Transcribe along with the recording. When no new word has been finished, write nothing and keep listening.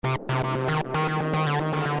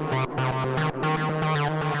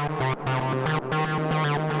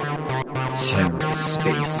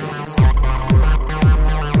TerraSpaces.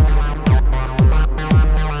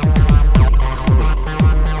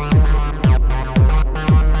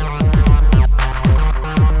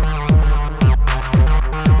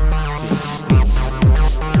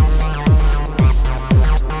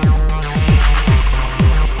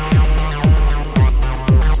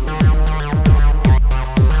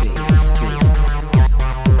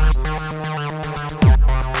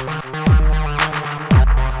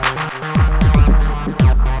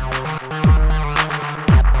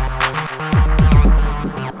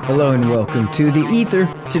 Hello and welcome to The Ether.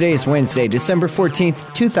 Today is Wednesday, December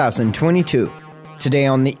 14th, 2022. Today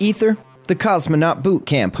on The Ether, the Cosmonaut Boot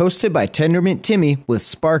Camp hosted by Tendermint Timmy with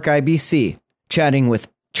SparkIBC, chatting with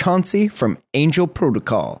Chauncey from Angel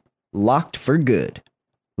Protocol, locked for good.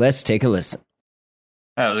 Let's take a listen.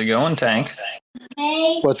 How's it going, Tank?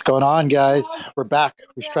 What's going on, guys? We're back.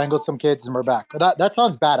 We strangled some kids and we're back. That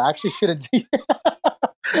sounds bad. I actually shouldn't do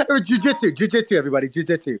Jiu-jitsu, everybody.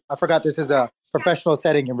 Jiu-jitsu. I forgot this is a professional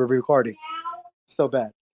setting and we're recording. So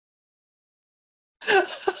bad.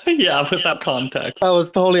 Yeah, without context. I was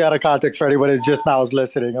totally out of context for anybody who just now was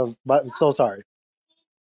listening. I'm so sorry.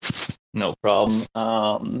 No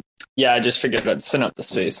problem. Yeah, I just figured I'd spin up the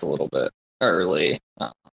space a little bit early.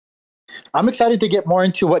 I'm excited to get more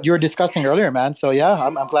into what you were discussing earlier, man. So yeah,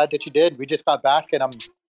 I'm glad that you did. We just got back and I'm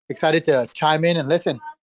excited to chime in and listen.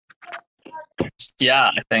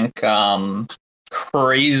 Yeah, I think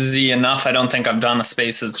crazy enough, I don't think I've done a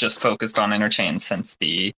space that's just focused on Interchain since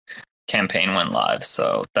the campaign went live.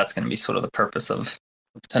 So that's going to be sort of the purpose of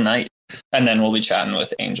tonight. And then we'll be chatting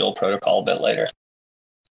with Angel Protocol a bit later.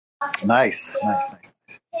 Nice.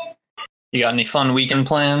 You got any fun weekend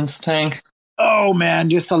plans, Tank? Oh, man,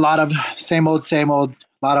 just a lot of same old. A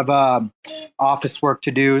lot of office work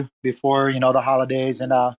to do before, the holidays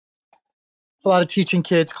and a lot of teaching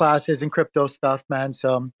kids classes and crypto stuff, man.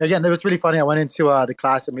 So again, it was really funny. I went into the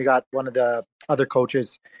class and we got one of the other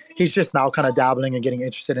coaches. He's just now kind of dabbling and getting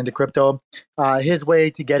interested into crypto. His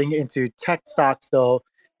way to getting into tech stocks, though,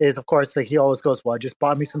 is, of course, like he always goes, well, I just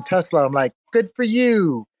bought me some Tesla. I'm like, good for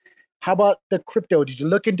you. How about the crypto? Did you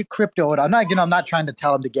look into crypto? And I'm not trying to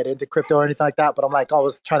tell him to get into crypto or anything like that, but I'm like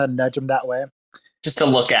always trying to nudge him that way. Just to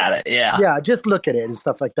look at it, yeah. Yeah, just look at it and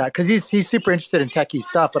stuff like that. Because he's super interested in techie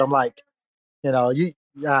stuff, but I'm like,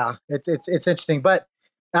 it's interesting. But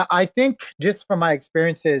I think just from my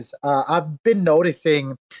experiences, I've been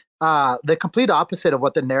noticing the complete opposite of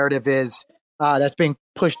what the narrative is that's being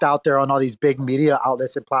pushed out there on all these big media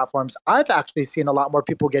outlets and platforms. I've actually seen a lot more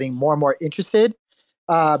people getting more and more interested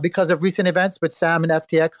because of recent events with Sam and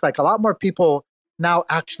FTX. Like a lot more people now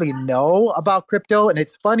actually know about crypto. And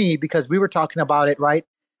it's funny because we were talking about it, right?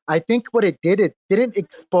 I think what it didn't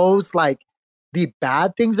expose like the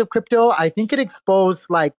bad things of crypto. I think it exposed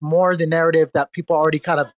like more the narrative that people already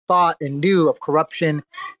kind of thought and knew of corruption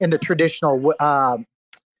in the traditional,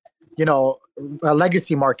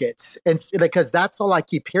 legacy markets. And because that's all I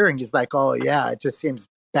keep hearing is like, oh yeah, it just seems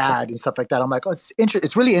bad and stuff like that. I'm like, oh,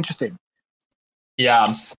 it's really interesting. Yeah.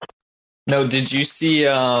 No, did you see,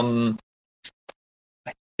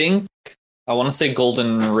 I want to say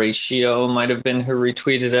Golden Ratio might have been who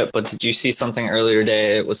retweeted it, but did you see something earlier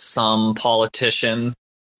today? It was some politician.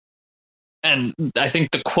 And I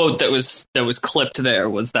think the quote that was clipped there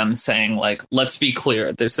was them saying, like, let's be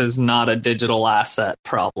clear, this is not a digital asset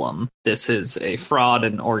problem. This is a fraud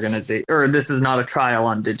and organization, or this is not a trial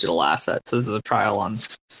on digital assets. This is a trial on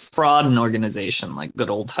fraud and organization, like good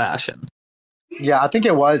old fashioned. Yeah, I think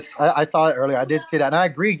it was. I saw it earlier. I did see that. And I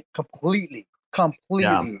agree completely.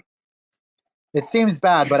 Yeah. It seems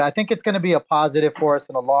bad, but I think it's going to be a positive for us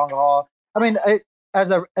in the long haul. I mean, as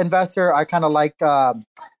an investor, I kind of like the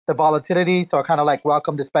volatility, so I kind of like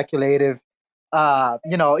welcome the speculative.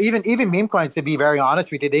 Even meme coins, to be very honest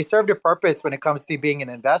with you, they serve their purpose when it comes to being an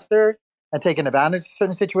investor and taking advantage of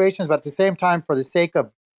certain situations. But at the same time, for the sake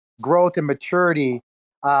of growth and maturity,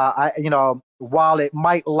 while it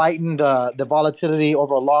might lighten the volatility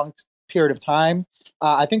over a long period of time,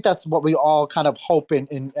 I think that's what we all kind of hope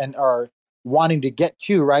and are wanting to get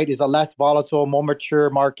to, right, is a less volatile, more mature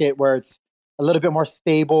market where it's a little bit more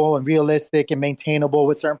stable and realistic and maintainable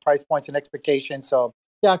with certain price points and expectations. So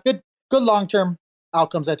yeah, good long-term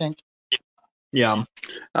outcomes, I think. Yeah.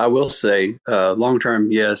 I will say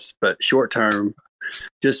long-term, yes, but short-term,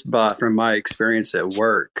 from my experience at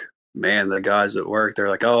work, man, the guys at work, they're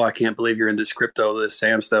like, oh, I can't believe you're in this crypto, this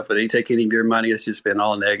Sam stuff, but they take any of your money. It's just been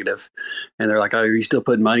all negative. And they're like, oh, are you still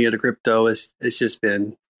putting money into crypto? It's just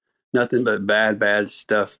been nothing but bad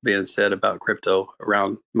stuff being said about crypto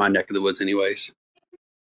around my neck of the woods anyways.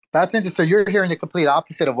 That's interesting. So you're hearing the complete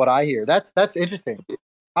opposite of what I hear. That's interesting.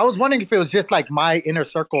 I was wondering if it was just like my inner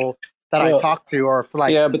circle that I talked to, or if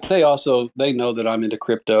like, yeah, but they know that I'm into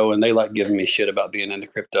crypto, and they like giving me shit about being into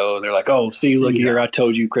crypto. And they're like, "Oh, see, look here, I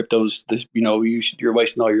told you crypto's this, you're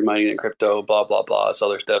wasting all your money in crypto, blah blah blah, this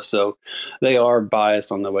other stuff." So they are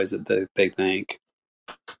biased on the ways that they think.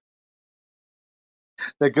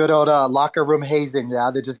 the good old locker room hazing.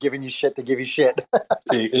 Yeah, they're just giving you shit to give you shit.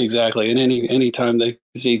 Exactly. And any time they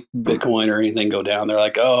see Bitcoin or anything go down, they're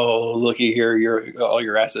like, "Oh, looky here, all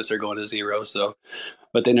your assets are going to zero." So,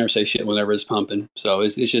 but they never say shit whenever it's pumping. So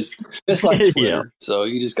it's like Twitter. Yeah. So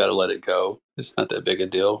you just got to let it go. It's not that big a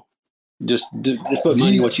deal. Just put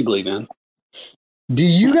money in what you believe in. Do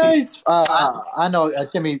you guys? I know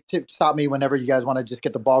Timmy, stop me whenever you guys want to just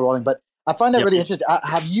get the ball rolling. But I find that really interesting.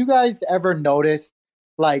 Have you guys ever noticed,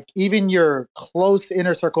 like even your close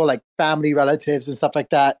inner circle, like family, relatives, and stuff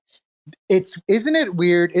like that? Isn't it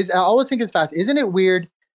weird? I always think it's fast. Isn't it weird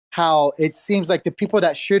how it seems like the people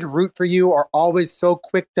that should root for you are always so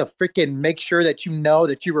quick to freaking make sure that you know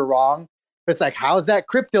that you were wrong? It's like, how's that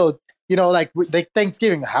crypto? Like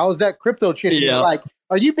Thanksgiving, how's that crypto trading? Yeah. Like,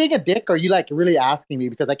 are you being a dick, or are you like really asking me,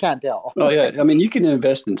 because I can't tell? Oh yeah, I mean, you can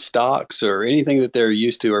invest in stocks or anything that they're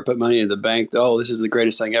used to, or put money in the bank. Oh, this is the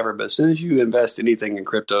greatest thing ever. But as soon as you invest anything in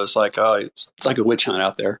crypto, it's like, oh, it's like a witch hunt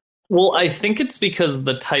out there. Well, I think it's because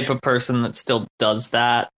the type of person that still does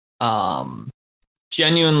that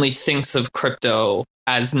genuinely thinks of crypto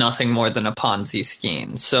as nothing more than a Ponzi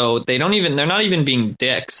scheme. So they're not even being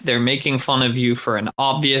dicks. They're making fun of you for an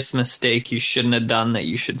obvious mistake you shouldn't have done, that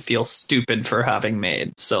you should feel stupid for having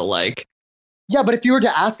made. So like, yeah, but if you were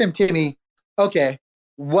to ask them, Timmy, okay,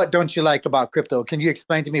 what don't you like about crypto? Can you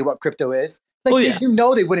explain to me what crypto is? Like, well, yeah.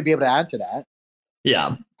 They wouldn't be able to answer that.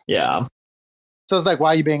 Yeah. Yeah. So it's like, why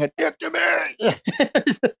are you being a dick to me?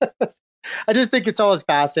 I just think it's always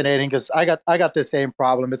fascinating, because I got the same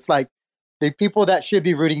problem. It's like the people that should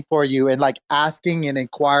be rooting for you and like asking and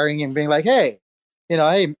inquiring and being like, hey,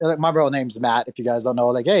 hey, like my real name's Matt, if you guys don't know,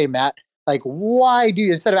 like, hey, Matt, like, why do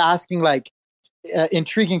you, instead of asking like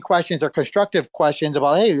intriguing questions or constructive questions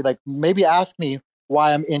about, hey, like maybe ask me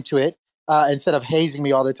why I'm into it, instead of hazing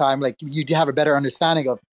me all the time, like you have a better understanding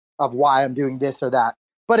of why I'm doing this or that.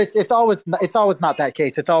 But it's always not that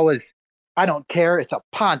case. It's always, I don't care. It's a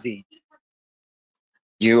Ponzi.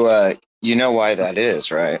 You know why that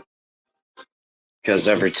is, right? Because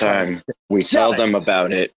every time we tell them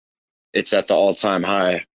about it, it's at the all-time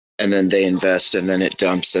high, and then they invest, and then it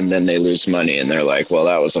dumps, and then they lose money, and they're like, well,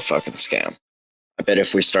 that was a fucking scam. I bet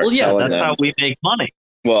if we start telling them... that's how we make money.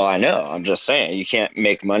 Well, I know. I'm just saying, you can't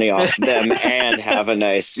make money off them and have a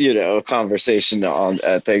nice, conversation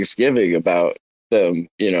at Thanksgiving about them,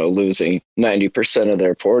 losing 90% of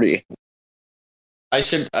their party. I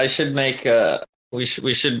should make we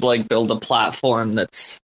should like build a platform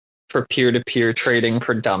that's for peer-to-peer trading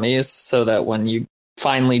for dummies, so that when you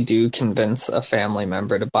finally do convince a family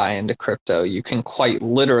member to buy into crypto, you can quite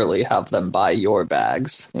literally have them buy your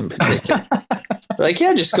bags in particular. Like,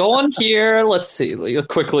 yeah, just go on here. Let's see. You'll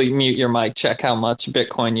quickly mute your mic. Check how much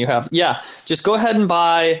Bitcoin you have. Yeah, just go ahead and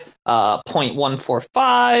buy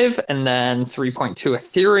 0.145 and then 3.2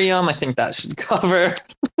 Ethereum. I think that should cover.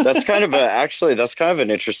 That's kind of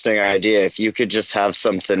an interesting idea. If you could just have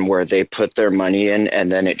something where they put their money in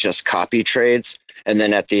and then it just copy trades. And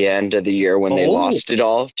then at the end of the year when they lost it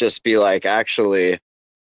all, just be like, actually,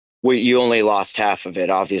 you only lost half of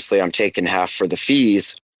it. Obviously, I'm taking half for the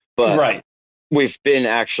fees. But right. We've been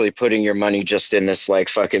actually putting your money just in this like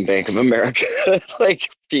fucking Bank of America like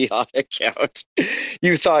fiat account.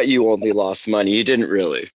 You thought you only lost money. You didn't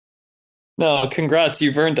really. No, congrats.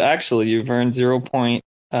 You've earned 0.02%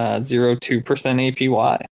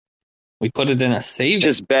 APY. We put it in a savings.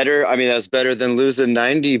 Just better. I mean, that's better than losing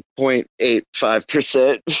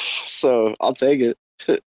 90.85%. So I'll take it.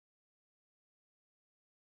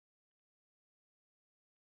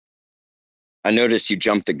 I noticed you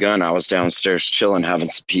jumped the gun. I was downstairs chilling,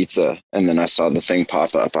 having some pizza, and then I saw the thing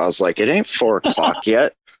pop up. I was like, it ain't 4:00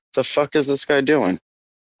 yet. The fuck is this guy doing?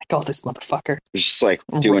 I call this motherfucker. He's just like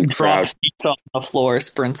doing crowd. Pizza on the floor,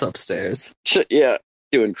 sprints upstairs. Yeah,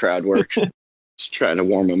 doing crowd work. Just trying to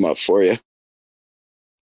warm him up for you.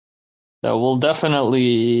 So we'll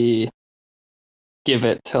definitely give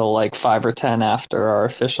it till like 5 or 10 after our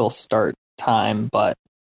official start time, but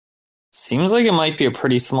seems like it might be a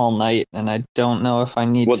pretty small night, and I don't know if I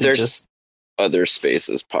need to just... other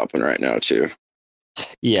spaces popping right now, too.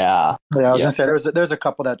 Yeah. Yeah, I was going to say, there's a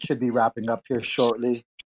couple that should be wrapping up here shortly.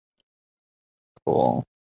 Cool.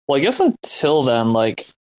 Well, I guess until then, like,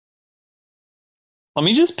 let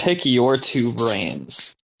me just pick your two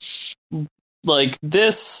brains. Like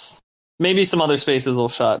this, maybe some other spaces will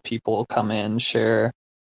shut, people come in, share.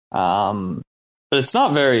 But it's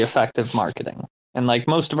not very effective marketing. And like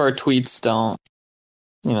most of our tweets don't,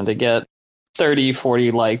 they get 30,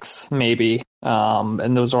 40 likes maybe.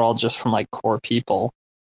 And those are all just from like core people.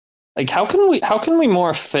 Like how can we more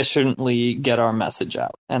efficiently get our message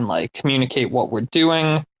out and like communicate what we're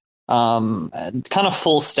doing? And kind of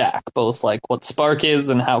full stack, both like what Spark is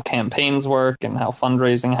and how campaigns work and how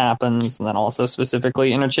fundraising happens, and then also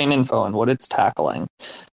specifically Interchain Info and what it's tackling.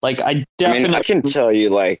 Like I can tell you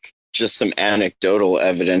like just some anecdotal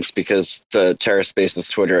evidence because the TerraSpaces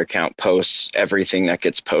Twitter account posts everything that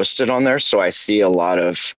gets posted on there. So I see a lot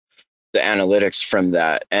of the analytics from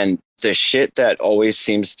that, and the shit that always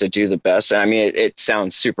seems to do the best. I mean, it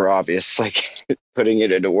sounds super obvious, like putting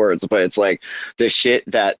it into words, but it's like the shit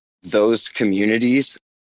that those communities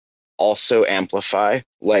also amplify,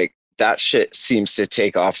 like that shit seems to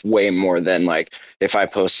take off way more than like if I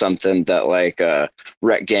post something that like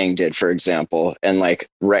Rec Gang did, for example, and like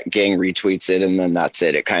Rec Gang retweets it and then that's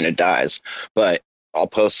it. It kind of dies. But I'll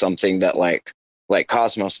post something that like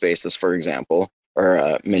Cosmos Spaces, for example, or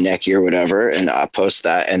Mineki or whatever, and I post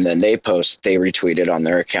that, and then they retweet it on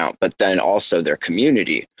their account, but then also their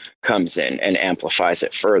community comes in and amplifies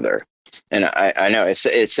it further. And I know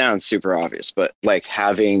it sounds super obvious, but like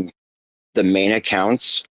having the main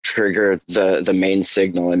accounts trigger the main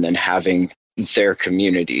signal and then having their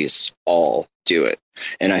communities all do it.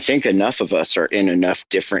 And I think enough of us are in enough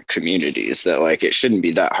different communities that like it shouldn't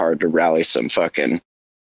be that hard to rally some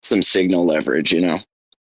signal leverage,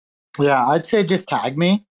 Yeah, I'd say just tag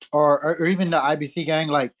me or even the IBC gang.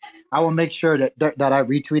 Like I will make sure that I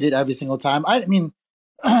retweet it every single time. I mean,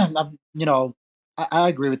 I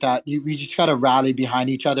agree with that. We just got to rally behind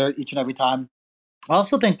each other each and every time. I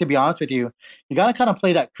also think, to be honest with you, you got to kind of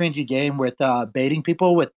play that cringy game with baiting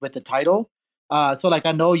people with the title. So, like,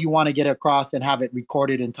 I know you want to get across and have it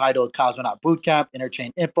recorded entitled Cosmonaut Bootcamp,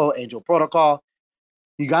 Interchain Info, Angel Protocol.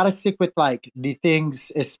 You got to stick with, like, the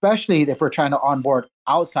things, especially if we're trying to onboard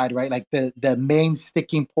outside, right? Like, the main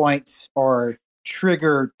sticking points or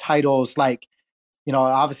trigger titles, like,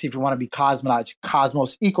 obviously, if you want to be Cosmonaut,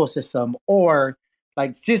 Cosmos Ecosystem, or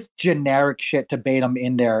like just generic shit to bait them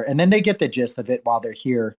in there, and then they get the gist of it while they're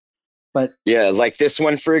here. But yeah, like this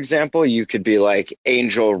one, for example, you could be like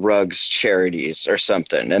Angel Rugs Charities or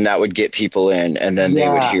something, and that would get people in, and then they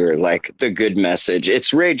would hear like the good message.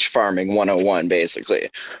 It's rage farming 101, basically.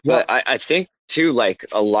 But I think too, like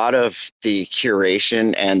a lot of the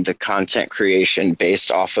curation and the content creation based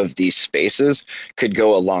off of these spaces could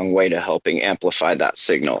go a long way to helping amplify that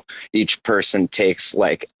signal. Each person takes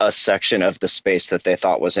like a section of the space that they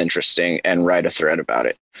thought was interesting and write a thread about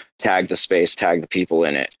it. Tag the space, tag the people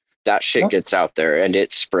in it. That shit gets out there and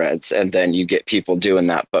it spreads, and then you get people doing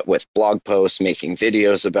that, but with blog posts, making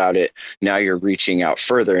videos about it. Now you're reaching out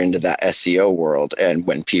further into that SEO world, and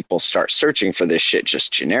when people start searching for this shit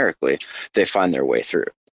just generically, they find their way through.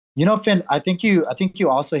 Finn, I think you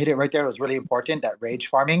also hit it right there. It was really important, that rage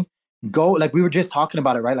farming. Go, like we were just talking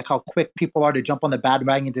about it, right? Like how quick people are to jump on the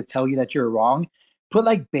bandwagon to tell you that you're wrong. Put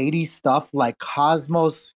like baity stuff like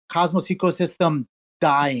Cosmos Ecosystem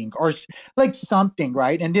dying or like something,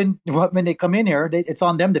 right? And then when they come in here, it's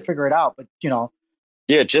on them to figure it out. But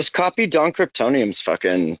yeah, just copy Don Kryptonium's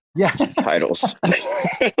fucking titles.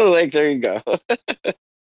 Like there you go.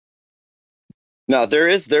 No, there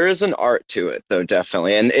is an art to it though,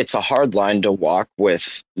 definitely, and it's a hard line to walk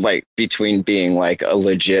with, like between being like a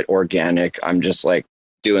legit organic, I'm just like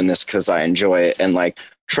doing this because I enjoy it, and like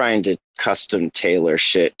trying to custom tailor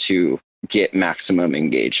shit to get maximum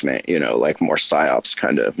engagement, like more psyops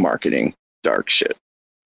kind of marketing dark shit.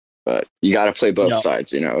 But you got to play both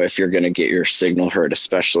sides, if you're going to get your signal heard,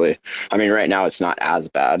 especially. I mean, right now it's not as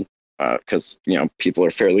bad because, people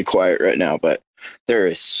are fairly quiet right now, but there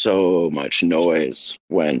is so much noise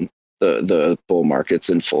when the bull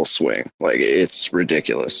market's in full swing. Like it's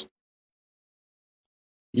ridiculous.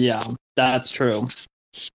 Yeah, that's true.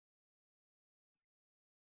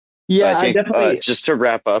 Yeah, I think definitely. Just to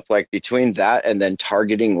wrap up, like between that and then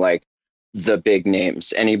targeting like the big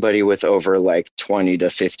names, anybody with over like 20 to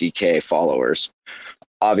 50K followers.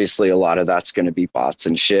 Obviously, a lot of that's going to be bots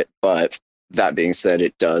and shit. But that being said,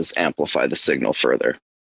 it does amplify the signal further.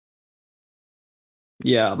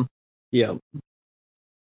 Yeah.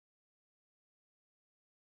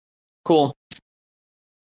 Cool.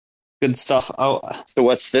 Good stuff. Oh, so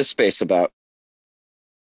what's this space about?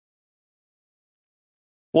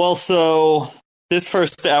 Well, so this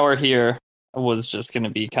first hour here was just going to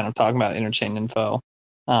be kind of talking about Interchain Info.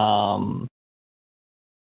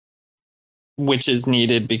 which is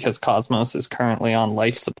needed because Cosmos is currently on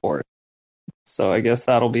life support. So I guess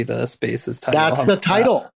that'll be the Spaces title. That's the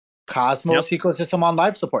title. Cosmos ecosystem on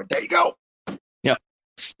life support. There you go. Yep.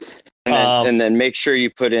 And then make sure you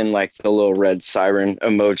put in like the little red siren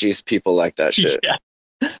emojis. People like that shit. Yeah.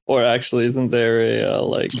 Or actually, isn't there a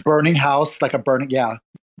like burning house, like a burning? Yeah.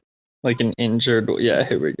 Like an injured. Yeah.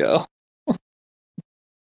 Here we go.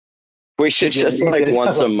 We should just like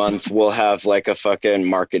once a month we'll have like a fucking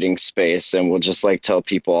marketing space and we'll just like tell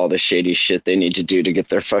people all the shady shit they need to do to get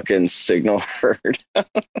their fucking signal heard.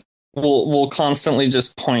 We'll constantly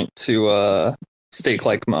just point to Steak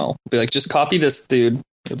Like Mo. Be like, just copy this dude.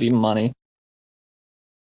 It'll be money.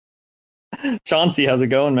 Chauncey, how's it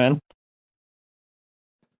going, man?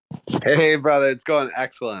 Hey, brother, it's going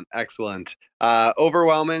excellent.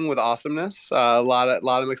 Overwhelming with awesomeness. A lot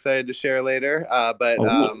I'm excited to share later. But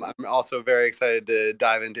I'm also very excited to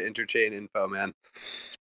dive into interchain info, man.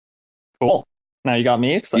 Cool. Now you got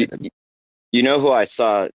me excited. You know who I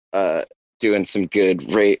saw doing some good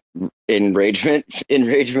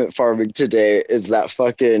enragement farming today is that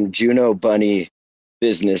fucking Juno Bunny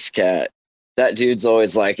business cat. That dude's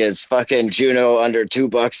always like, is fucking Juno under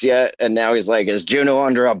 $2 yet? And now he's like, is Juno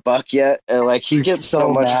under $1 yet? And like, he gets so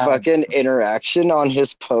much fucking interaction on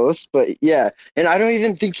his posts. But yeah, and I don't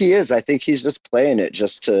even think he is. I think he's just playing it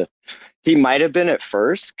just to. He might have been at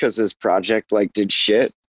first because his project like did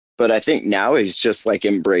shit. But I think now he's just like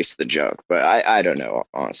embraced the joke. But I don't know,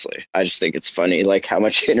 honestly. I just think it's funny, like how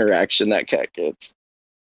much interaction that cat gets.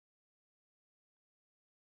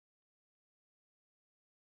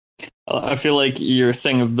 I feel like your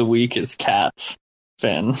thing of the week is cats,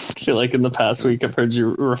 Finn. I feel like in the past week I've heard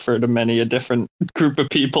you refer to many a different group of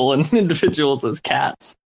people and individuals as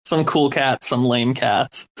cats. Some cool cats, some lame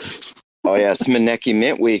cats. Oh yeah, it's Maneki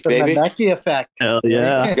Mint week, baby. The Maneki effect. Hell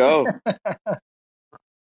yeah. Let's go.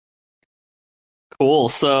 Cool.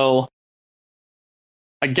 So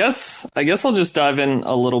I guess I'll just dive in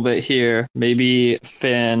a little bit here. Maybe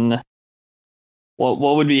Finn, what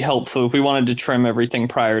would be helpful if we wanted to trim everything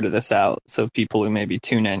prior to this out so people who maybe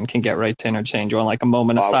tune in can get right to interchange or like a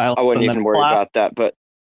moment of silence? I wouldn't even worry about that, but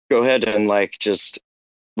go ahead and like just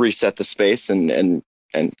reset the space and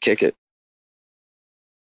kick it.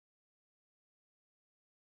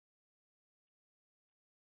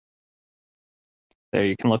 There,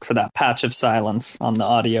 you can look for that patch of silence on the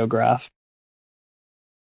audio graph.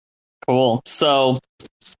 Cool. So,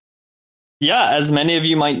 yeah, as many of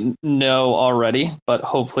you might know already, but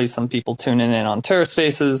hopefully some people tuning in on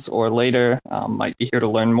TerraSpaces or later might be here to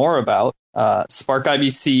learn more about.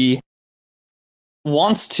 SparkIBC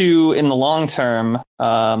wants to, in the long term,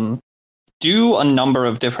 do a number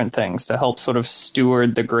of different things to help sort of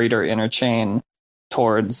steward the greater interchain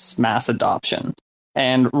towards mass adoption.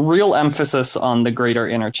 And real emphasis on the greater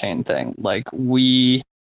interchain thing. Like, we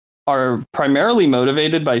are primarily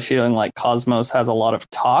motivated by feeling like Cosmos has a lot of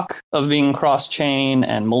talk of being cross-chain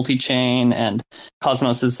and multi-chain, and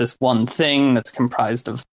Cosmos is this one thing that's comprised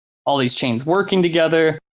of all these chains working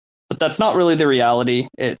together. But that's not really the reality.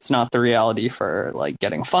 It's not the reality for like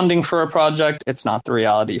getting funding for a project. It's not the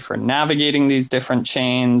reality for navigating these different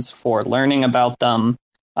chains, for learning about them.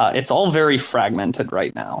 It's all very fragmented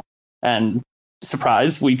right now. And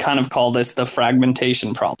surprise, we kind of call this the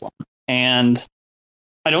fragmentation problem. And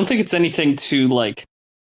I don't think it's anything to like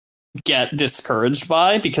get discouraged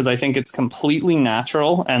by, because I think it's completely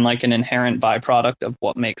natural and like an inherent byproduct of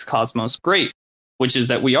what makes Cosmos great, which is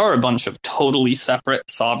that we are a bunch of totally separate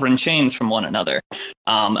sovereign chains from one another.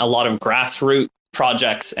 A lot of grassroots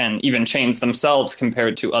projects and even chains themselves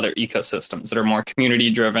compared to other ecosystems that are more community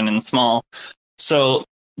driven and small. So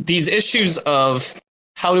these issues of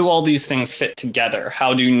how do all these things fit together?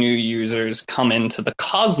 How do new users come into the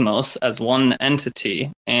Cosmos as one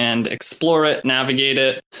entity and explore it, navigate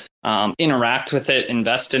it, interact with it,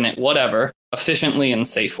 invest in it, whatever, efficiently and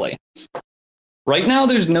safely? Right now,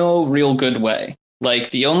 there's no real good way.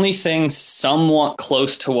 Like, the only thing somewhat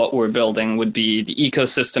close to what we're building would be the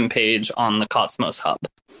ecosystem page on the Cosmos Hub.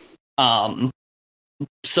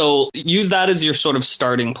 So use that as your sort of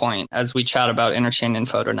starting point as we chat about interchain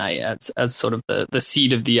info tonight as sort of the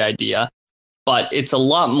seed of the idea. But it's a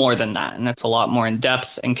lot more than that, and it's a lot more in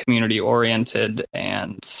depth and community oriented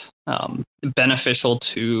and beneficial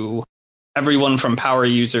to everyone from power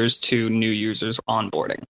users to new users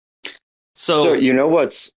onboarding. So you know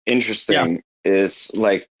what's interesting is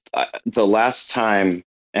like the last time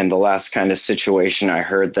and the last kind of situation I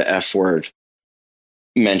heard the F word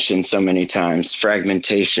mentioned so many times,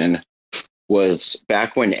 fragmentation, was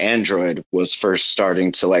back when Android was first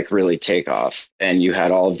starting to like really take off, and you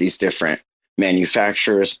had all of these different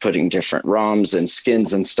manufacturers putting different ROMs and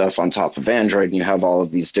skins and stuff on top of Android, and you have all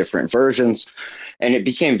of these different versions, and it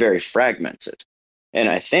became very fragmented. And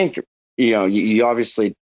I think, you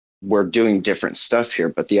obviously were doing different stuff here,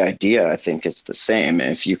 but the idea, I think, is the same.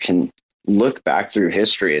 If you can look back through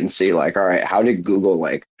history and see, like, all right, how did Google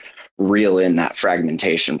like reel in that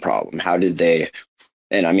fragmentation problem? How did they?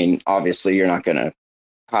 And I mean, obviously, you're not going to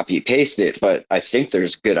copy paste it, but I think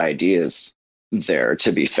there's good ideas there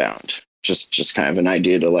to be found. Just kind of an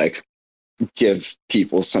idea to like give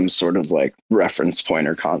people some sort of like reference point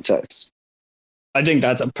or context. I think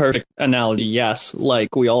that's a perfect analogy. Yes.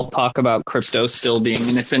 Like we all talk about crypto still being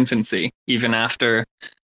in its infancy, even after,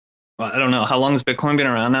 well, I don't know, how long has Bitcoin been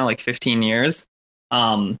around now? Like 15 years.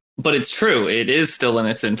 But it's true. It is still in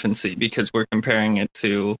its infancy because we're comparing it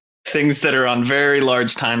to things that are on very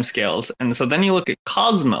large timescales. And so then you look at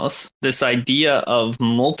Cosmos, this idea of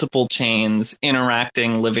multiple chains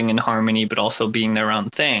interacting, living in harmony, but also being their own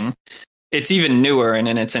thing. It's even newer and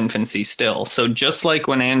in its infancy still. So just like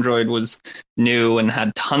when Android was new and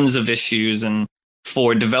had tons of issues, and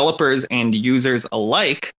for developers and users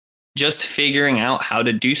alike, just figuring out how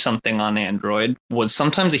to do something on Android was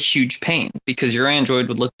sometimes a huge pain because your Android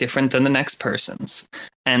would look different than the next person's.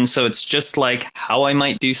 And so it's just like how I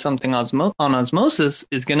might do something on Osmosis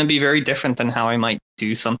is going to be very different than how I might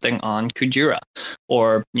do something on Kujira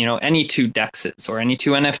or, any two DEXs or any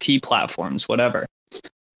two NFT platforms, whatever.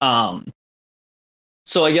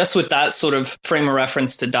 So I guess with that sort of frame of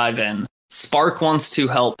reference to dive in, Spark wants to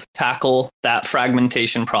help tackle that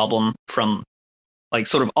fragmentation problem from like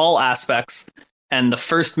sort of all aspects. And the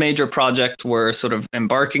first major project we're sort of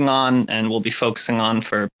embarking on and we'll be focusing on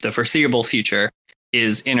for the foreseeable future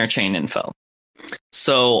is interchain info.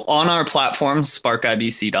 So on our platform,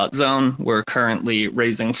 SparkIBC.zone, we're currently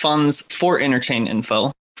raising funds for interchain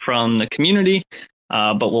info from the community,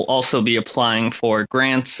 but we'll also be applying for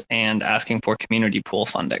grants and asking for community pool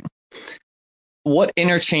funding. What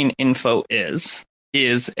interchain info is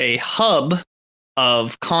a hub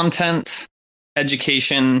of content,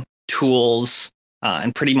 education, tools,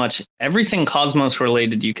 and pretty much everything Cosmos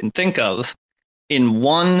related you can think of in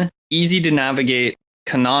one easy to navigate,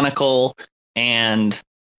 canonical, and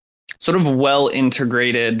sort of well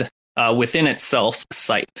integrated within itself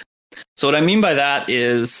site. So what I mean by that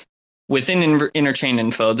is within interchain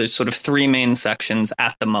info, there's sort of three main sections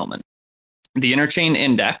at the moment. The interchain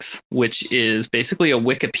index, which is basically a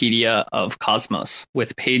Wikipedia of Cosmos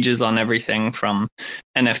with pages on everything from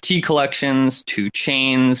NFT collections to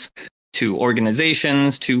chains to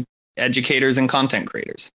organizations to educators and content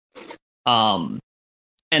creators.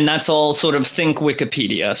 And that's all sort of think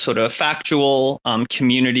Wikipedia, sort of factual,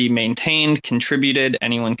 community maintained, contributed.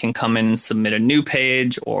 Anyone can come in and submit a new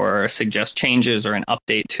page or suggest changes or an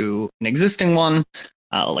update to an existing one,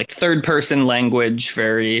 like third person language,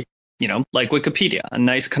 very, like Wikipedia, a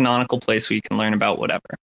nice canonical place where you can learn about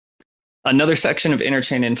whatever. Another section of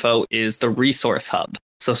interchain info is the resource hub.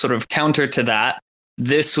 So sort of counter to that,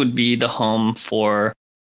 this would be the home for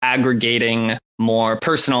aggregating more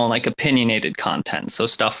personal, like opinionated content. So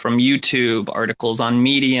stuff from YouTube, articles on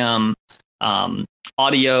Medium,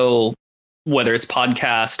 audio, whether it's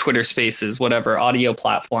podcasts, Twitter Spaces, whatever, audio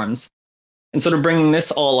platforms, and sort of bringing this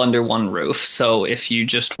all under one roof. So if you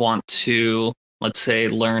just want to, let's say,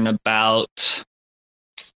 learn about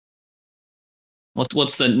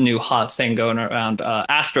what's the new hot thing going around,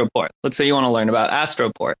 Astroport. Let's say you want to learn about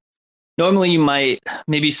Astroport. Normally you might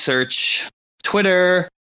maybe search Twitter,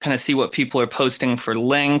 kind of see what people are posting for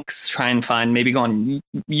links, try and find, maybe go on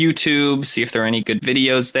YouTube, see if there are any good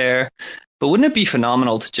videos there. But wouldn't it be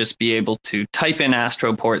phenomenal to just be able to type in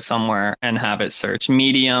Astroport somewhere and have it search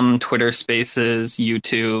Medium, Twitter Spaces,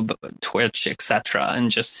 YouTube, Twitch, etc., and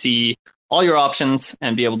just see all your options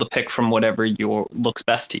and be able to pick from whatever looks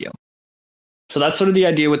best to you. So that's sort of the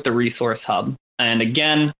idea with the resource hub. And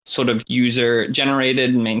again, sort of user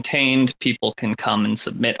generated and maintained. People can come and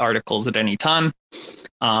submit articles at any time.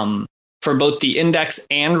 For both the index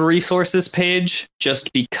and resources page,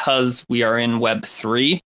 just because we are in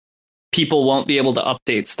Web3, people won't be able to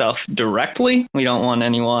update stuff directly. We don't want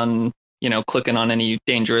anyone, clicking on any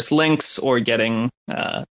dangerous links or getting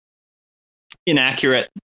inaccurate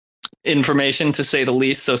information, to say the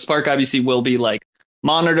least. So SparkIBC will be like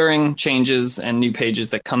monitoring changes and new pages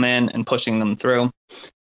that come in and pushing them through.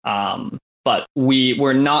 But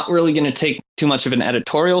we're not really going to take too much of an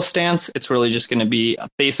editorial stance. It's really just going to be a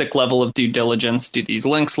basic level of due diligence. Do these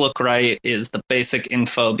links look right? Is the basic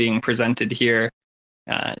info being presented here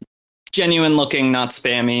genuine looking, not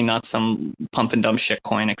spammy, not some pump and dump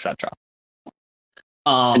shitcoin, etc.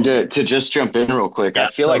 And to just jump in real quick, Yeah,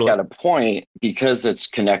 I feel totally. like at a point, because it's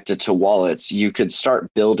connected to wallets, you could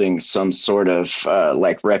start building some sort of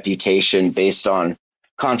like reputation based on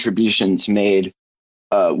contributions made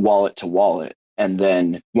wallet to wallet. And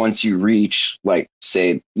then once you reach, like,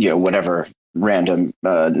 say, whatever random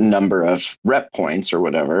number of rep points or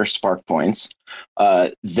whatever, spark points,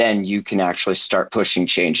 then you can actually start pushing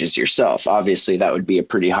changes yourself. Obviously, that would be a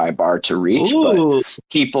pretty high bar to reach, but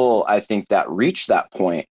people, I think, that reach that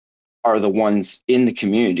point are the ones in the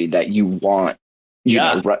community that you want,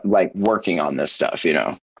 like working on this stuff,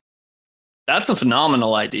 That's a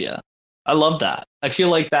phenomenal idea. I love that. I feel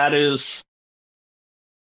like there's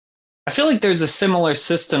a similar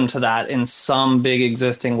system to that in some big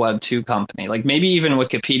existing Web 2 company, like maybe even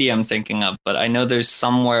Wikipedia I'm thinking of, but I know there's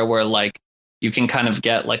somewhere where like you can kind of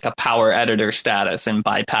get like a power editor status and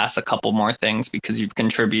bypass a couple more things because you've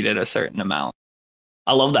contributed a certain amount.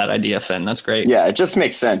 I love that idea, Finn. That's great. Yeah, it just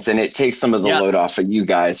makes sense. And it takes some of the load off of you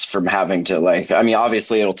guys from having to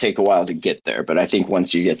obviously it'll take a while to get there, but I think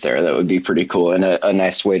once you get there, that would be pretty cool and a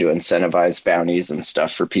nice way to incentivize bounties and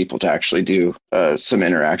stuff for people to actually do some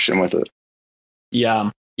interaction with it. Yeah,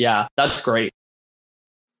 that's great.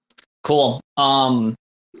 Cool. And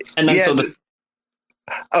then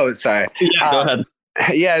sorry. Yeah, go ahead.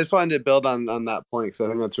 Yeah, I just wanted to build on that point because I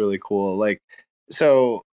think that's really cool. Like,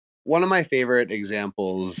 so one of my favorite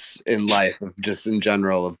examples in life, of just in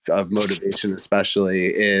general of motivation,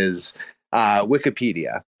 especially, is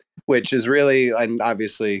Wikipedia, which is really, and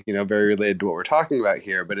obviously, very related to what we're talking about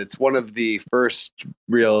here. But it's one of the first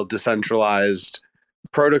real decentralized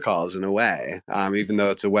protocols in a way, even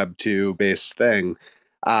though it's a Web 2 based thing.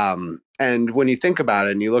 And when you think about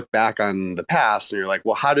it and you look back on the past and you're like,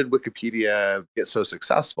 well, how did Wikipedia get so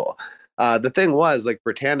successful? The thing was, like,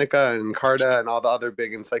 Britannica and Carta and all the other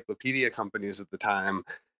big encyclopedia companies at the time,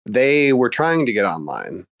 they were trying to get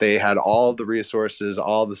online. They had all the resources,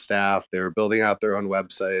 all the staff, they were building out their own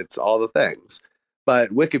websites, all the things.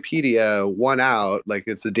 But Wikipedia won out, like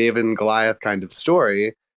it's a David and Goliath kind of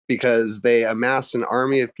story, because they amassed an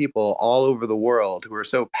army of people all over the world who were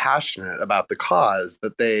so passionate about the cause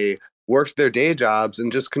that they worked their day jobs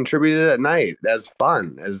and just contributed at night as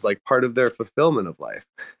fun, as like part of their fulfillment of life.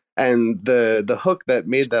 And the hook that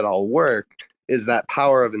made that all work is that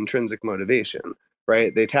power of intrinsic motivation,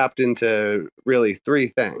 right? They tapped into really three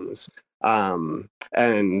things. And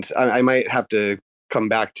I might have to come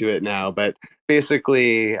back to it now, but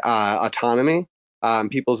basically autonomy,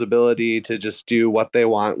 people's ability to just do what they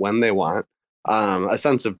want when they want, a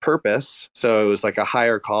sense of purpose. So it was like a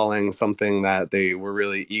higher calling, something that they were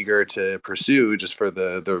really eager to pursue just for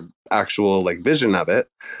the actual like vision of it.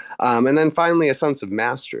 And then finally, a sense of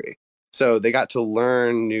mastery. So they got to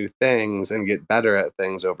learn new things and get better at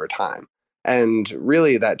things over time. And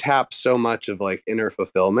really, that taps so much of like inner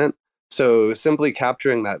fulfillment. So simply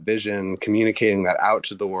capturing that vision, communicating that out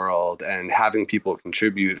to the world, and having people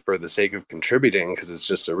contribute for the sake of contributing, because it's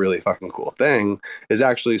just a really fucking cool thing, is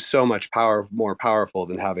actually so much more powerful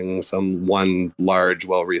than having some one large,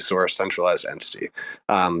 well-resourced, centralized entity.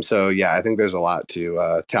 So yeah, I think there's a lot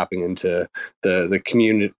to tapping into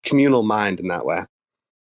the communal mind in that way.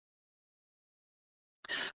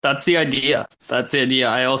 That's the idea.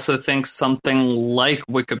 I also think something like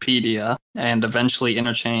Wikipedia and eventually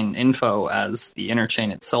Interchain Info, as the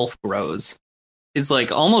Interchain itself grows, is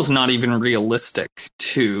like almost not even realistic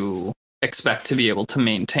to expect to be able to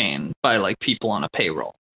maintain by like people on a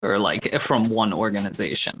payroll or like from one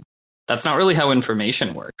organization. That's not really how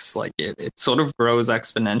information works. Like it sort of grows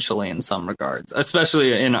exponentially in some regards,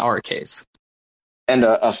 especially in our case. And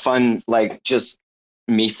a fun, like, just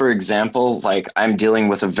me, for example, like I'm dealing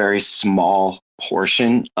with a very small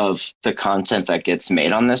portion of the content that gets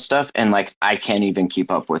made on this stuff, and like I can't even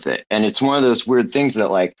keep up with it. And it's one of those weird things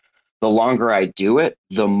that like the longer I do it,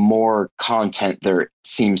 the more content there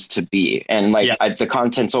seems to be. And like the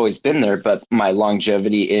content's always been there, but my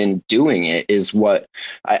longevity in doing it is what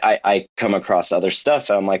I come across other stuff.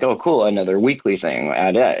 And I'm like, oh, cool, another weekly thing.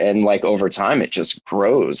 Add it. And like over time, it just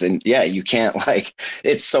grows. And yeah, you can't like,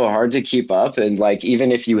 it's so hard to keep up. And like,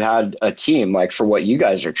 even if you had a team, like for what you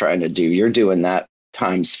guys are trying to do, you're doing that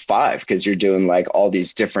times 5 because you're doing like all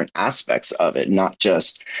these different aspects of it, not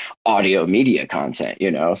just audio media content,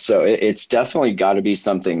 so it's definitely got to be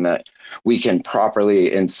something that we can properly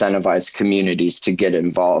incentivize communities to get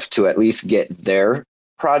involved, to at least get their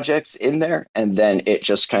projects in there, and then it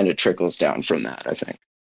just kind of trickles down from that, I think.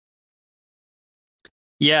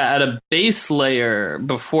 Yeah, at a base layer,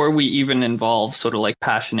 before we even involve sort of like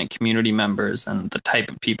passionate community members and the type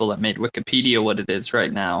of people that made Wikipedia what it is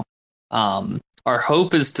right now, our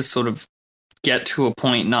hope is to sort of get to a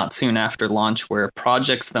point not soon after launch where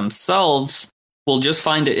projects themselves will just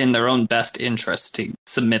find it in their own best interest to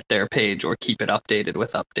submit their page or keep it updated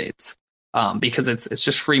with updates, because it's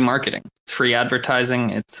just free marketing, it's free advertising.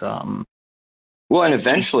 It's Well, and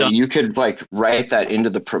eventually you could like write that into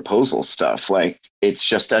the proposal stuff. Like it's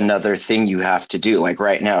just another thing you have to do. Like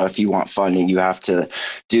right now, if you want funding, you have to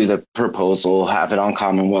do the proposal, have it on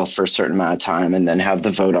Commonwealth for a certain amount of time, and then have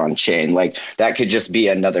the vote on chain. Like that could just be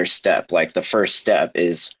another step. Like the first step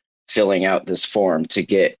is filling out this form to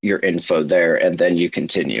get your info there, and then you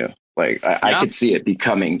continue. Like I could see it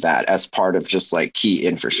becoming that as part of just like key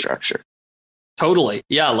infrastructure. Totally.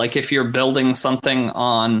 Yeah. Like if you're building something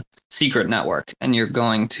on Secret Network and you're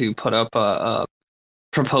going to put up a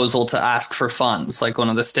proposal to ask for funds, like one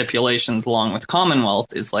of the stipulations along with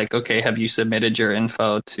Commonwealth is like, okay, have you submitted your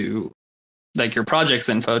info to like your project's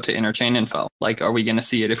info to Interchain Info? Like, are we going to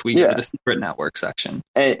see it if we go to the Secret Network section?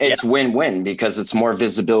 And it's win-win because it's more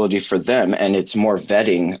visibility for them and it's more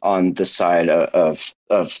vetting on the side of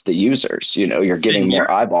the users. You know, you're getting more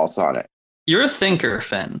eyeballs on it. You're a thinker,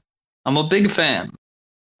 Finn. I'm a big fan.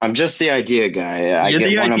 I'm just the idea guy. I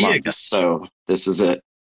get one a month, so this is it.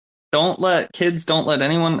 Don't let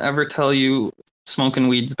anyone ever tell you smoking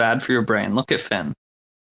weed's bad for your brain. Look at Finn.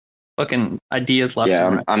 Fucking ideas left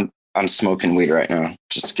and right. I'm smoking weed right now.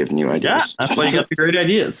 Just giving you ideas. Yeah, that's why you got the great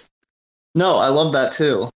ideas. No, I love that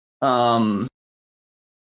too.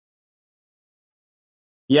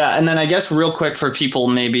 Yeah, and then I guess real quick for people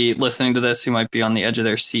maybe listening to this who might be on the edge of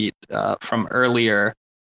their seat from earlier,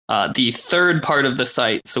 the third part of the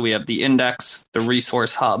site. So we have the index, the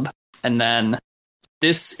resource hub, and then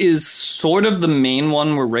this is sort of the main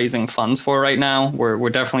one we're raising funds for right now. We're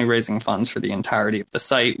definitely raising funds for the entirety of the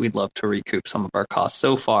site. We'd love to recoup some of our costs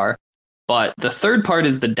so far. But the third part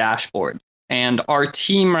is the dashboard. And our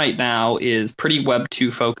team right now is pretty Web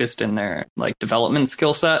 2 focused in their like development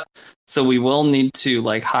skill set. So we will need to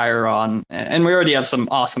like hire on, and we already have some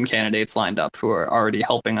awesome candidates lined up who are already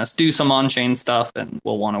helping us do some on-chain stuff and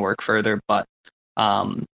will want to work further. But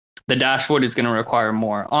the dashboard is going to require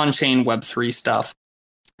more on-chain Web3 stuff.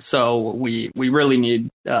 So we really need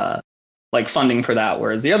like funding for that,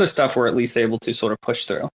 whereas the other stuff we're at least able to sort of push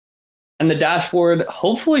through. And the dashboard,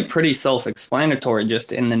 hopefully pretty self-explanatory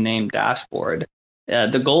just in the name dashboard.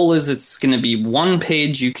 The goal is it's going to be one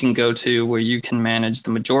page you can go to where you can manage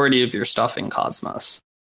the majority of your stuff in Cosmos.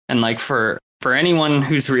 And like for anyone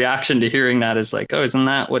whose reaction to hearing that is like, oh, isn't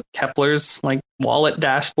that what Kepler's like wallet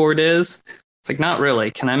dashboard is? It's like, not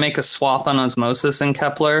really. Can I make a swap on Osmosis in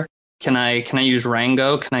Kepler? Can I use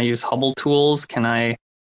Rango? Can I use Hubble tools? Can I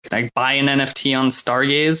buy an NFT on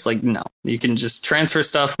Stargaze? Like, no, you can just transfer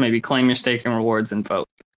stuff, maybe claim your staking rewards and vote,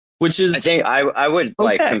 which is, I think I would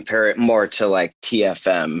like compare it more to like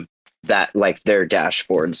TFM, that like their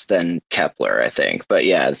dashboards than Kepler, I think. But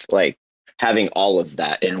yeah, like having all of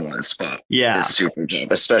that in one spot is super dope,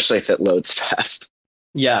 especially if it loads fast.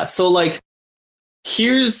 Yeah. So like,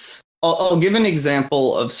 I'll give an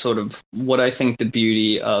example of sort of what I think the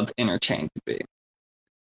beauty of Interchain could be.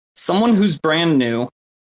 Someone who's brand new,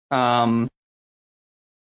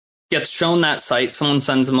 gets shown that site. Someone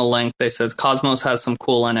sends them a link. They says Cosmos has some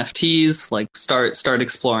cool NFTs. Like start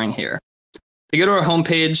exploring here. They go to our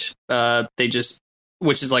homepage.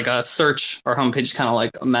 Which is like a search. Our homepage, kind of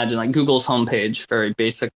like imagine like Google's homepage, very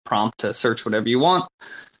basic prompt to search whatever you want.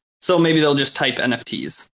 So maybe they'll just type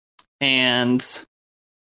NFTs, and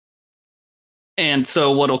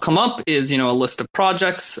so what'll come up is, a list of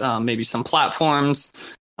projects, maybe some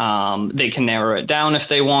platforms. They can narrow it down if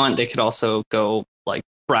they want. They could also go like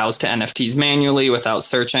browse to NFTs manually without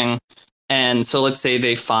searching. And so let's say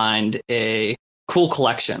they find a cool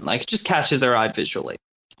collection, like it just catches their eye visually.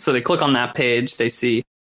 So they click on that page, they see,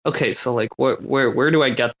 okay, so like where do I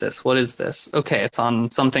get this? What is this? Okay, it's on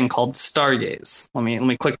something called Stargaze. Let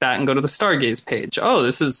me click that and go to the Stargaze page. Oh,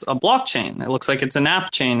 this is a blockchain. It looks like it's an app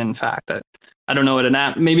chain, in fact. I don't know what an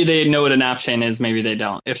app, maybe they know what an app chain is, maybe they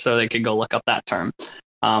don't. If so, they could go look up that term.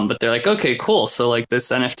 But they're like, okay, cool. So like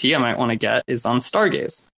this NFT I might want to get is on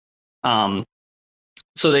Stargaze.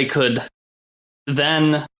 So they could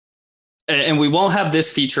then, and we won't have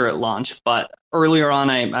this feature at launch, but earlier on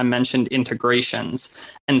I mentioned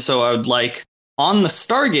integrations. And so I would like on the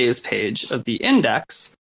Stargaze page of the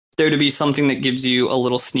index, there to be something that gives you a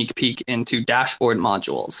little sneak peek into dashboard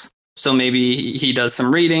modules. So maybe he does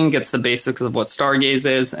some reading, gets the basics of what Stargaze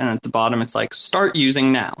is, and at the bottom it's like, start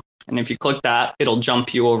using now. And if you click that, it'll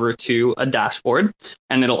jump you over to a dashboard,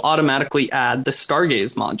 and it'll automatically add the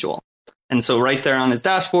Stargaze module. And so right there on his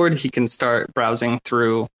dashboard, he can start browsing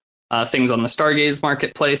through things on the Stargaze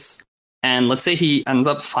marketplace. And let's say he ends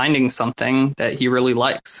up finding something that he really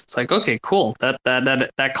likes. It's like, okay, cool.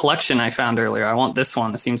 That collection I found earlier, I want this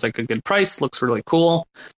one. It seems like a good price. Looks really cool.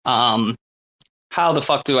 How the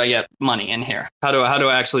fuck do I get money in here? How do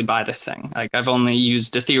I actually buy this thing? Like, I've only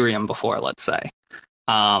used Ethereum before, let's say.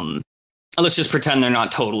 Let's just pretend they're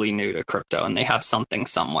not totally new to crypto and they have something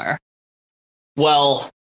somewhere. Well,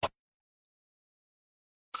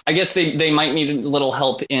 I guess they might need a little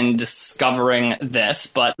help in discovering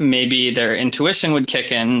this, but maybe their intuition would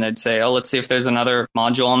kick in. They'd say, oh, let's see if there's another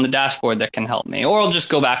module on the dashboard that can help me. Or I'll just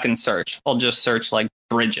go back and search. I'll just search like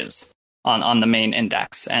bridges on the main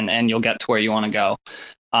index, and you'll get to where you want to go.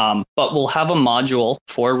 But we'll have a module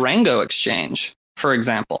for Rango Exchange, for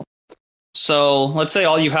example. So let's say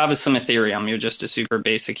all you have is some Ethereum. You're just a super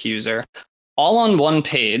basic user. All on one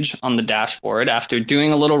page on the dashboard, after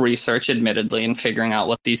doing a little research, admittedly, and figuring out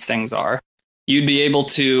what these things are, you'd be able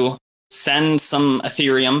to send some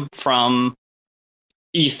Ethereum from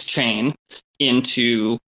ETH chain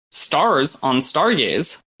into stars on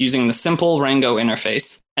Stargaze using the simple Rango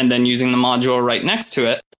interface, and then using the module right next to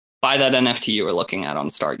it, buy that NFT you were looking at on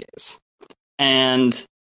Stargaze. And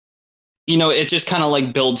it just kind of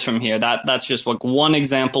like builds from here. That's just like one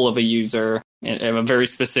example of a user, a very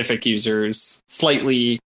specific user's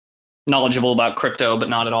slightly knowledgeable about crypto, but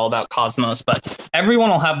not at all about Cosmos. But everyone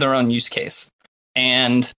will have their own use case.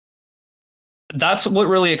 And that's what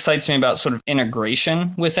really excites me about sort of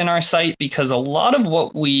integration within our site, because a lot of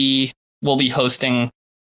what we will be hosting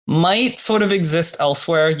might sort of exist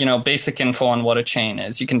elsewhere. Basic info on what a chain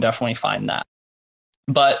is. You can definitely find that.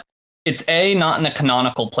 But it's A, not in a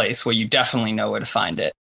canonical place where you definitely know where to find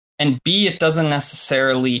it. And B, it doesn't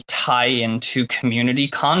necessarily tie into community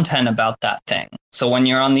content about that thing. So when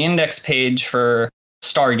you're on the index page for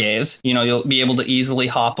Stargaze, you'll be able to easily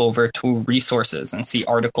hop over to resources and see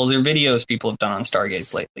articles or videos people have done on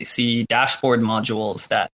Stargaze lately, see dashboard modules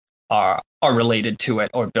that are related to it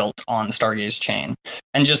or built on Stargaze chain.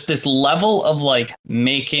 And just this level of like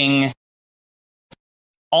making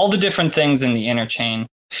all the different things in the interchain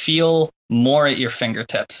feel more at your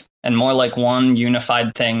fingertips and more like one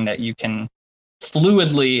unified thing that you can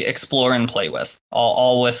fluidly explore and play with,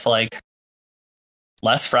 all with like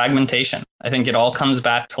less fragmentation. I think it all comes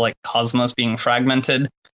back to like Cosmos being fragmented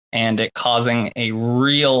and it causing a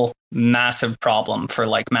real massive problem for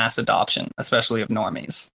like mass adoption, especially of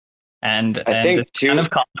normies. And I think too, kind of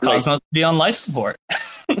Cosmos to be on life support.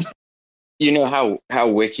 You know how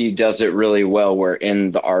Wiki does it really well, where in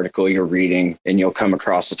the article you're reading and you'll come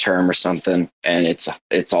across a term or something and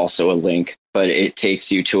it's also a link, but it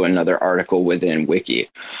takes you to another article within Wiki.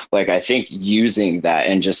 Like, I think using that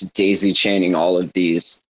and just daisy chaining all of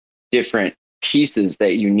these different pieces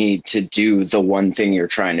that you need to do the one thing you're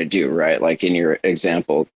trying to do, right? Like in your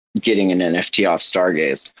example, getting an NFT off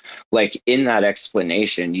Stargaze, like in that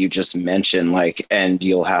explanation, you just mention like, and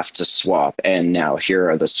you'll have to swap. And now here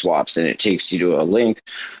are the swaps. And it takes you to a link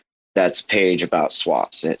that's page about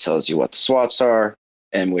swaps. And it tells you what the swaps are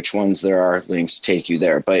and which ones there are. Links take you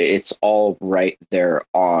there, but it's all right there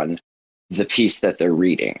on the piece that they're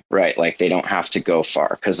reading, right? Like they don't have to go far,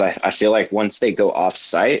 because I feel like once they go off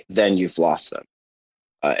site, then you've lost them.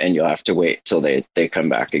 And you'll have to wait till they come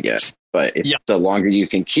back again. But the longer you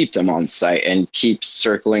can keep them on site and keep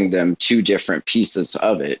circling them to different pieces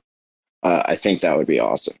of it, I think that would be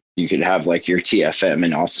awesome. You could have like your TFM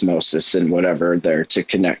and osmosis and whatever there to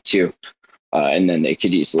connect to, and then they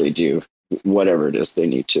could easily do whatever it is they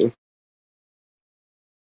need to.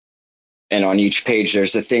 And on each page,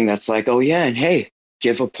 there's a thing that's like, oh yeah, and hey,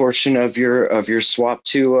 give a portion of your swap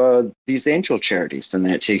to these angel charities, and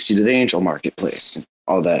then it takes you to the angel marketplace and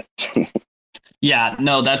all that. Yeah,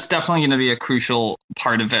 no, that's definitely going to be a crucial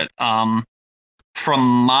part of it. From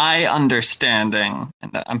my understanding,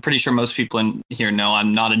 and I'm pretty sure most people in here know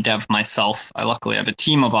I'm not a dev myself. I luckily have a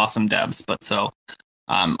team of awesome devs, but so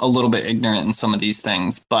I'm a little bit ignorant in some of these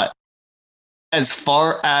things. But as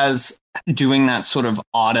far as doing that sort of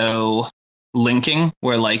auto linking,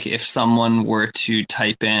 where like if someone were to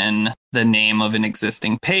type in the name of an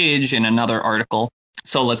existing page in another article,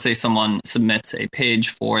 so let's say someone submits a page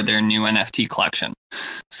for their new NFT collection.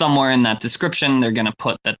 Somewhere in that description, they're going to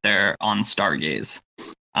put that they're on Stargaze.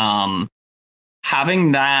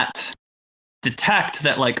 Having that detect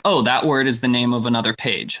that like, oh, that word is the name of another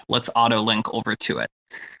page, let's auto link over to it,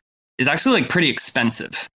 is actually like pretty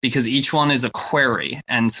expensive, because each one is a query.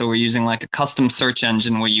 And so we're using like a custom search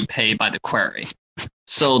engine where you pay by the query.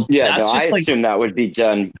 So Yeah, that's no, I just like, assume that would be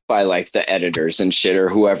done by like the editors and shit or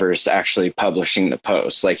whoever's actually publishing the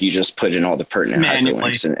post. Like you just put in all the pertinent Manually.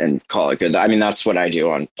 hyperlinks and call it good. I mean, that's what I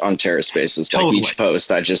do on TerraSpaces. Totally. Like each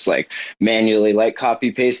post, I just like manually like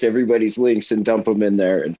copy paste everybody's links and dump them in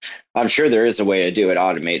there. And I'm sure there is a way to do it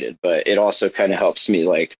automated, but it also kind of helps me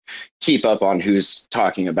like keep up on who's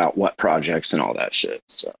talking about what projects and all that shit.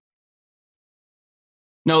 So.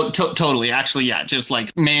 No, totally. Actually, yeah, just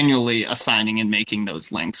like manually assigning and making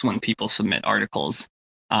those links when people submit articles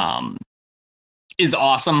is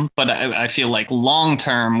awesome. But I feel like long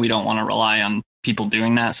term, we don't want to rely on people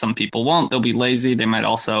doing that. Some people won't. They'll be lazy. They might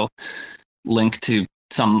also link to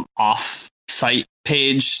some off-site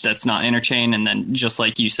page that's not Interchain. And then just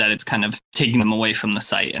like you said, it's kind of taking them away from the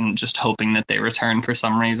site and just hoping that they return for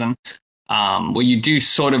some reason. Well, you do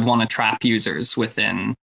sort of want to trap users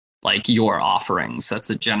within like your offerings.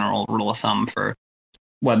 That's a general rule of thumb for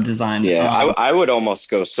web design. Yeah, I would almost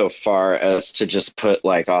go so far as to just put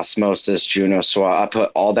like Osmosis, Juno Swap. I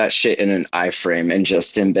put all that shit in an iframe and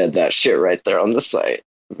just embed that shit right there on the site.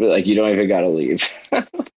 Like you don't even got to leave.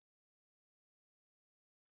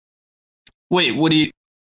 Wait, what do you?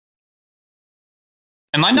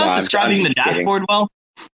 Am I not describing the dashboard well?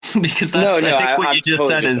 Because that's I think what you just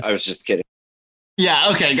said is. I was just kidding. Yeah,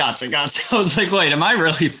 okay, gotcha. I was like, wait, am I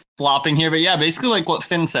really flopping here? But yeah, basically like what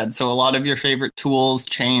Finn said. So a lot of your favorite tools,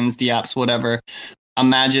 chains, DApps, whatever,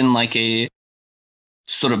 imagine like a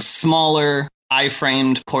sort of smaller,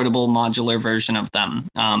 iframed, portable, modular version of them.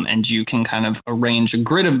 And you can kind of arrange a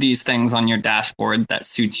grid of these things on your dashboard that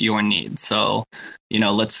suits your needs. So,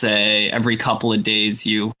 let's say every couple of days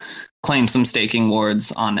you claim some staking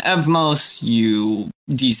wards on Evmos, you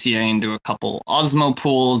DCA into a couple Osmo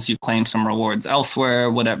pools, you claim some rewards elsewhere,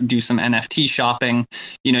 whatever, do some NFT shopping.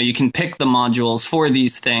 You can pick the modules for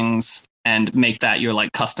these things and make that your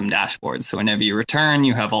like custom dashboard. So whenever you return,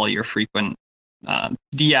 you have all your frequent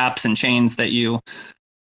DApps and chains that you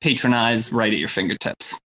patronize right at your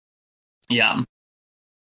fingertips. Yeah.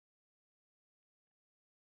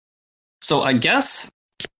 So I guess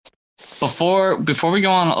before we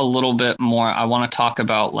go on a little bit more, I want to talk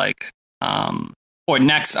about next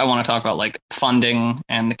I want to talk about like funding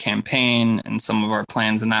and the campaign and some of our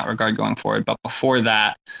plans in that regard going forward. But before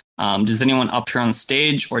that, does anyone up here on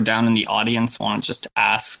stage or down in the audience want to just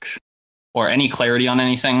ask or any clarity on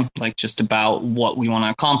anything, like just about what we want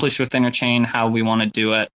to accomplish with Interchain, how we want to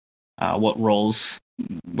do it, what roles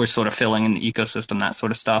we're sort of filling in the ecosystem, that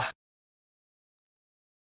sort of stuff?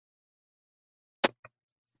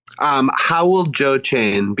 How will Joe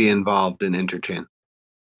Chain be involved in Interchain?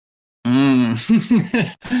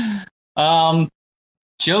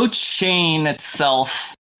 Joe Chain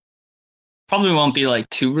itself probably won't be like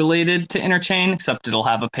too related to Interchain, except it'll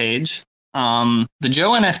have a page. The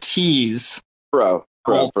Joe NFTs, bro.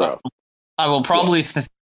 I will probably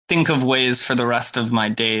think of ways for the rest of my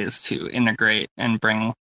days to integrate and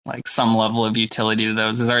bring like some level of utility to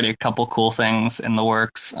those. There's already a couple cool things in the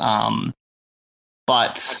works.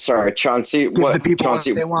 But sorry, Chauncey, what he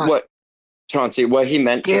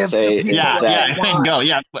meant to say is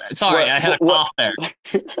sorry, I had a cough there.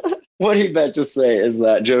 What he meant to say is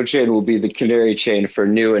that Joe Chain will be the canary chain for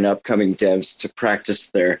new and upcoming devs to practice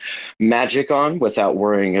their magic on without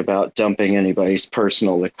worrying about dumping anybody's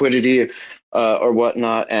personal liquidity or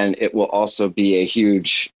whatnot. And it will also be a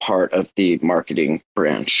huge part of the marketing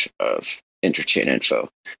branch of Interchain Info.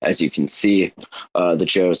 As you can see, the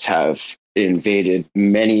Joes have invaded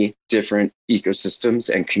many different ecosystems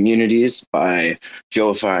and communities by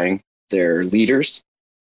Joeifying their leaders,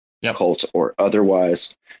 cult or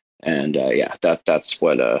otherwise. And that's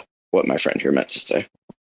what my friend here meant to say.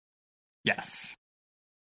 Yes.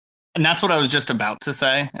 And that's what I was just about to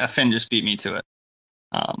say. Finn just beat me to it.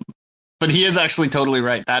 But he is actually totally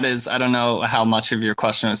right. That is, I don't know how much of your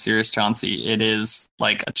question was serious, Chauncey. It is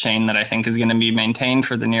like a chain that I think is going to be maintained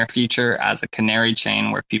for the near future as a canary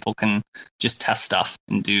chain where people can just test stuff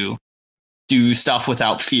and do stuff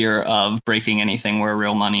without fear of breaking anything where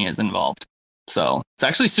real money is involved. So it's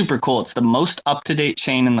actually super cool. It's the most up-to-date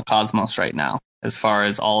chain in the cosmos right now, as far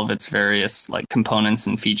as all of its various like components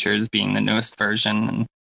and features being the newest version. And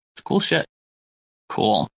it's cool shit.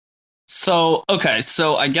 Cool. So, okay,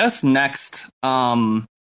 so I guess next, I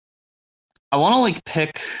want to like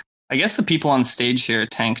pick, I guess the people on stage here,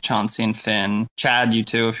 Tank, Chauncey, and Finn, Chad, you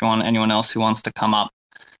too, if you want, anyone else who wants to come up,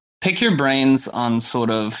 pick your brains on sort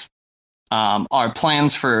of our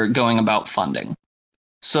plans for going about funding.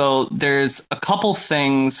 So there's a couple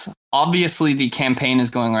things. Obviously, the campaign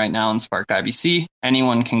is going right now in SparkIBC.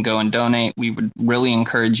 Anyone can go and donate. We would really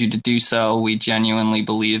encourage you to do so. We genuinely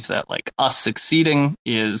believe that like us succeeding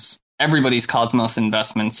is everybody's Cosmos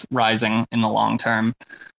investments rising in the long term,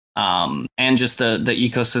 and just the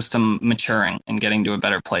ecosystem maturing and getting to a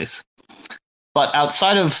better place. But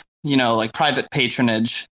outside of, like private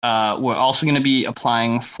patronage, we're also going to be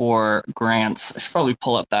applying for grants. I should probably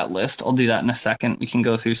pull up that list. I'll do that in a second. We can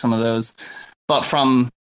go through some of those. But from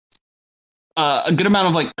a good amount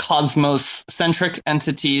of like Cosmos-centric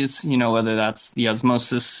entities, whether that's the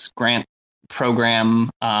Osmosis grant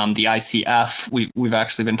program, the ICF, we've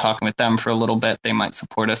actually been talking with them for a little bit. They might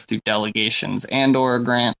support us through delegations and/or a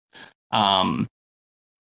grant, and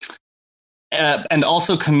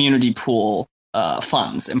also community pool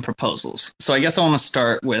funds and proposals. So I guess I want to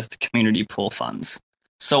start with community pool funds.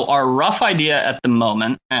 So our rough idea at the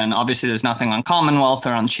moment, and obviously there's nothing on Commonwealth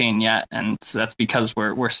or on chain yet, and so that's because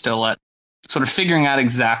we're still at sort of figuring out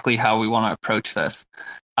exactly how we want to approach this.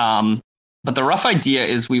 But the rough idea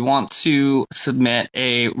is we want to submit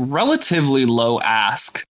a relatively low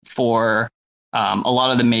ask for a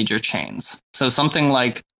lot of the major chains. So something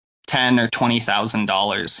like $10,000 or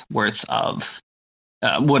 $20,000 worth of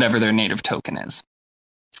whatever their native token is.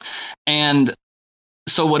 And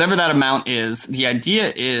so whatever that amount is, the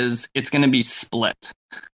idea is it's going to be split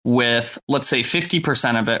with, let's say,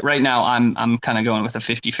 50% of it. Right now, I'm kind of going with a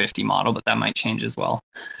 50-50 model, but that might change as well.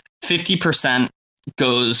 50%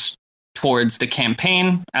 goes towards the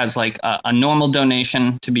campaign as like a normal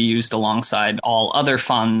donation to be used alongside all other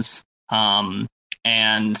funds.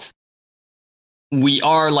 And we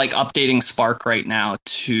are like updating Spark right now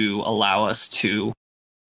to allow us to,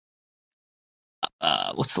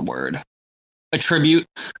 attribute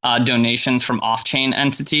donations from off-chain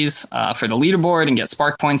entities for the leaderboard and get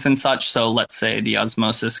Spark points and such. So let's say the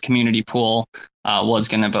Osmosis community pool was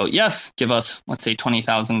going to vote yes, give us, let's say,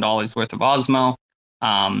 $20,000 worth of Osmo.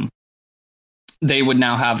 They would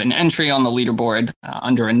now have an entry on the leaderboard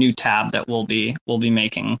under a new tab that we'll be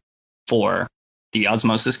making for the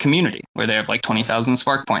Osmosis community, where they have like 20,000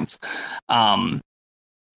 Spark points.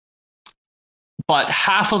 But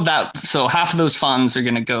half of that, so half of those funds are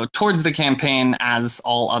going to go towards the campaign, as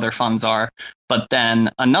all other funds are. But then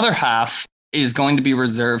another half is going to be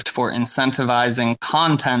reserved for incentivizing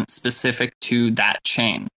content specific to that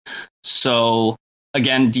chain. So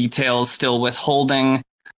again, details still withholding,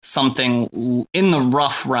 something in the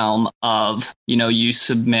rough realm of, you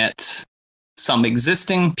submit some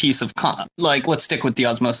existing piece of like, let's stick with the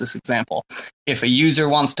Osmosis example. If a user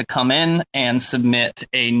wants to come in and submit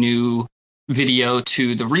a new video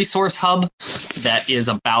to the resource hub that is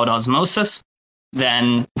about Osmosis,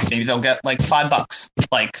 then maybe they'll get like $5.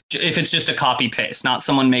 Like if it's just a copy paste, not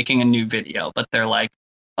someone making a new video, but they're like,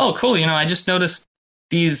 oh, cool. I just noticed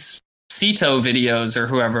these Cito videos or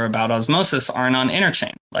whoever about Osmosis aren't on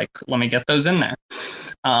Interchain. Like, let me get those in there.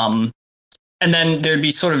 And then there'd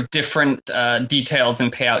be sort of different details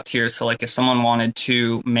and payout tiers. So like if someone wanted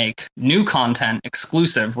to make new content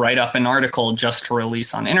exclusive, write up an article just to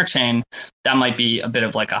release on Interchain, that might be a bit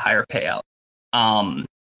of like a higher payout.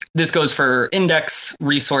 This goes for index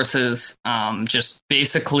resources, just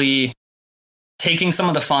basically taking some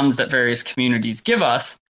of the funds that various communities give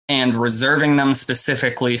us and reserving them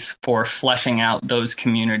specifically for fleshing out those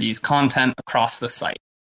communities' content across the site.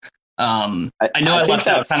 I know I think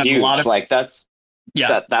that's kind of huge. A lot of, like that's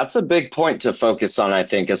a big point to focus on, I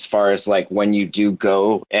think, as far as like when you do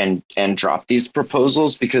go and drop these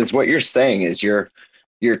proposals, because what you're saying is you're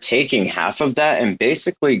taking half of that and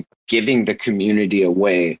basically giving the community a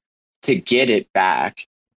way to get it back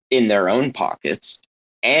in their own pockets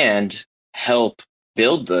and help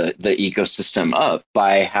build the ecosystem up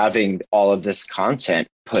by having all of this content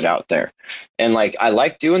put out there. And like, I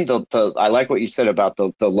like doing I like what you said about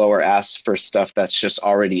the lower asks for stuff that's just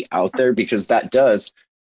already out there, because that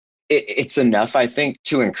it's enough, I think,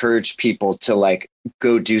 to encourage people to like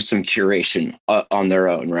go do some curation on their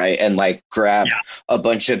own, right? And like grab a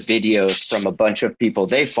bunch of videos from a bunch of people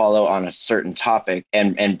they follow on a certain topic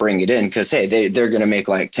and bring it in, because hey, they're going to make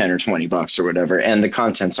like 10 or $20 or whatever, and the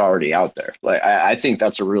content's already out there. Like I think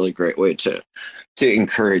that's a really great way to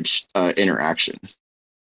encourage interaction.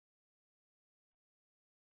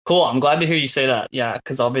 Cool. I'm glad to hear you say that. Yeah,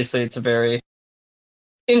 because obviously it's a very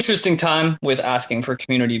interesting time with asking for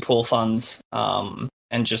community pool funds,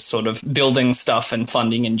 and just sort of building stuff and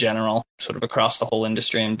funding in general, sort of across the whole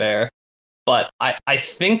industry and bear. But I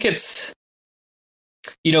think it's,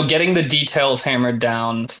 getting the details hammered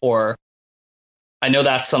down for, I know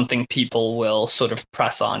that's something people will sort of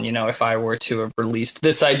press on. If I were to have released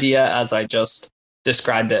this idea as I just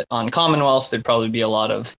described it on Commonwealth, there'd probably be a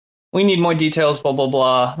lot of, we need more details, blah, blah,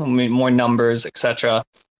 blah, we need more numbers, etc.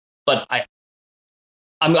 But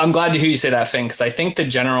I'm glad to hear you say that, Finn, because I think the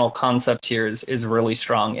general concept here is really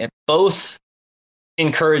strong. It both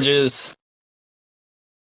encourages,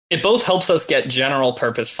 it both helps us get general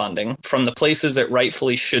purpose funding from the places it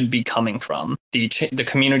rightfully should be coming from, the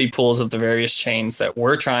community pools of the various chains that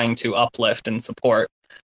we're trying to uplift and support.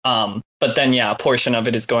 But then, yeah, a portion of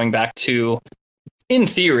it is going back to, in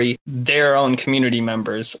theory, their own community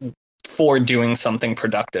members for doing something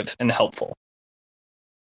productive and helpful.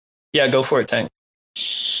 Yeah, go for it, Tank.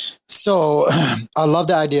 So I love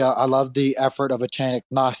the idea. I love the effort of a chain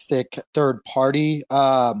agnostic third party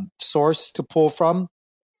source to pull from.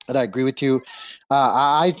 And I agree with you.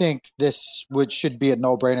 I think this should be a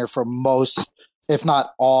no brainer for most, if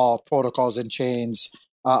not all, protocols and chains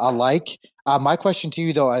alike. My question to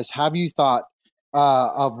you, though, is have you thought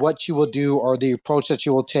of what you will do or the approach that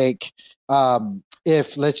you will take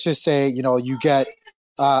if, let's just say, you get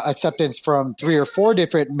acceptance from 3 or 4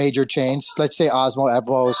 different major chains, let's say Osmo,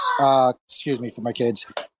 Evos, excuse me for my kids,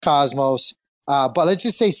 Cosmos, but let's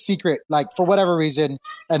just say Secret, like for whatever reason,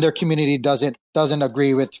 and their community doesn't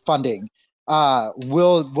agree with funding.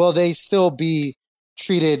 Will they still be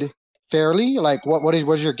treated fairly? Like what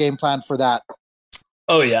is your game plan for that?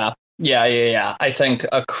 Oh yeah. I think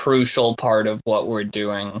a crucial part of what we're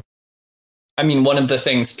doing. I mean, one of the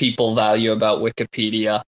things people value about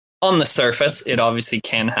Wikipedia, on the surface, it obviously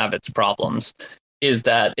can have its problems, is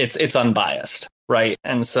that it's unbiased, right?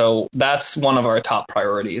 And so that's one of our top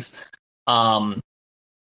priorities. And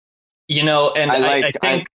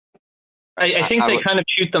I think they kind of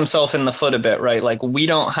shoot themselves in the foot a bit, right? Like, we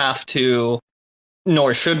don't have to,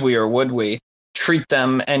 nor should we or would we, treat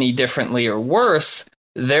them any differently or worse.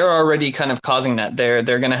 They're already kind of causing that. They're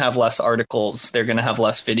going to have less articles. They're going to have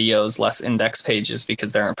less videos, less index pages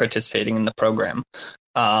because they aren't participating in the program.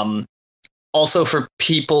 Also, for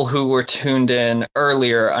people who were tuned in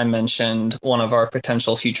earlier, I mentioned one of our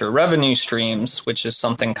potential future revenue streams, which is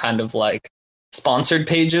something kind of like sponsored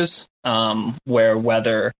pages, where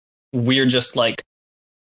whether we're just like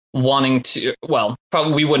wanting to, well,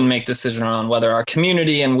 probably we wouldn't make the decision on whether our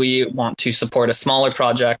community and we want to support a smaller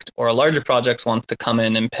project or a larger project wants to come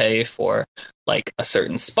in and pay for like a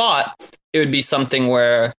certain spot. It would be something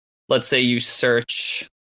where, let's say you search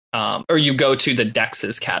or you go to the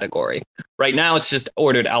DEXs category. Right now, it's just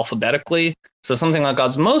ordered alphabetically. So something like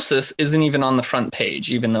Osmosis isn't even on the front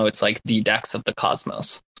page, even though it's like the DEX of the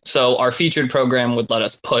Cosmos. So our featured program would let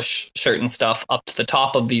us push certain stuff up to the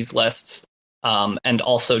top of these lists and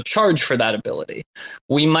also charge for that ability.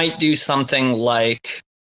 We might do something like,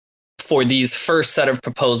 for these first set of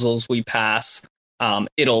proposals we pass,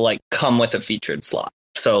 it'll like come with a featured slot.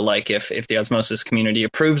 So like if the Osmosis community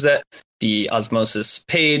approves it, the Osmosis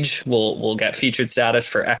page will get featured status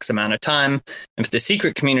for X amount of time. If the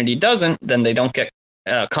secret community doesn't, then they don't get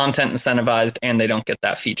content incentivized and they don't get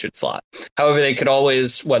that featured slot. However, they could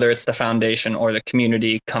always, whether it's the foundation or the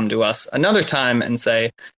community, come to us another time and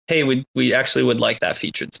say, hey, we actually would like that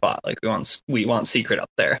featured spot. Like we want secret up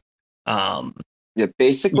there.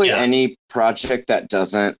 Basically any project that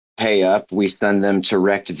doesn't pay up, we send them to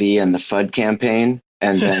RectV and the FUD campaign,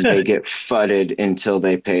 and then they get fudded until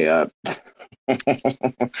they pay up.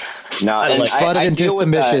 Fudded into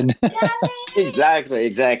submission.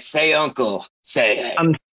 Exactly. Say uncle. Say.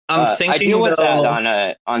 I'm thinking I deal with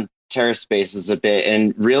that on Terra Spaces a bit,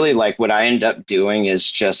 and really like what I end up doing is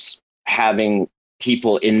just having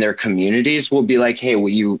people in their communities will be like, hey, will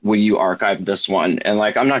you archive this one? And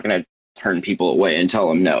like, I'm not going to turn people away and tell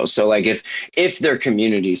them no. So like if their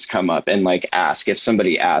communities come up and like ask, if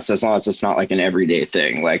somebody asks, as long as it's not like an everyday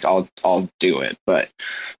thing, like I'll do it. But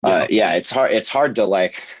it's hard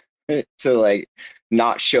to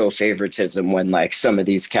not show favoritism when like some of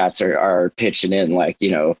these cats are pitching in like,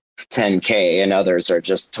 10K and others are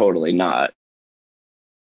just totally not.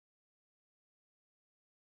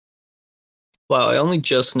 Wow, I only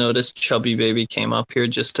just noticed Chubby Baby came up here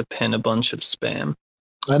just to pin a bunch of spam.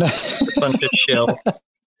 I know. Bunch of chill.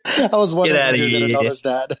 I was wondering if you were going to notice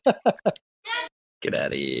that. Get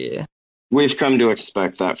out of here. We've come to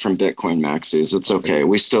expect that from Bitcoin maxis. It's okay.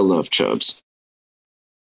 We still love chubs.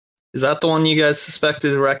 Is that the one you guys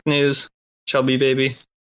suspected Rec News? Chubby Baby? Is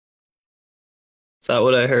that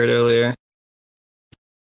what I heard earlier?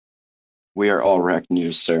 We are all Rec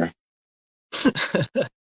News, sir.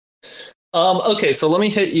 Okay, so let me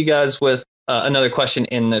hit you guys with another question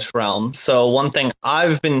in this realm. So one thing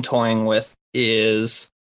I've been toying with is,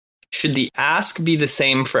 should the ask be the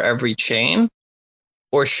same for every chain?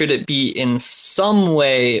 Or should it be in some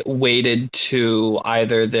way weighted to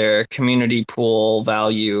either their community pool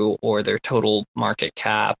value or their total market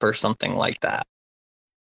cap or something like that?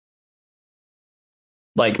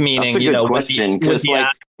 Like meaning, That's a good question, would 'cause, the like,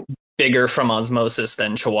 ask bigger from osmosis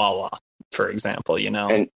than Chihuahua, for example,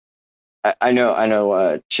 and I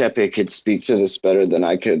know Chepe could speak to this better than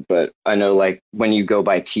I could, but I know, like, when you go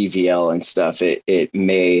by TVL and stuff, it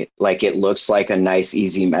may, like, it looks like a nice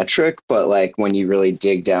easy metric, but like when you really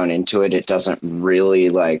dig down into it, it doesn't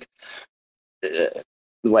really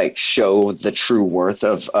show the true worth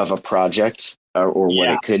of a project, or what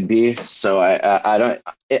Yeah. it could be. So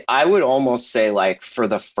I would almost say, like, for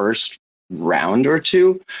the first round or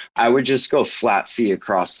two, I would just go flat fee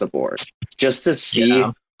across the board just to see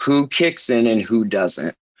who kicks in and who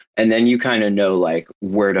doesn't. And then you kind of know, like,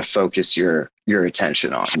 where to focus your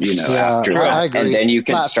attention on, after that. I agree. And then you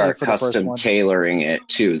can Flat fee start for the first custom one. tailoring it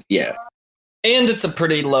to, And it's a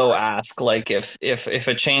pretty low ask. Like if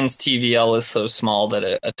a chain's TVL is so small that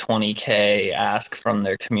a 20K ask from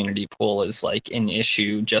their community pool is like an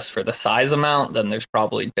issue just for the size amount, then there's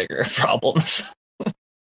probably bigger problems.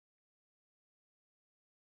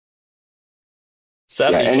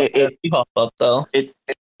 Seth, and you hop up though.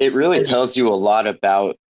 It really tells you a lot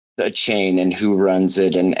about the chain and who runs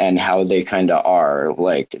it, and how they kind of are,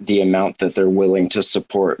 like the amount that they're willing to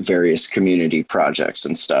support various community projects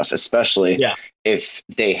and stuff, especially if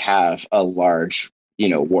they have a large,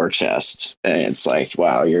 war chest. And it's like,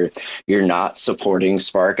 wow, you're not supporting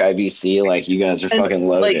SparkIBC, like, you guys are fucking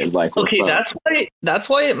loaded. Like, what's okay, up? that's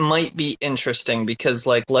why it might be interesting, because,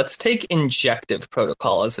 like, let's take Injective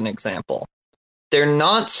Protocol as an example. They're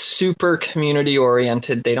not super community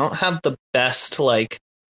oriented. They don't have the best, like,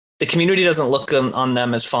 the community doesn't look on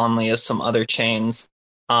them as fondly as some other chains.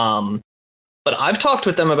 But I've talked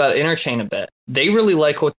with them about Interchain a bit. They really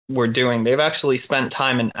like what we're doing. They've actually spent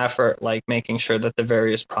time and effort, like, making sure that the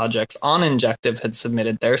various projects on Injective had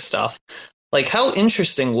submitted their stuff. Like, how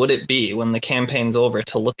interesting would it be when the campaign's over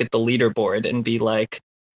to look at the leaderboard and be like,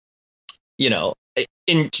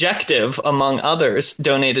 Injective, among others,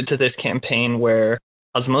 donated to this campaign where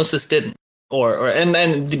Osmosis didn't, and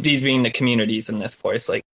then these being the communities in this voice,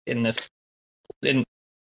 like what am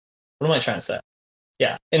I trying to say?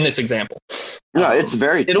 Yeah, in this example. No, it's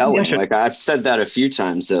very telling. Like, I've said that a few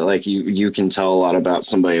times, that, like, you can tell a lot about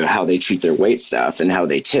somebody, how they treat their wait staff and how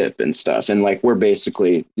they tip and stuff. And, like, we're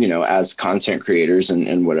basically, as content creators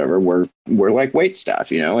and whatever, we're like wait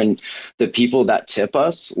staff, and the people that tip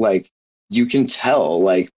us, like, you can tell,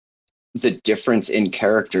 like, the difference in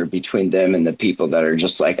character between them and the people that are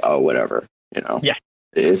just like, oh, whatever, Yeah,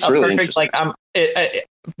 it's really interesting. Like,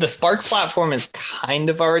 the Spark platform is kind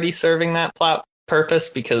of already serving that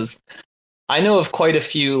purpose, because I know of quite a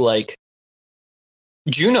few, like,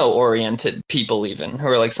 Juno-oriented people even, who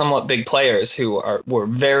are, like, somewhat big players who were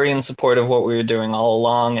very in support of what we were doing all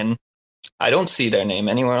along, and I don't see their name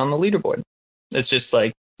anywhere on the leaderboard. It's just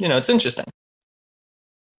like, it's interesting.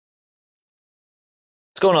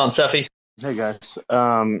 What's going on, Sephi? Hey guys.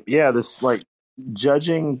 This, like,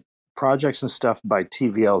 judging projects and stuff by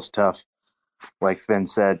TVL is tough, like Finn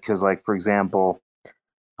said, because, like, for example,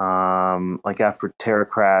 like after Terra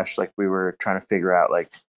Crash, like, we were trying to figure out,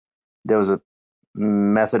 like, there was a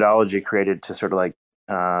methodology created to sort of, like,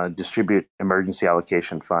 distribute emergency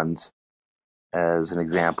allocation funds, as an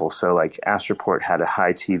example. So, like, Astroport had a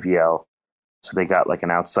high TVL, so they got, like, an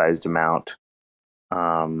outsized amount.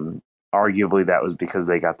 Arguably, that was because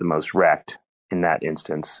they got the most wrecked in that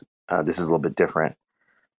instance. This is a little bit different.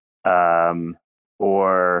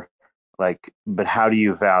 Or, like, but how do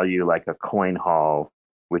you value, like, a coin haul,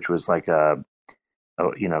 which was like a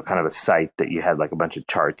kind of a site that you had, like, a bunch of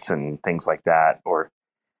charts and things like that? Or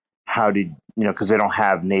how did, because they don't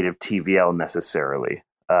have native TVL necessarily.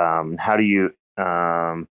 How do you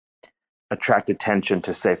attract attention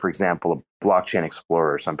to, say, for example, a blockchain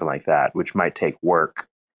explorer or something like that, which might take work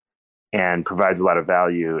and provides a lot of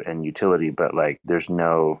value and utility, but, like, there's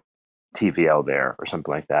no TVL there or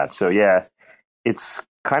something like that. So yeah, it's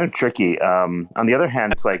kind of tricky. On the other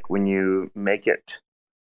hand, it's like when you make it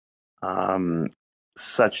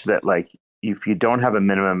such that, like, if you don't have a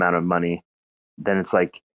minimum amount of money, then it's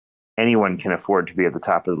like anyone can afford to be at the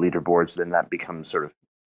top of the leaderboards. Then that becomes sort of,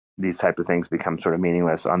 these type of things become sort of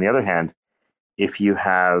meaningless. On the other hand, if you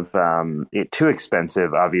have it too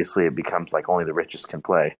expensive, obviously it becomes like only the richest can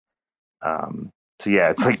play. So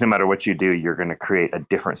yeah, it's like no matter what you do, you're going to create a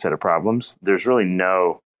different set of problems. There's really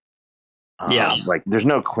no, like, there's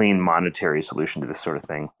no clean monetary solution to this sort of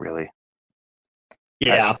thing, really.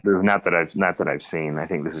 Yeah, there's not that I've seen. I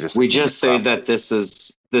think this is just, we just say that this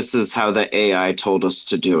is how the AI told us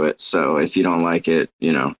to do it. So if you don't like it,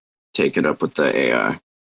 take it up with the AI.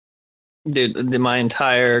 Dude, my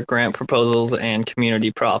entire grant proposals and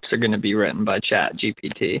community props are going to be written by Chat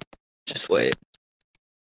GPT. Just wait.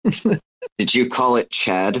 Did you call it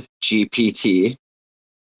Chad GPT?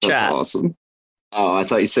 That's Chat. awesome. Oh, I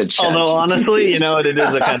thought you said Chad. Although GPT. honestly, you know what? It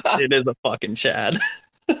is a fucking Chad.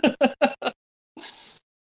 It's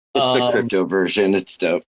the crypto version. It's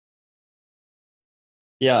dope.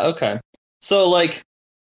 Yeah. Okay. So, like,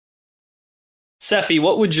 Sephi,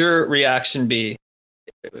 what would your reaction be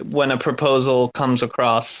when a proposal comes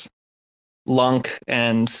across Lunk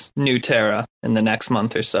and New Terra in the next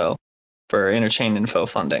month or so for interchain info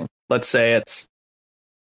funding? Let's say it's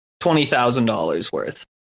 $20,000 worth.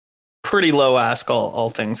 Pretty low ask, all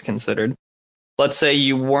things considered. Let's say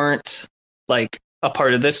you weren't like a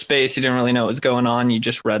part of this space, you didn't really know what was going on, you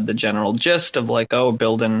just read the general gist of like, oh,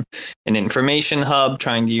 building an information hub,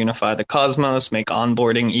 trying to unify the cosmos, make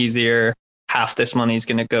onboarding easier. Half this money is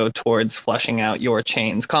going to go towards fleshing out your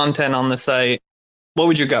chain's content on the site. What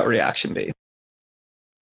would your gut reaction be?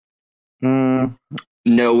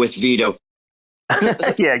 No with veto.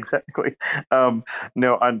 Yeah, exactly.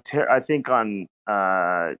 No, on I think on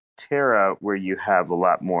Terra, where you have a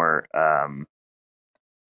lot more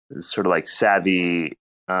sort of like savvy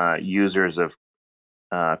users of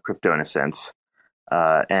crypto in a sense,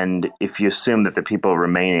 and if you assume that the people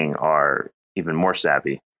remaining are even more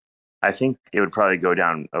savvy, I think it would probably go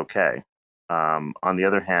down okay. On the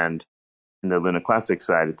other hand, in the Luna Classic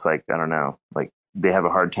side, it's like, I don't know, like they have a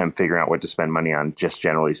hard time figuring out what to spend money on, just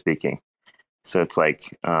generally speaking. So it's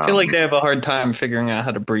like I feel like they have a hard time figuring out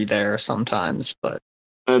how to breathe air sometimes, but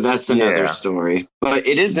that's another story. But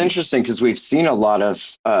it is interesting because we've seen a lot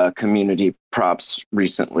of community props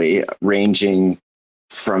recently, ranging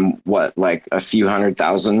from like a few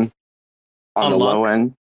 100,000 on the low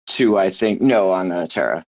end to on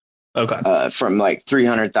Terra. Okay. From like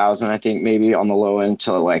 300,000, I think maybe on the low end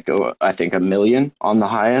to like I think 1 million on the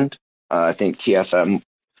high end. I think TFM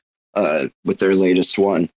with their latest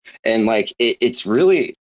one, and like it's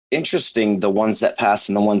really interesting, the ones that pass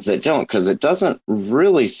and the ones that don't, because it doesn't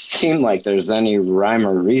really seem like there's any rhyme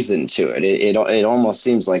or reason to it. It almost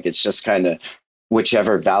seems like it's just kind of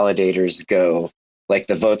whichever validators go. Like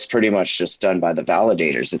the vote's pretty much just done by the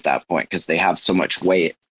validators at that point because they have so much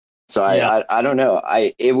weight. So I don't know.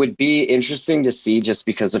 It would be interesting to see, just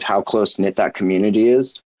because of how close knit that community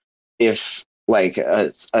is, if like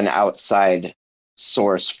an outside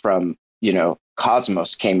source from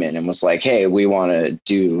Cosmos came in and was like, hey, we want to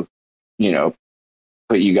do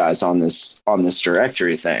put you guys on this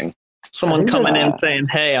directory thing. Someone coming in saying,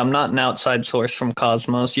 hey, I'm not an outside source from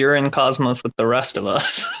Cosmos, you're in Cosmos with the rest of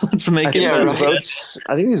us. Let's make it these votes.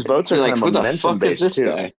 I think these votes are like, kind of momentum based too.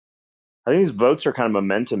 Guy? I think these votes are kind of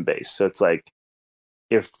momentum based. So it's like,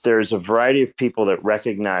 if there's a variety of people that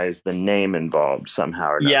recognize the name involved somehow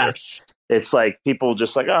or another, yes, it's like people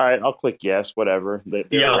just like, all right, I'll click yes, whatever.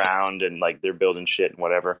 They're around and like they're building shit and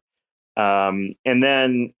whatever. And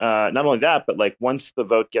then not only that, but like once the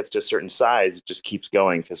vote gets to a certain size, it just keeps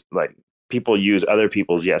going because like people use other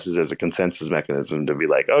people's yeses as a consensus mechanism to be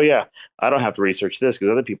like, oh yeah, I don't have to research this because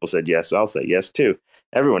other people said yes, so I'll say yes too.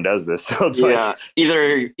 Everyone does this, so it's like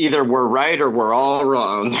either we're right or we're all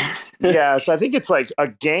wrong. Yeah, so I think it's like a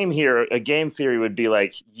game here. A game theory would be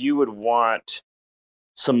like you would want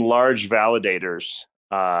some large validators.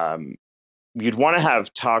 You'd want to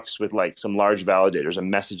have talks with like some large validators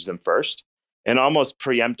and message them first and almost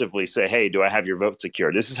preemptively say, hey, do I have your vote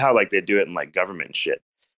secured? This is how like they do it in like government shit.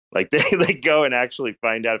 Like they go and actually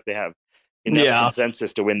find out if they have enough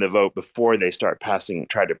consensus to win the vote before they start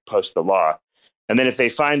try to post the law. And then if they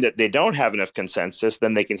find that they don't have enough consensus,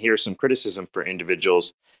 then they can hear some criticism for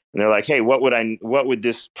individuals. And they're like, hey, what would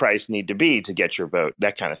this price need to be to get your vote?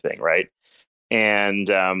 That kind of thing, right? And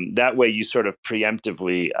that way you sort of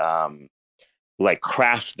preemptively like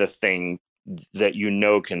craft the thing that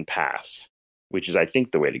can pass, which is, I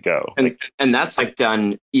think, the way to go. And that's like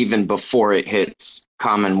done even before it hits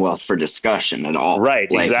Commonwealth for discussion at all.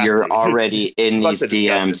 Right, like exactly. You're already in these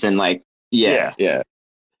DMs and like, yeah.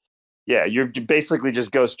 You basically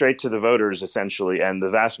just go straight to the voters, essentially, and the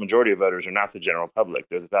vast majority of voters are not the general public;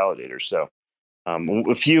 they're the validators. So,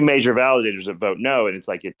 a few major validators that vote no, and it's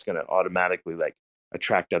like it's going to automatically like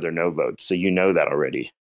attract other no votes. So that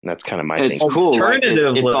already. And that's kind of my thing. It's cool. Like,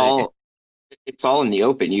 it's all in the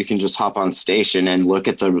open. You can just hop on station and look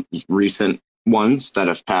at the recent ones that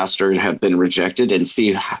have passed or have been rejected and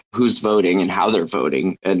see who's voting and how they're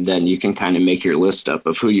voting. And then you can kind of make your list up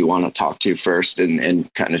of who you want to talk to first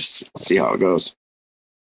and kind of see how it goes.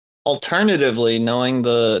 Alternatively, knowing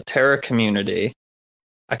the Terra community,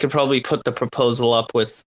 I could probably put the proposal up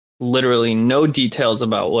with literally no details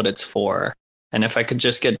about what it's for. And if I could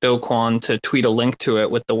just get Do Kwon to tweet a link to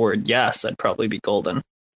it with the word yes, I'd probably be golden.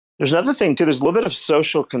 There's another thing too. There's a little bit of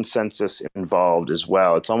social consensus involved as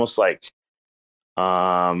well. It's almost like,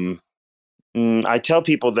 I tell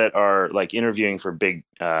people that are like interviewing for big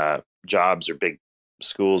jobs or big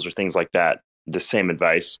schools or things like that, the same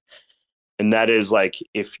advice. And that is like,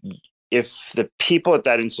 if the people at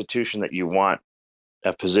that institution that you want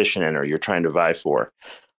a position in or you're trying to vie for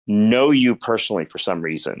know you personally for some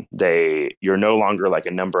reason, you're no longer like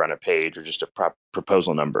a number on a page or just a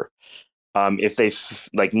proposal number. If they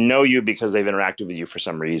like know you because they've interacted with you for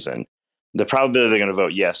some reason, the probability they're going to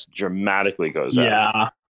vote yes dramatically goes up. Yeah.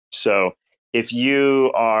 So if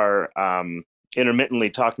you are intermittently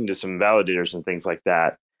talking to some validators and things like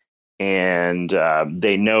that, and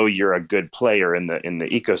they know you're a good player in the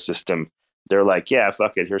ecosystem, they're like, yeah,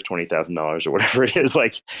 fuck it, here's $20,000 or whatever it is.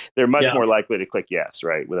 Like, they're much more likely to click yes,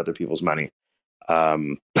 right, with other people's money.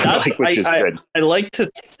 Which is good. I like to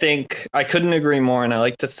think, I couldn't agree more, and I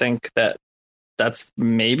like to think that that's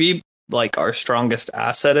maybe like our strongest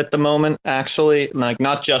asset at the moment, actually. Like,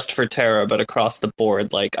 not just for Terra, but across the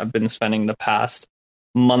board. Like, I've been spending the past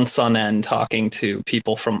months on end talking to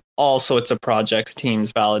people from all sorts of projects,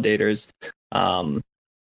 teams, validators,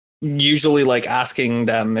 usually like asking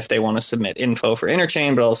them if they want to submit info for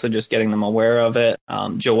Interchain, but also just getting them aware of it.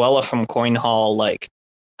 Joella from CoinHall like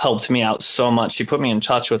helped me out so much. She put me in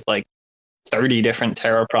touch with like 30 different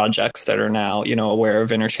Terra projects that are now, aware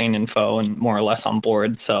of Interchain info and more or less on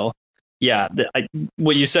board. So yeah,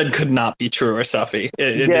 what you said could not be truer, Suffy.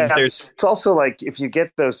 It's also like, if you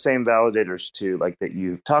get those same validators to like that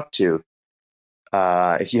you've talked to,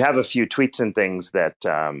 if you have a few tweets and things that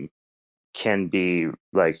can be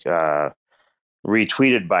like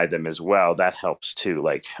retweeted by them as well, that helps too.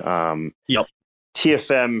 Like, yep.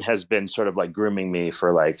 TFM has been sort of like grooming me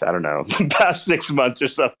for like, I don't know, past 6 months or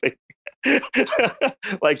something.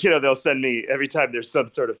 Like, they'll send me every time there's some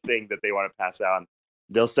sort of thing that they want to pass on.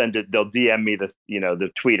 They'll send it. They'll DM me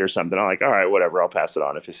the tweet or something. I'm like, all right, whatever. I'll pass it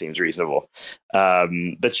on if it seems reasonable.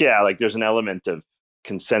 But yeah, like there's an element of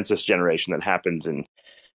consensus generation that happens in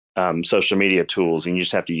social media tools, and you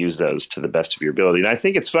just have to use those to the best of your ability. And I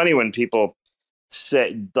think it's funny when people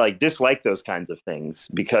say like dislike those kinds of things,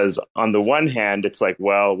 because on the one hand, it's like,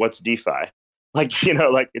 well, what's DeFi? Like,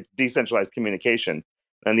 like it's decentralized communication.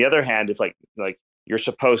 On the other hand, it's like you're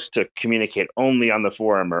supposed to communicate only on the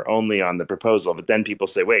forum or only on the proposal. But then people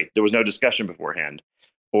say, wait, there was no discussion beforehand.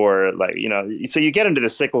 Or like, so you get into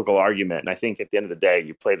this cyclical argument. And I think at the end of the day,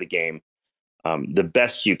 you play the game the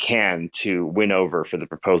best you can to win over for the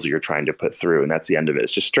proposal you're trying to put through. And that's the end of it.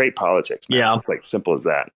 It's just straight politics, man. Yeah. It's like simple as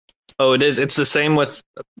that. Oh, it is. It's the same with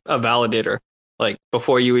a validator. Like,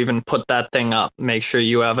 before you even put that thing up, make sure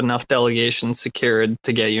you have enough delegations secured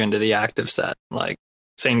to get you into the active set. Like,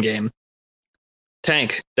 same game.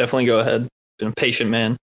 Tank, definitely go ahead. Been a patient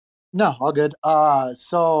man. No, all good.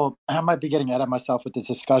 So I might be getting ahead of myself with this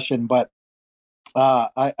discussion, but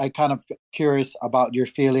I kind of curious about your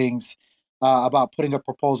feelings about putting up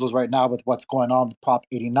proposals right now with what's going on with Prop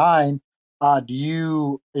 89.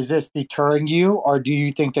 Is this deterring you, or do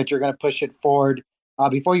you think that you're going to push it forward?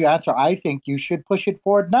 Before you answer, I think you should push it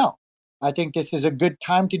forward now. I think this is a good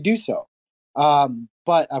time to do so.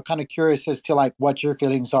 But I'm kind of curious as to like what your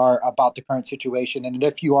feelings are about the current situation, and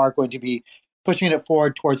if you are going to be pushing it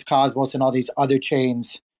forward towards Cosmos and all these other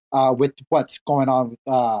chains with what's going on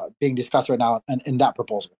being discussed right now in that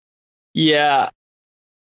proposal. Yeah,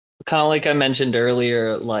 kind of like I mentioned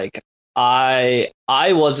earlier, like I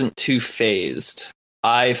wasn't too phased.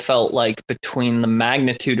 I felt like between the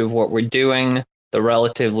magnitude of what we're doing, the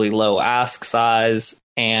relatively low ask size,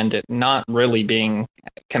 and it not really being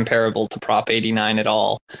comparable to Prop 89 at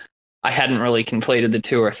all, I hadn't really conflated the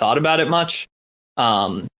two or thought about it much.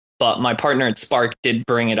 But my partner at Spark did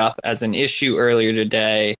bring it up as an issue earlier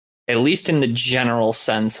today, at least in the general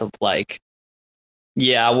sense of like,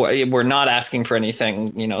 yeah, we're not asking for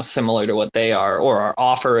anything, similar to what they are, or our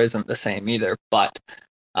offer isn't the same either. But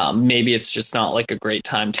maybe it's just not like a great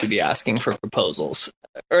time to be asking for proposals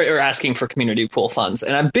or asking for community pool funds.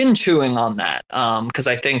 And I've been chewing on that because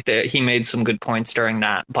I think that he made some good points during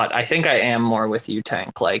that. But I think I am more with you,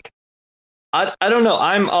 Tank. Like, I don't know.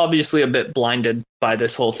 I'm obviously a bit blinded by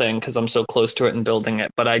this whole thing because I'm so close to it and building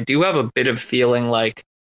it. But I do have a bit of feeling like,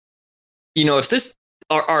 if this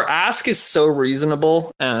our ask is so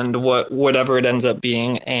reasonable, and whatever it ends up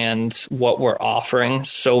being, and what we're offering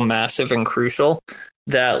so massive and crucial,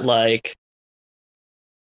 that like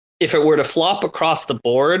if it were to flop across the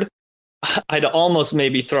board, I'd almost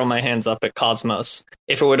maybe throw my hands up at Cosmos.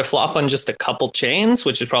 If it were to flop on just a couple chains,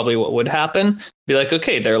 which is probably what would happen, be like,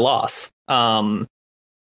 okay, their loss.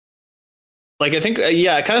 Like, I think,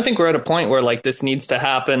 I kind of think we're at a point where like this needs to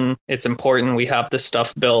happen. It's important. We have this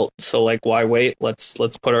stuff built. So like, why wait? Let's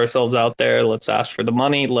put ourselves out there. Let's ask for the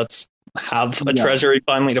money. Let's have a treasury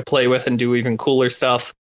finally to play with and do even cooler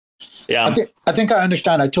stuff. Yeah. I think I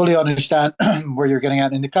understand. I totally understand where you're getting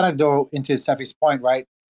at. And to kind of go into Steffi's point, right,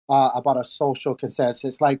 about a social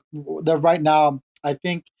consensus, like right now, I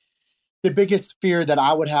think the biggest fear that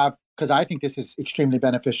I would have, because I think this is extremely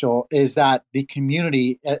beneficial, is that the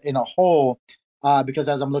community in a whole, because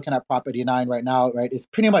as I'm looking at Prop 89 right now, right, it's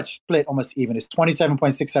pretty much split almost even. It's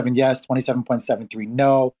 27.67 yes, 27.73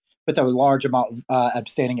 no, with a large amount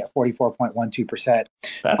abstaining at 44.12%.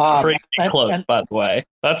 That's crazy close, by the way.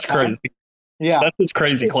 That's crazy. Yeah. That's just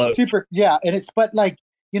crazy close. Super. Yeah. And but like,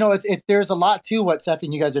 there's a lot to what Steffi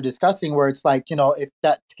and you guys are discussing where it's like, if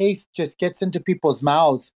that taste just gets into people's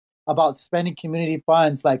mouths about spending community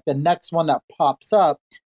funds, like the next one that pops up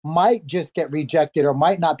might just get rejected or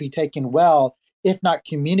might not be taken well, if not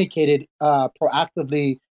communicated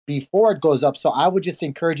proactively before it goes up. So I would just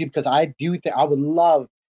encourage you, because I do think I would love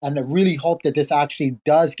and I really hope that this actually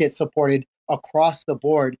does get supported across the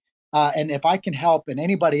board. And if I can help and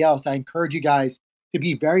anybody else, I encourage you guys to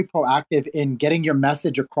be very proactive in getting your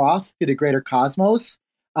message across to the greater cosmos.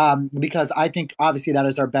 Because I think obviously that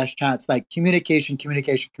is our best chance, like communication,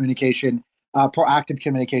 proactive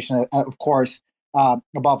communication, of course,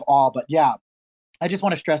 above all. But yeah, I just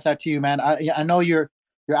want to stress that to you, man. I know you're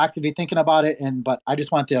actively thinking about it, but I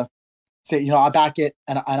just want to say, I back it,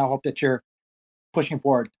 and I hope that you're pushing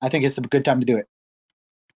forward. I think it's a good time to do it.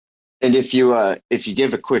 And if you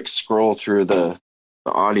give a quick scroll through the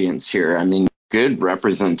audience here, I mean, good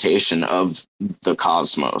representation of the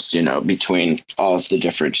cosmos, between all of the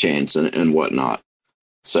different chains and whatnot.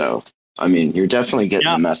 So, I mean, you're definitely getting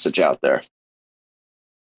the message out there.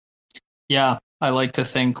 Yeah, I like to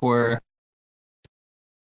think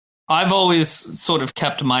I've always sort of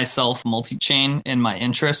kept myself multi-chain in my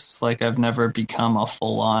interests. Like, I've never become a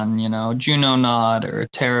full-on, Juno nod or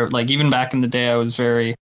Terra. Like, even back in the day, I was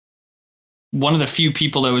one of the few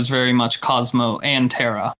people that was very much Cosmo and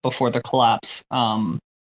Terra before the collapse.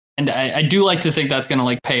 And I do like to think that's going to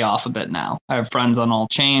like pay off a bit now. I have friends on all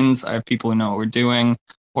chains. I have people who know what we're doing.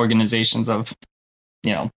 Organizations I've,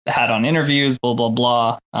 had on interviews, blah, blah,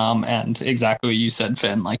 blah. And exactly what you said,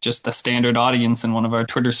 Finn, like just the standard audience in one of our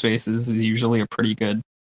Twitter spaces is usually a pretty good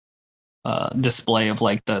display of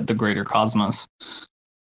like the greater cosmos.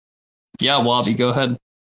 Yeah, Wabi, go ahead.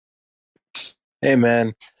 Hey,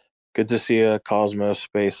 man. Good to see a Cosmos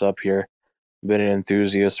space up here. Been an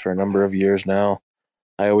enthusiast for a number of years now.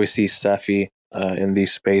 I always see Steffi in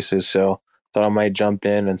these spaces, so thought I might jump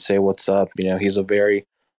in and say what's up. He's a very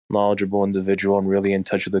knowledgeable individual and really in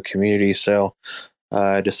touch with the community, so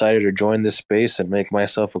I decided to join this space and make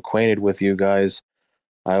myself acquainted with you guys.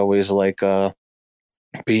 I always like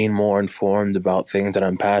being more informed about things that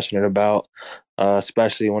I'm passionate about,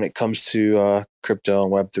 especially when it comes to crypto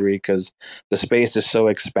and Web3, because the space is so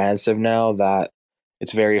expansive now that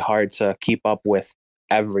it's very hard to keep up with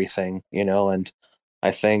everything, and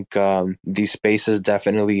I think these spaces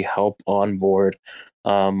definitely help onboard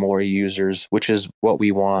more users, which is what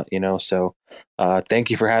we want, so thank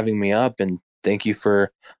you for having me up, and thank you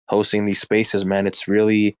for hosting these spaces, man. It's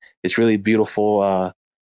really beautiful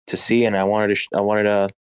to see, and I wanted to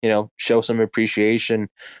show some appreciation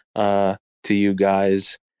to you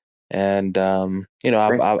guys, and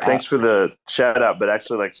thanks for the shout out. But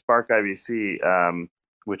actually, like SparkIBC,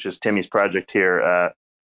 which is Timmy's project here,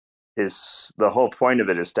 is the whole point of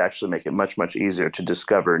it is to actually make it much easier to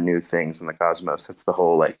discover new things in the cosmos. That's the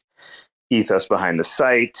whole like ethos behind the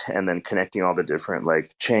site, and then connecting all the different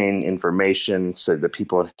like chain information so that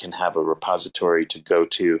people can have a repository to go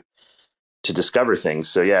to discover things.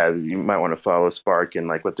 So yeah, you might want to follow Spark and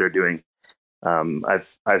like what they're doing.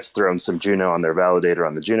 I've thrown some Juno on their validator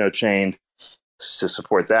on the Juno chain to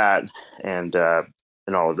support that and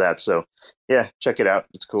all of that. So yeah, check it out.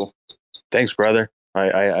 It's cool. Thanks, brother.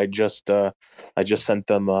 I just sent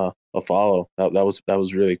them a follow. That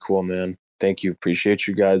was really cool, man. Thank you. Appreciate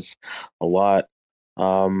you guys a lot.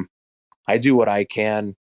 I do what I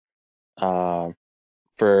can for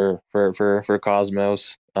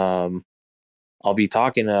Cosmos. I'll be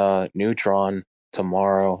talking to Neutron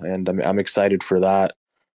tomorrow, and I'm excited for that.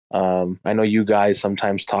 I know you guys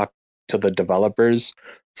sometimes talk to the developers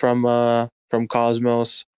from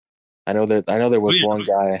Cosmos. I know there was one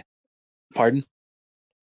guy. Pardon?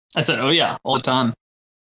 I said, oh yeah, all the time.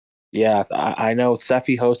 Yeah, I know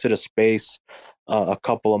Steffi hosted a space a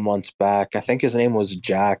couple of months back. I think his name was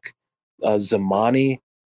Jack Zamani,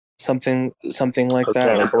 something like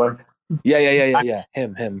that. Yeah.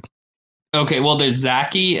 Him. Okay, well, there's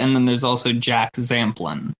Zachy, and then there's also Jack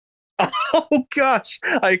Zamplin. Oh gosh,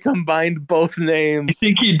 I combined both I names.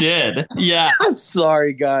 think you did. Yeah. I'm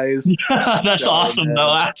sorry, guys. That's Sorry, awesome, man.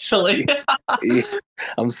 though, actually. Yeah,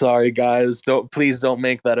 I'm sorry, guys. Please don't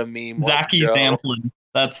make that a meme. Like Zachy Joe. Zamplin.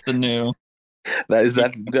 That's the new. Is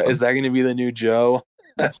that going to be the new Joe?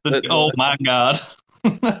 That's the. Oh my god.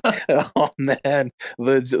 Oh man,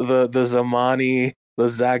 the Zamani, the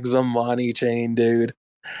Zach Zamani chain, dude.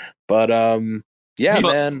 But yeah, Hey,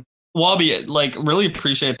 but man. Wabi, like, really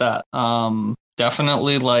appreciate that.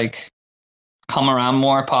 Definitely, like, come around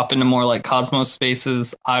more, pop into more like Cosmos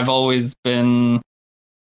spaces. I've always been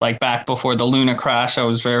like back before the Luna crash. I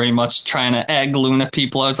was very much trying to egg Luna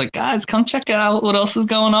people. I was like, guys, come check out what else is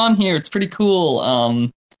going on here. It's pretty cool.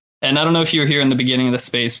 And I don't know if you were here in the beginning of the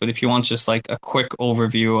space, but if you want just like a quick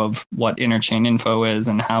overview of what Interchain Info is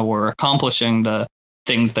and how we're accomplishing the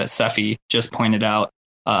things that Sephi just pointed out,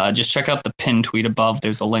 just check out the pinned tweet above.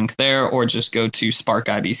 There's a link there, or just go to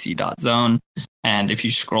sparkibc.zone. And if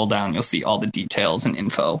you scroll down, you'll see all the details and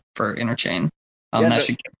info for Interchain. That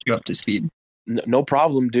should get you up to speed. No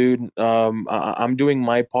problem, dude. I'm doing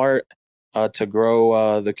my part to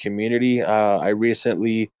grow the community. I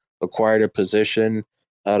recently acquired a position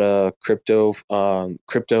at a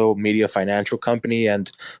crypto media financial company,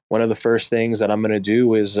 and one of the first things that I'm going to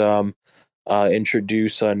do is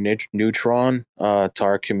introduce Neutron to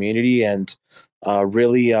our community and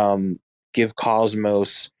really give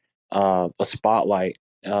Cosmos a spotlight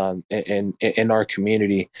in our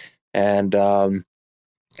community. And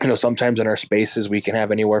sometimes in our spaces we can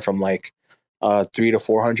have anywhere from like 300 to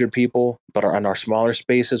 400 people, but on our smaller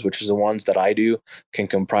spaces, which is the ones that I do, can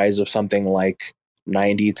comprise of something like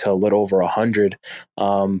 90 to a little over 100.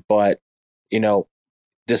 But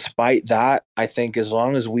despite that, I think as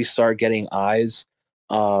long as we start getting eyes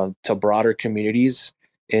to broader communities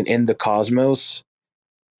in the Cosmos,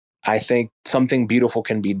 I think something beautiful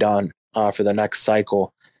can be done for the next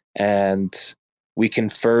cycle, and we can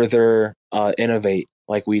further innovate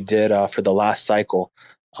like we did for the last cycle.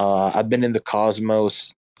 I've been in the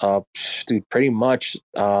Cosmos pretty much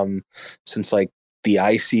since like the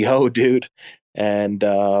ICO, dude. And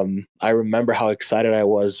I remember how excited I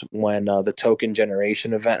was when the token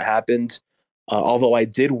generation event happened. Although I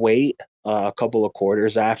did wait a couple of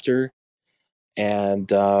quarters after. And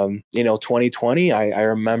 2020, I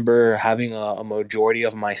remember having a majority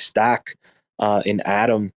of my stack in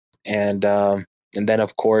Atom, and then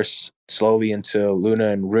of course slowly into Luna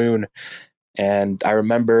and Rune. And I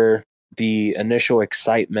remember the initial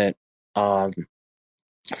excitement from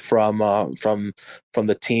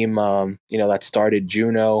the team that started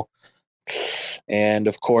Juno, and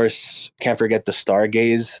of course can't forget the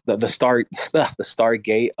Stargaze, the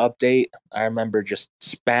Stargate update. I remember just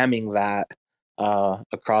spamming that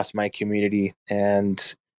across my community,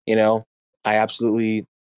 and I absolutely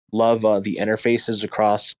love the interfaces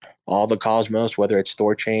across all the Cosmos, whether it's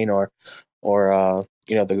Thorchain or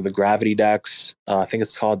the Gravity Dex. I think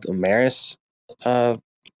it's called Amaris.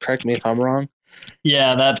 Correct me if I'm wrong.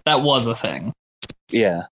 Yeah, that was a thing.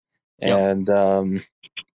 Yeah, and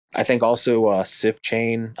I think also Sif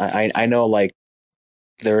Chain. I know like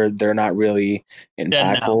they're not really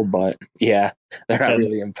impactful, but yeah, they're not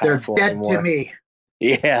really impactful They're dead anymore. to me.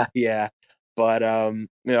 Yeah, but I'm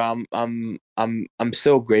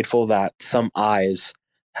so grateful that some eyes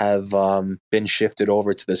have been shifted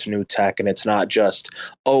over to this new tech, and it's not just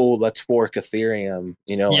let's fork Ethereum,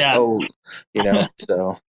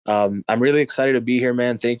 so I'm really excited to be here,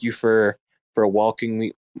 man. Thank you for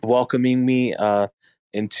welcoming me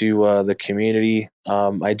into the community.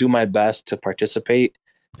 I do my best to participate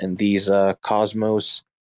in these Cosmos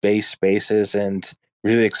based spaces and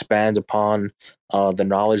really expand upon the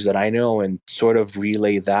knowledge that I know and sort of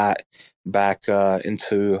relay that back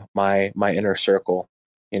into my inner circle.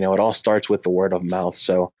 It all starts with the word of mouth.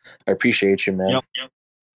 So I appreciate you, man. Yep.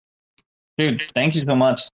 Dude, thank you so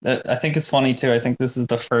much. I think it's funny too. I think this is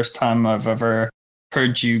the first time I've ever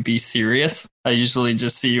heard you be serious. I usually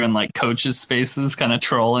just see you in like coaches' spaces, kind of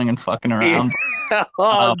trolling and fucking around.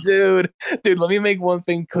 Dude, let me make one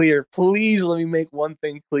thing clear. Please, let me make one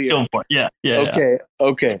thing clear. Yeah.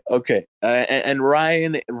 Okay. And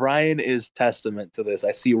Ryan is testament to this.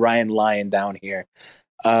 I see Ryan lying down here.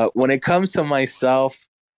 When it comes to myself,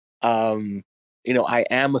 I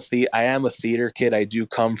am a theater kid. I do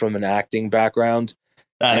come from an acting background.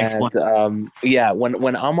 When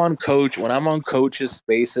I'm on coach's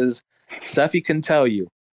spaces, Steffi can tell you,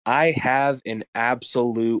 I have an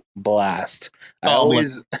absolute blast. I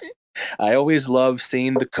always love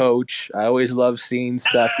seeing the coach. I always love seeing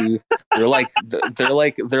Steffi. They're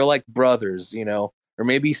like brothers, or or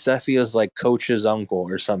maybe Steffi is like Coach's uncle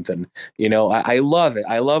or something. You know, I love it.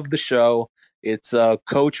 I love the show. It's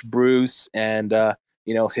Coach Bruce and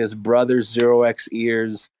his brother Zero X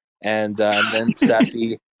Ears and then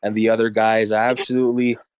Steffi and the other guys. I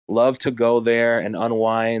absolutely love to go there and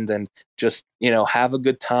unwind and just have a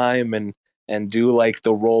good time and do like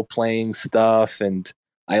the role playing stuff, and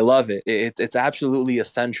I love it. It's absolutely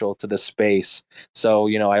essential to the space. So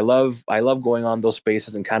I love going on those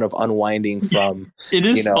spaces and kind of unwinding from. It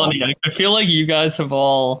is funny. I feel like you guys have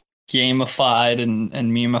all gamified and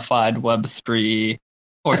memeified Web3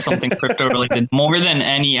 or something crypto related more than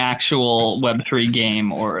any actual Web3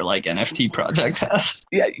 game or like NFT project has.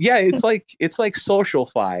 Yeah. It's like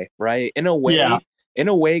social-fi, right? In a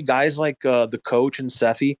way, guys like the Coach and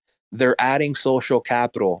Sefi, they're adding social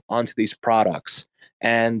capital onto these products.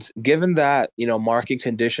 And given that market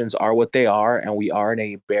conditions are what they are, and we are in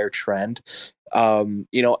a bear trend,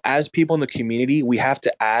 as people in the community, we have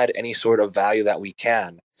to add any sort of value that we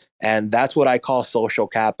can, and that's what I call social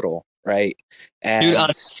capital, right? And dude,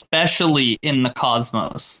 especially in the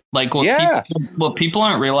Cosmos, like what people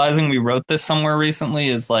aren't realizing. We wrote this somewhere recently.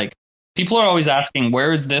 Is like people are always asking,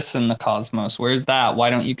 "Where is this in the Cosmos? Where's that? Why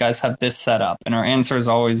don't you guys have this set up?" And our answer has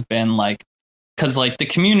always been like, because like the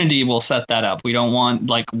community will set that up. We don't want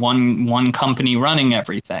like one company running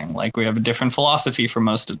everything. Like we have a different philosophy for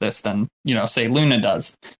most of this than say Luna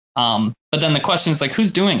does. But then the question is like,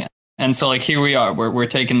 who's doing it? And so like here we are. We're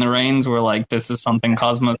taking the reins. We're like, this is something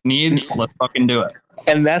Cosmos needs. Let's fucking do it.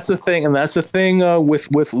 And that's the thing.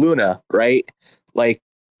 With Luna, right? Like,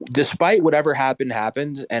 despite whatever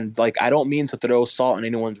happened, and like I don't mean to throw salt in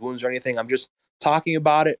anyone's wounds or anything. I'm just talking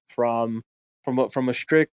about it from a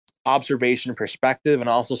strict observation perspective, and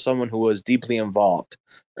also someone who was deeply involved,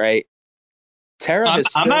 right?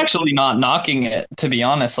 I'm actually not knocking it, to be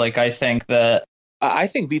honest. Like I think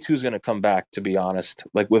V2 is going to come back, to be honest,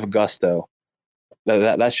 like with gusto.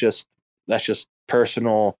 That's just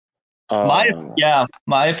personal. I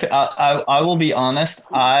will be honest.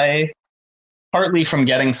 I, partly from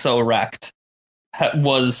getting so wrecked,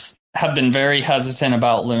 have been very hesitant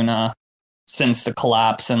about Luna since the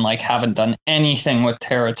collapse, and like haven't done anything with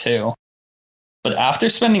Terra 2. But after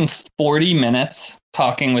spending 40 minutes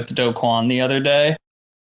talking with Do Kwon the other day,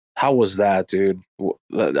 how was that, dude?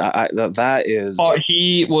 That is.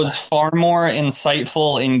 He was far more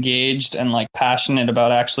insightful, engaged, and like passionate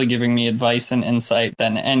about actually giving me advice and insight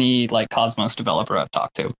than any like Cosmos developer I've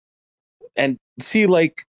talked to. And see,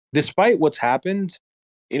 like, despite what's happened,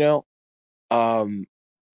 the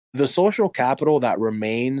social capital that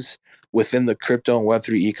remains within the crypto and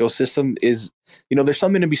Web3 ecosystem is, there's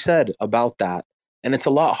something to be said about that. And it's a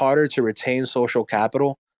lot harder to retain social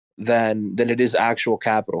capital than it is actual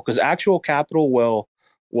capital, because actual capital will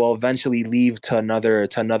eventually leave to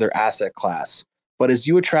another asset class. But as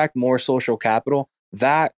you attract more social capital,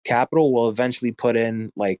 that capital will eventually put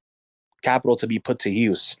in like capital to be put to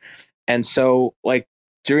use. And so like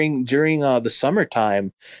during the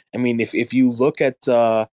summertime, I mean, if you look at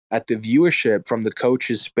the viewership from the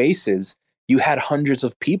Coach's spaces, you had hundreds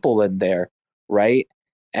of people in there, right?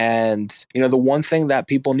 And the one thing that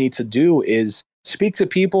people need to do is speak to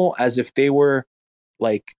people as if they were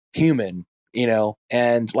like human,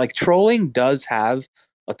 and like trolling does have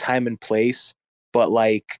a time and place, but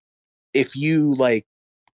like if you like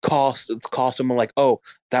call someone like, oh,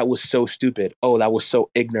 that was so stupid, oh, that was so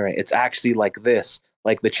ignorant, it's actually like this,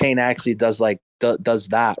 like the chain actually does like does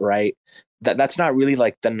that, right? That's not really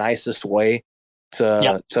like the nicest way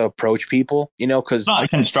to approach people, because not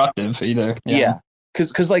constructive either.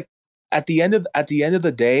 Because like at the end of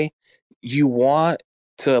the day, you want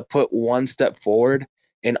to put one step forward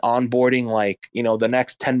in onboarding like the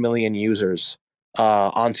next 10 million users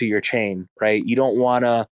onto your chain, right? You don't want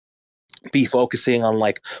to be focusing on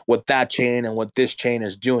like what that chain and what this chain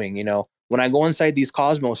is doing. When I go inside these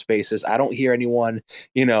Cosmos spaces, I don't hear anyone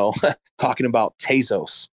talking about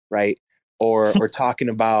Tezos, right? Or talking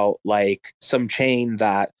about like some chain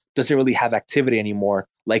that doesn't really have activity anymore,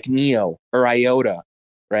 like Neo or IOTA,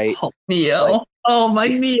 right? Oh, Neo. Like, oh, my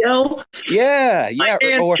Neo. Yeah. My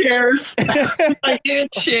aunt shares. My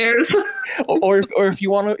aunt shares. or if you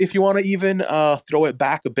want to even throw it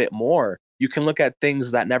back a bit more, you can look at things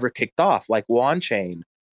that never kicked off, like Wan Chain,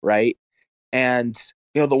 right? And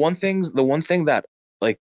the one thing that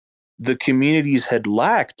like the communities had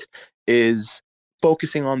lacked is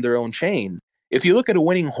focusing on their own chain. If you look at a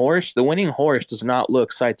winning horse, the winning horse does not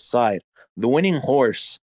look side to side. The winning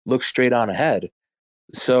horse looks straight on ahead.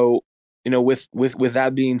 So, with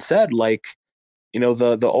that being said, like,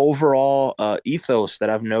 the overall ethos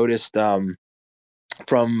that I've noticed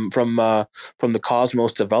from the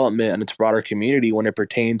Cosmos development and its broader community when it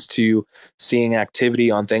pertains to seeing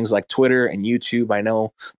activity on things like Twitter and YouTube. I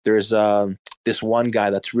know there's this one guy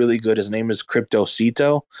that's really good. His name is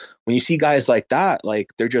CryptoCito. When you see guys like that,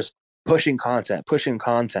 like they're just pushing content,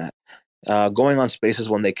 going on spaces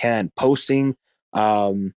when they can, posting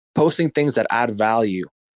things that add value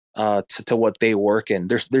to what they work in.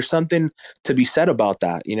 There's something to be said about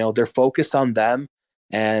that. You know, they're focused on them,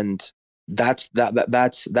 and that's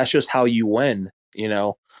just how you win. You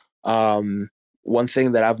know, one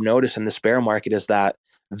thing that I've noticed in this bear market is that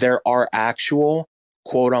there are actual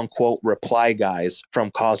quote unquote reply guys from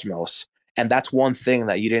Cosmos, and that's one thing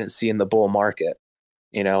that you didn't see in the bull market.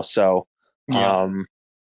 You know, so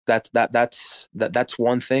that's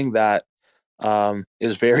one thing that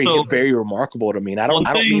is very remarkable to me. And I don't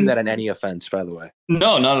mean that in any offense, by the way.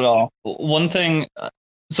 No, not at all. One thing.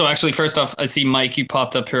 So actually, first off, I see Mike, you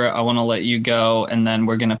popped up here. I want to let you go, and then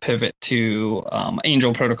we're going to pivot to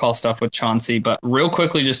Angel Protocol stuff with Chauncey. But real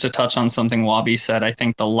quickly, just to touch on something Wabi said, I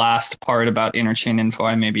think the last part about interchain info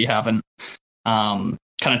I maybe haven't kind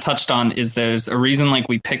of touched on is there's a reason like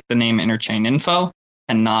we picked the name interchain info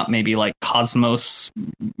and not maybe like Cosmos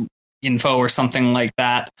info or something like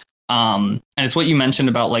that. And it's what you mentioned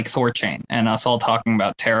about like Thorchain and us all talking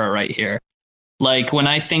about Terra right here. Like when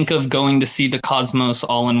I think of going to see the Cosmos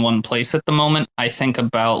all in one place at the moment, I think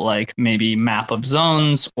about like maybe Map of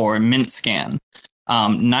Zones or MintScan.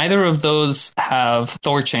 Neither of those have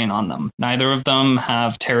Thorchain on them. Neither of them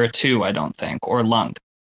have Terra 2, I don't think, or Lung.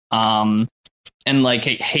 And like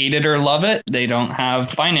hate it or love it, they don't have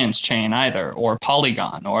Finance Chain either, or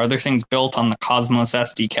Polygon, or other things built on the Cosmos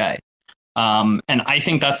SDK. And I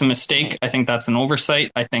think that's a mistake. I think that's an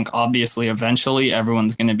oversight. I think obviously eventually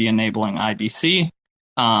everyone's going to be enabling IBC.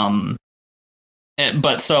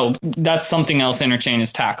 But so that's something else Interchain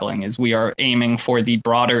is tackling, is we are aiming for the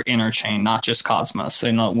broader Interchain, not just Cosmos.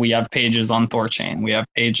 So, we have pages on Thorchain. We have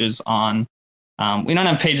pages on, we don't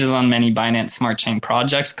have pages on many Binance Smart Chain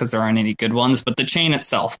projects because there aren't any good ones, but the chain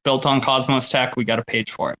itself built on Cosmos tech, we got a page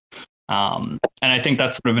for it. And I think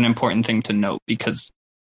that's sort of an important thing to note, because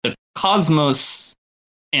the Cosmos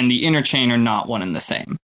and the Interchain are not one and the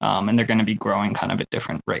same. And they're going to be growing kind of at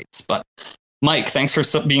different rates. But Mike, thanks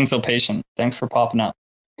for being so patient. Thanks for popping up.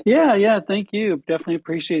 Yeah. Thank you. Definitely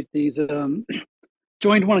appreciate these.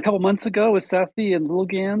 Joined one a couple months ago with Sethi and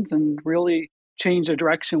Lilgans and really changed the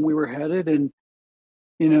direction we were headed. And,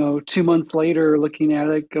 2 months later, looking at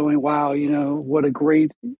it, going, wow, what a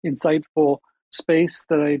great, insightful space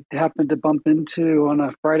that I happened to bump into on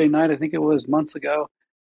a Friday night. I think it was months ago.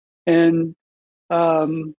 And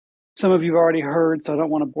some of you have already heard, so I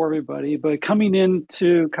don't want to bore everybody, but coming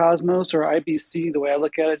into Cosmos or IBC, the way I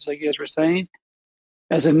look at it, just like you guys were saying,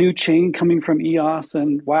 as a new chain coming from EOS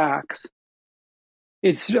and Wax,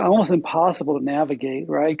 it's almost impossible to navigate,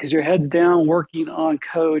 right? Because your head's down working on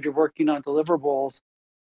code, you're working on deliverables,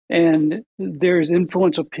 and there's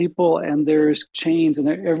influential people and there's chains, and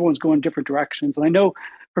everyone's going different directions. And I know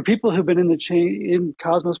for people who've been in the chain in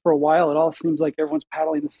Cosmos for a while, it all seems like everyone's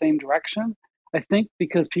paddling the same direction. I think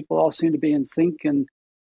because people all seem to be in sync.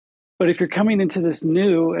 But if you're coming into this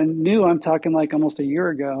new, I'm talking like almost a year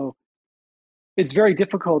ago, it's very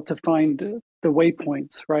difficult to find the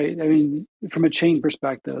waypoints, right? I mean, from a chain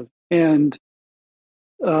perspective. And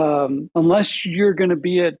unless you're going to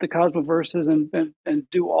be at the Cosmoverses and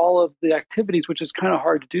do all of the activities, which is kind of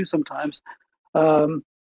hard to do sometimes,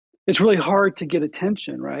 it's really hard to get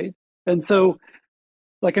attention, right? And so,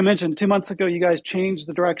 like I mentioned, 2 months ago, you guys changed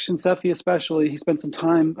the direction. Sethi especially, he spent some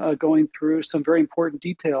time going through some very important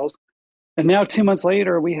details. And now 2 months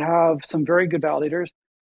later, we have some very good validators.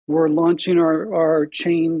 We're launching our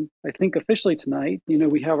chain, I think, officially tonight.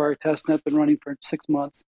 We have our testnet been running for 6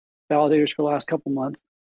 months, validators for the last couple months.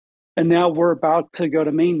 And now we're about to go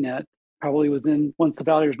to mainnet, probably once the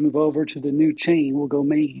validators move over to the new chain, we'll go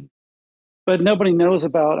main. But nobody knows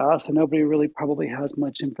about us, and nobody really probably has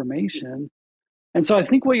much information. And so I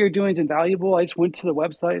think what you're doing is invaluable. I just went to the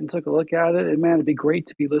website and took a look at it, and man, it'd be great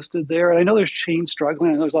to be listed there. And I know there's chains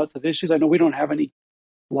struggling. I know there's lots of issues. I know we don't have any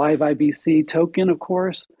live IBC token, of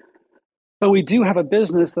course, but we do have a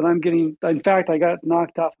business that I'm getting. In fact, I got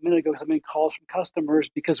knocked off a minute ago because I'm getting calls from customers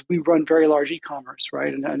because we run very large e-commerce,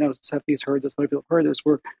 right? And I know Sethi's heard this, other people have heard this.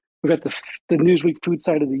 We've got the Newsweek food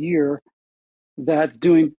site of the year that's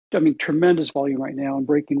doing, tremendous volume right now and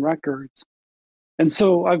breaking records. And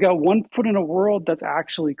so I've got one foot in a world that's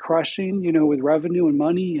actually crushing, with revenue and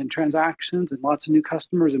money and transactions and lots of new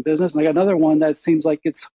customers and business. And I got another one that seems like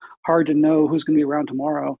it's hard to know who's going to be around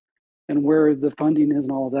tomorrow and where the funding is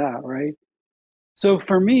and all of that, right? So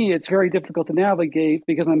for me, it's very difficult to navigate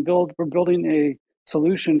because we're building a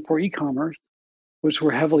solution for e-commerce, which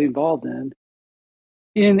we're heavily involved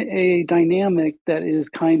in a dynamic that is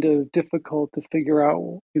kind of difficult to figure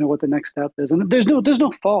out, what the next step is. And there's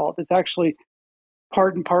no fault. It's actually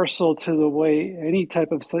part and parcel to the way any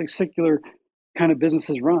type of secular kind of business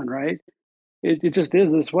is run, right? It just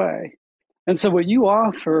is this way. And so what you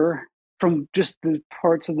offer from just the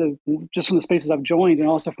parts of just from the spaces I've joined and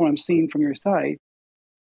also from what I'm seeing from your site,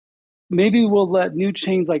 maybe we'll let new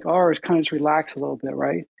chains like ours kind of just relax a little bit,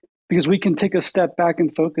 right? Because we can take a step back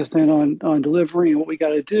and focus in on delivery and what we got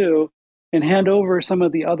to do and hand over some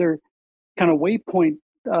of the other kind of waypoint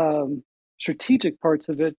strategic parts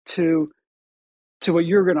of it to what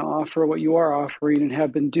you're going to offer, what you are offering and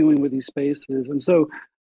have been doing with these spaces. And so,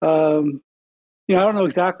 I don't know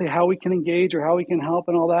exactly how we can engage or how we can help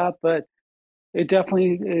and all that, but it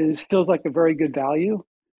definitely feels like a very good value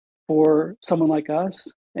for someone like us.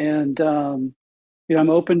 And, I'm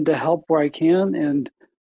open to help where I can and,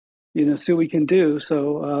 see what we can do.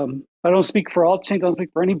 So I don't speak for all chains. I don't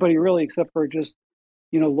speak for anybody really, except for just,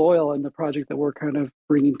 Loyal and the project that we're kind of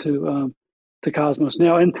bringing to Cosmos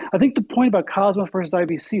now. And I think the point about Cosmos versus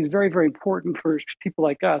IBC is very, very important for people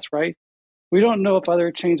like us, right? We don't know if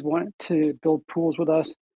other chains want to build pools with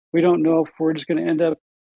us. We don't know if we're just going to end up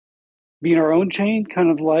being our own chain,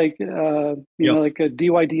 kind of like, like a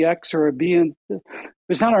DYDX or a BN.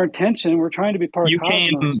 It's not our intention. We're trying to be part of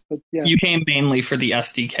Cosmos. But yeah. You came mainly for the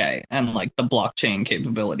SDK and like the blockchain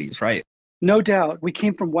capabilities, right? No doubt. We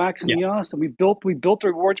came from Wax and EOS, and we built the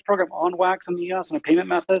rewards program on Wax and EOS and a payment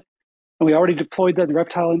method, and we already deployed that in the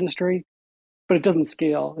reptile industry. But it doesn't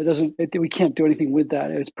scale. We can't do anything with that.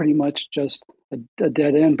 It's pretty much just a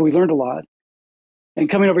dead end. But we learned a lot. And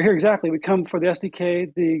coming over here, exactly, we come for the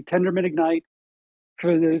SDK, the Tendermint Ignite,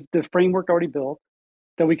 for the framework already built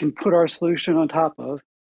that we can put our solution on top of.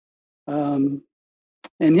 And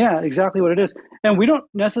yeah, exactly what it is. And we don't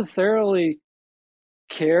necessarily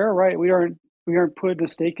care, right? We aren't putting a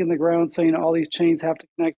stake in the ground saying all these chains have to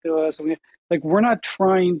connect to us. We're not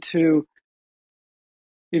trying to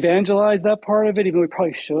evangelize that part of it, even though we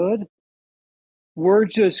probably should. We're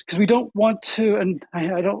just, because we don't want to, and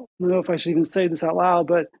I don't know if I should even say this out loud,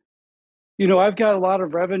 but I've got a lot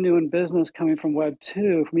of revenue and business coming from Web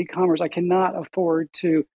 2, from e-commerce. I cannot afford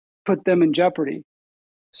to put them in jeopardy.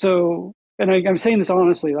 So, and I'm saying this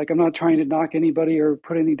honestly, like I'm not trying to knock anybody or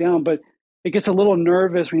put anything down, but it gets a little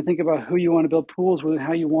nervous when you think about who you want to build pools with and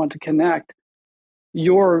how you want to connect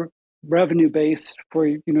your revenue base for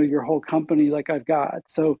your whole company like I've got.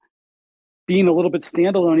 So being a little bit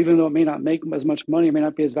standalone, even though it may not make as much money, it may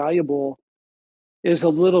not be as valuable, it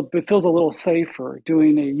feels a little safer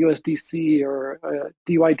doing a USDC or a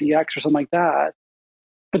DYDX or something like that.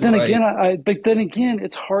 But then again,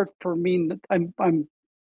 it's hard for me. I'm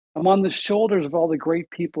on the shoulders of all the great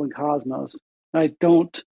people in Cosmos. And I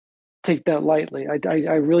don't take that lightly. I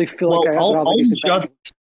really feel like I have an obligation.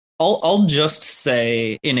 I'll just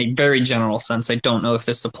say in a very general sense, I don't know if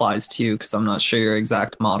this applies to you because I'm not sure your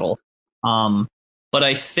exact model. But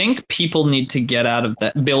I think people need to get out of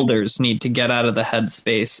that. Builders need to get out of the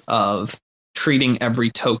headspace of treating every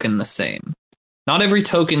token the same. Not every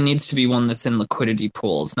token needs to be one that's in liquidity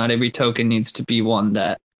pools. Not every token needs to be one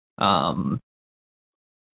that,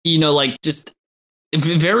 just in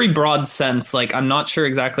a very broad sense, like I'm not sure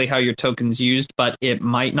exactly how your token's used, but it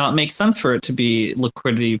might not make sense for it to be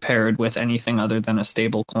liquidity paired with anything other than a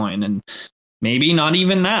stable coin. And maybe not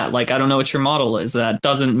even that. Like, I don't know what your model is. That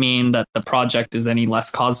doesn't mean that the project is any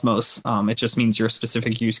less Cosmos. It just means your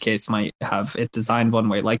specific use case might have it designed one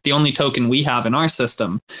way. Like the only token we have in our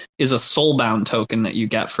system is a soulbound token that you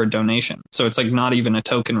get for donation. So it's like not even a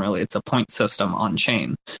token really. It's a point system on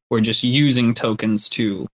chain. We're just using tokens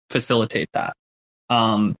to facilitate that.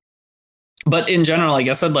 But in general, I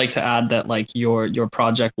guess I'd like to add that like your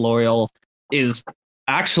project Loyal is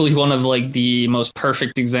actually one of like the most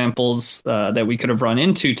perfect examples that we could have run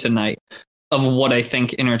into tonight of what I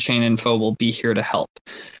think Interchain Info will be here to help.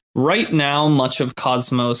 Right now, much of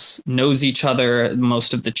Cosmos knows each other.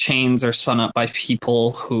 Most of the chains are spun up by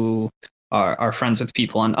people who are friends with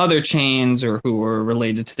people on other chains or who were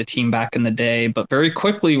related to the team back in the day. But very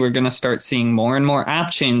quickly, we're going to start seeing more and more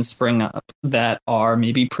app chains spring up that are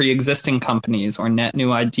maybe pre-existing companies or net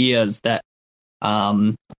new ideas that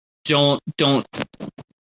don't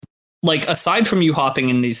like, aside from you hopping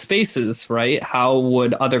in these spaces, right? How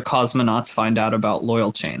would other cosmonauts find out about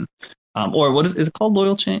Loyal Chain? Or what is it called?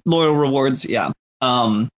 Loyal Chain? Loyal Rewards, yeah.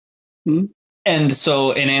 And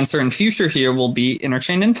so an answer in future here will be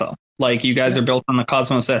Interchain Info. Like, you guys are built on the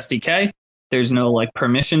Cosmos SDK. There's no like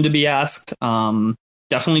permission to be asked.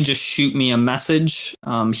 Definitely just shoot me a message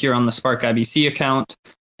here on the SparkIBC account,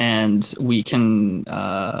 and we can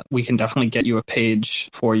definitely get you a page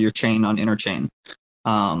for your chain on Interchain.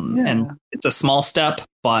 And it's a small step,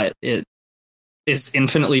 but it is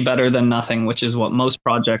infinitely better than nothing, which is what most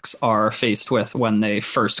projects are faced with when they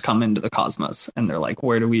first come into the Cosmos, and they're like,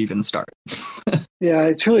 where do we even start? Yeah,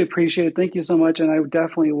 I truly appreciate it. Thank you so much. And I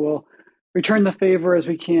definitely will return the favor as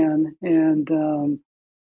we can. And,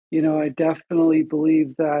 I definitely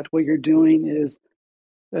believe that what you're doing is,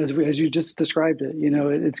 as you just described it,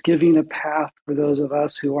 it's giving a path for those of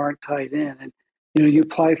us who aren't tied in. And, you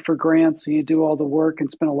apply for grants and you do all the work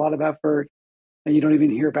and spend a lot of effort and you don't even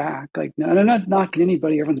hear back. Like, and I'm not knocking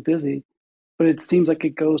anybody, everyone's busy, but it seems like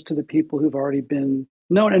it goes to the people who've already been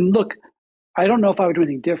known. And look, I don't know if I would do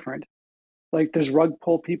anything different. Like there's rug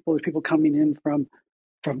pull people, there's people coming in from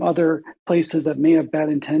other places that may have bad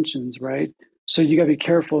intentions, right? So you got to be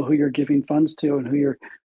careful who you're giving funds to and who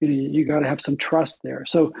you got to have some trust there.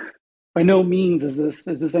 So by no means is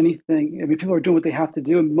this anything. I mean, people are doing what they have to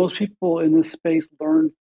do, and most people in this space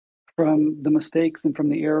learn from the mistakes and from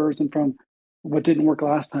the errors and from what didn't work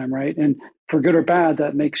last time, right? And for good or bad,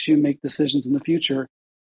 that makes you make decisions in the future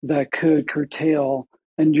that could curtail.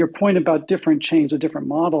 And your point about different chains or different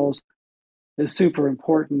models is super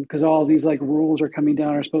important, because all these like rules are coming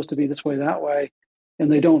down, are supposed to be this way, that way,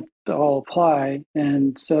 and they don't all apply.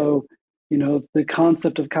 And so, the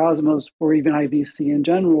concept of Cosmos, or even IBC in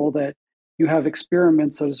general, that you have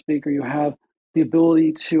experiments, so to speak, or you have the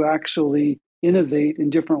ability to actually innovate in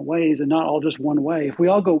different ways and not all just one way. If we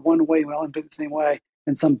all go one way, we all do it the same way,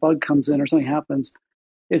 and some bug comes in or something happens,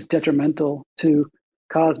 it's detrimental to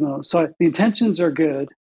Cosmos. So the intentions are good,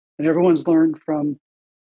 and everyone's learned from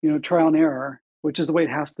trial and error, which is the way it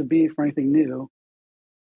has to be for anything new.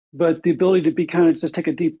 But the ability to be kind of just take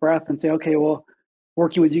a deep breath and say, okay, well,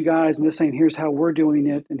 working with you guys and just saying, here's how we're doing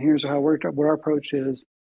it, and here's what our approach is.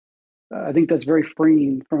 I think that's very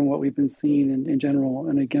freeing from what we've been seeing in general.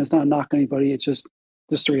 And again, it's not a knock on anybody; it's just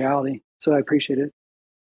the reality. So I appreciate it.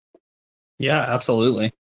 Yeah,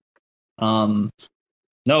 absolutely. No,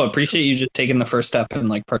 appreciate you just taking the first step and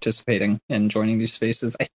like participating and joining these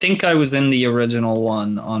spaces. I think I was in the original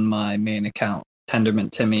one on my main account,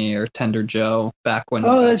 Tendermint Timmy or Tender Joe, back when.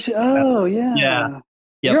 Yeah. Yeah.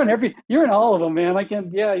 Yep. You're in all of them, man.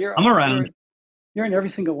 I'm around. You're in every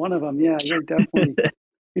single one of them. Yeah, you're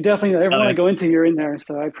definitely everyone I go into, you're in there.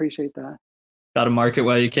 So I appreciate that. Got to market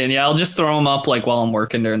while you can. Yeah, I'll just throw them up like while I'm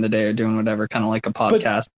working during the day or doing whatever, kind of like a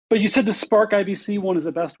podcast. But you said the SparkIBC one is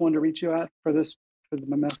the best one to reach you at for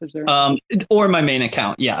my message there. Or my main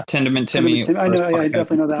account. Yeah, Tendermint Timmy. I know. I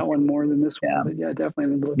definitely know that one more than this one. But yeah,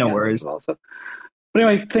 definitely. No worries. As well, so. But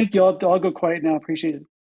anyway, thank you. I'll go quiet now. Appreciate it.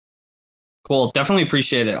 Cool. Definitely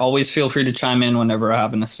appreciate it. Always feel free to chime in whenever I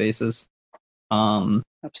have in the spaces.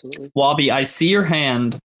 Absolutely. Wabi, I see your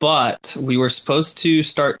hand, but we were supposed to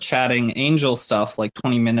start chatting Angel stuff like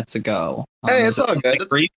 20 minutes ago. Hey, it's all good.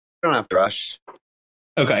 You don't have to rush.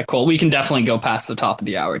 Okay, cool. We can definitely go past the top of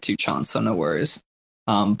the hour too, Chon, so no worries.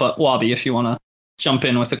 But Wabi, if you want to jump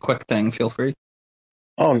in with a quick thing, feel free.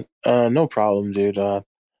 Oh, no problem, dude.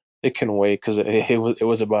 It can wait because it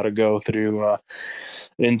was about to go through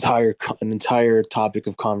an entire topic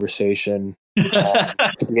of conversation.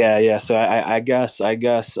 Yeah. So I guess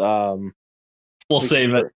we'll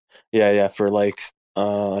save it. Yeah, for like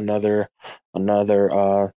another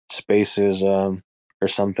spaces or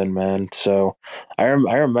something, man. So I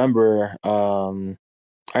remember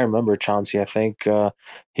Chauncey. I think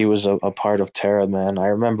he was a part of Terra, man. I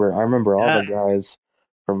remember all the guys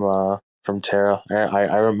from Terra.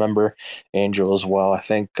 I remember Angel as well. I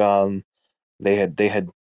think they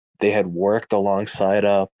had worked alongside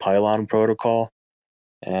Pylon Protocol,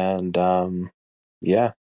 and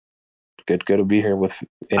yeah, good to be here with.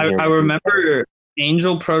 I remember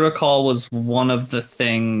Angel Protocol was one of the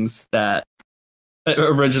things that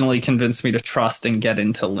originally convinced me to trust and get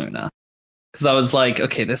into Luna. Because I was like,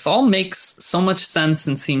 okay, this all makes so much sense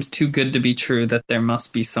and seems too good to be true that there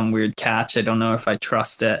must be some weird catch. I don't know if I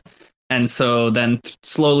trust it. And so then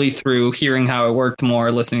slowly through hearing how it worked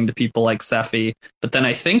more, listening to people like Sephi, but then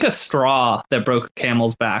I think a straw that broke a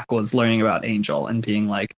camel's back was learning about Angel and being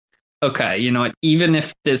like, okay, you know what, even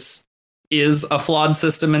if this is a flawed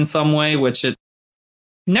system in some way, which it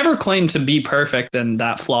never claimed to be perfect, and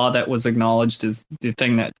that flaw that was acknowledged is the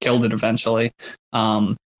thing that killed it eventually.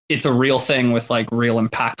 It's a real thing with like real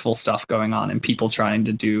impactful stuff going on and people trying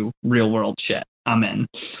to do real world shit. I'm in.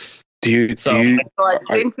 So I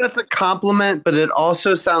think that's a compliment, but it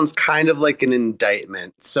also sounds kind of like an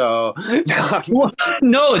indictment. So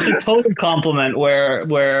no, it's a total compliment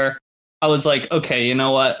where I was like, okay, you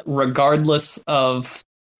know what? Regardless of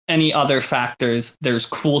any other factors, there's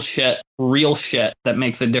cool shit, real shit that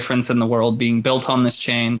makes a difference in the world being built on this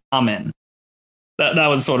chain, I'm in. That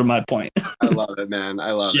was sort of my point. I love it, man.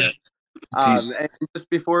 I love it. And just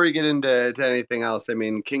before we get into anything else, I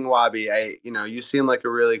mean, King Wabi, you seem like a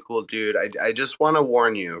really cool dude. I just want to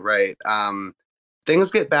warn you, right?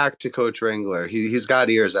 Things get back to Coach Wrangler. He's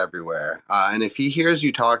got ears everywhere, and if he hears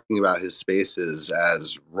you talking about his spaces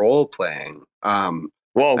as role playing,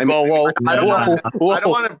 whoa, I mean, whoa, I don't whoa,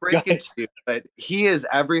 want to break it guys. to you, but he is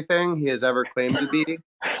everything he has ever claimed to be.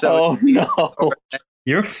 So no.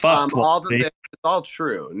 You're fucked. all the things, it's all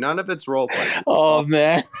true. None of it's role playing. Oh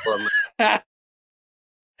man.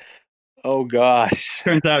 Oh gosh.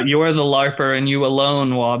 Turns out you're the LARPer and you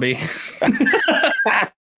alone, Wabi.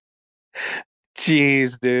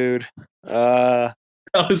 Jeez, dude. That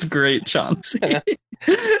was great, Chauncey.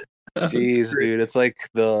 Jeez, dude. It's like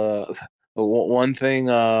the one thing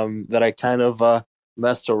that I kind of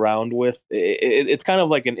messed around with. It's kind of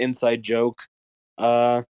like an inside joke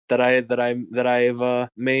that I've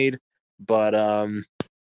made, but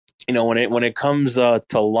when it comes to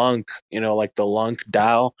Lunk, like the Lunk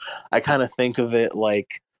DAO, I kind of think of it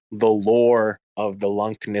like the lore of the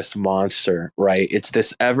Lunkness monster, right? It's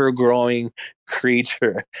this ever-growing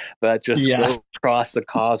creature that just goes across the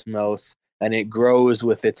cosmos, and it grows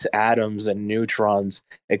with its atoms and neutrons,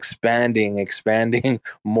 expanding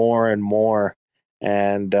more and more.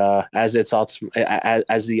 And as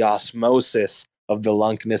the osmosis of the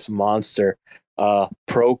Lunkness monster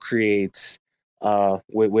procreates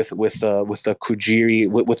with the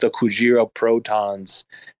Kujira protons,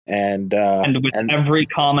 and with every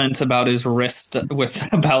comment about his wrist,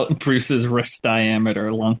 about Bruce's wrist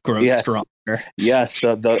diameter, Lunk grows stronger. Yes,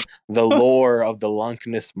 the lore of the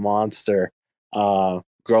Lunkness monster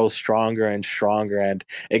grows stronger and stronger, and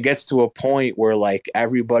it gets to a point where like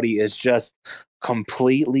everybody is just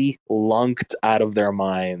completely lunked out of their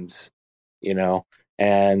minds,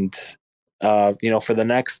 and for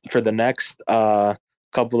the next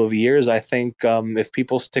couple of years, I think if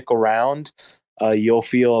people stick around, you'll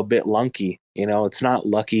feel a bit lunky. It's not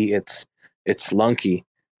lucky, it's lunky.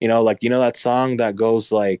 That song that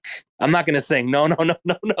goes like, I'm not gonna sing. No.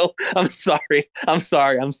 I'm sorry.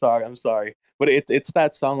 But it's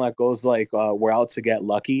that song that goes like, we're out to get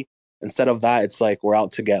lucky. Instead of that, it's like we're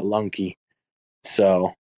out to get lunky.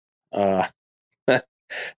 So,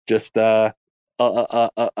 just a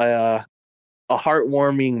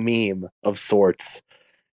heartwarming meme of sorts.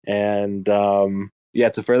 And to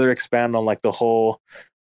further expand on like the whole,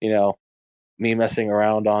 me messing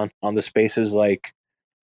around on the spaces, like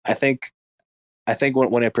I think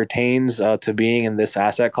when it pertains to being in this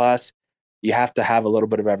asset class, you have to have a little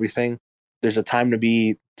bit of everything. There's a time to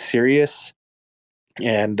be serious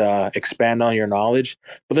and expand on your knowledge,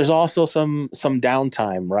 but there's also some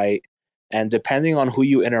downtime, right? And depending on who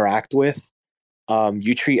you interact with,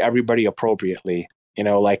 you treat everybody appropriately.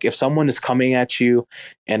 Like if someone is coming at you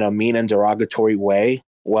in a mean and derogatory way,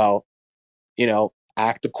 well,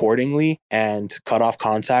 act accordingly and cut off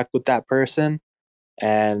contact with that person.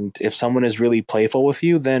 And if someone is really playful with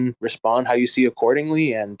you, then respond how you see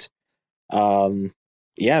accordingly. And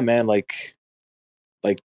man, like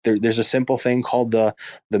there's a simple thing called the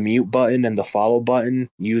mute button and the follow button.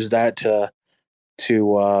 Use that to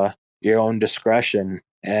your own discretion.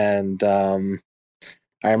 And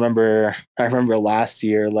I remember last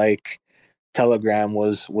year, like Telegram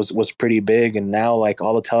was pretty big, and now like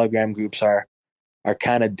all the Telegram groups are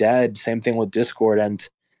kind of dead. Same thing with Discord, and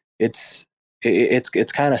it's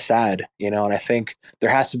kind of sad, and I think there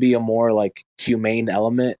has to be a more like humane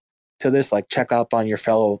element to this. Like check up on your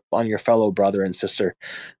fellow brother and sister,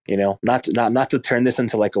 not to turn this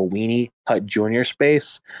into like a Weenie Hut Junior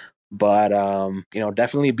space, but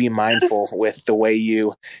definitely be mindful with the way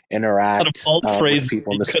you interact with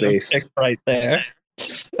people in the space. Right there.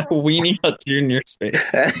 Weenie Hut Junior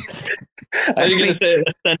space. Are you gonna say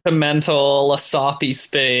a sentimental, a soppy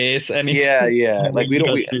space? Anything? Yeah. Like we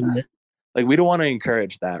don't want to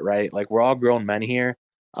encourage that, right? Like we're all grown men here.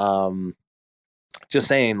 Just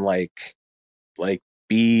saying, like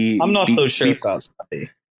be. I'm not so sure about soppy.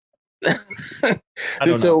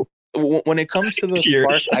 So when it comes to the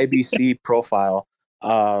SparkIBC profile,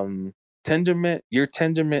 Tendermint, you're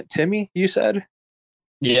Tendermint Timmy, you said?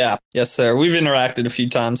 Yeah, yes, sir. We've interacted a few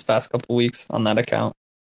times past couple weeks on that account.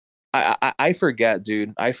 I forget,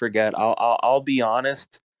 dude. I forget. I'll be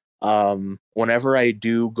honest. Whenever I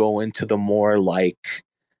do go into the more like,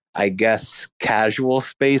 I guess, casual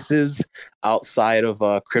spaces outside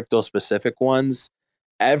of crypto specific ones,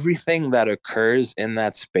 everything that occurs in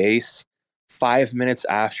that space, 5 minutes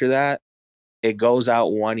after that, it goes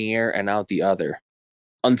out one ear and out the other.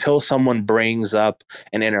 until someone brings up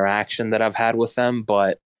an interaction that I've had with them,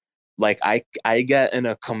 but like I get in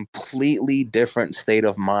a completely different state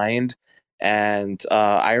of mind. And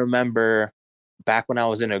I remember back when I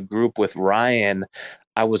was in a group with Ryan,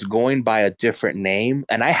 I was going by a different name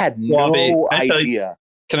and I had no idea.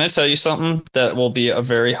 Can I tell you something that will be a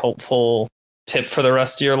very helpful tip for the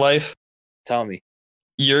rest of your life? Tell me.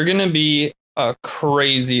 You're going to be a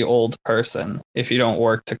crazy old person if you don't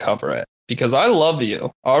work to cover it. Because I love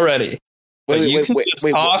you already. Wait,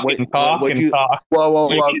 talk.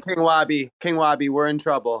 Whoa, King Wabi, we're in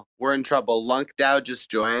trouble. Lunk Dow just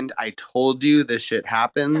joined. I told you this shit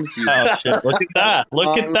happens. Oh, shit. Look at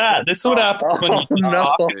that. This is what happens when you just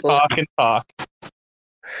talk.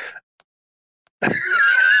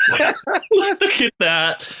 Look at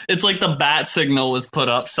that. It's like the bat signal was put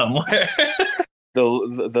up somewhere.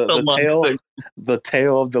 The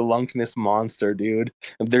tail of the Lunkness monster, dude.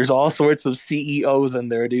 There's all sorts of CEOs in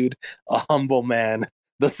there, dude. A humble man,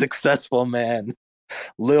 the successful man,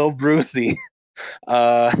 Lil Brucey,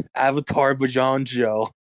 Avatar Bajanjo,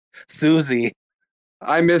 Susie.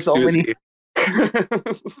 I miss so Susie.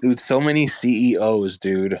 Dude, so many CEOs,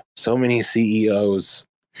 dude. So many CEOs.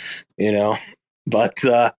 You know, but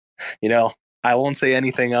you know, I won't say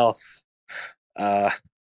anything else.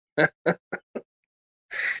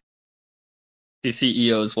 The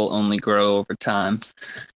CEOs will only grow over time.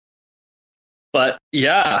 But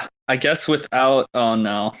yeah, I guess without... Oh,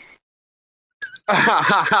 no.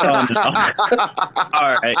 Oh, no.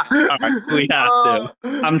 All right. We have to.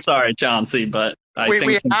 I'm sorry, Chauncey, but I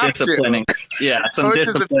think some disciplining... Yeah, some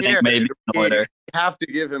disciplining may be in order. We have to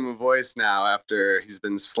give him a voice now after he's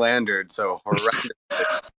been slandered so horrendous.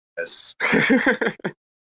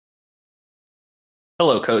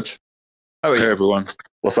 Hello, Coach. How are you? Hey, everyone.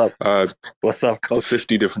 What's up? What's up, Coach?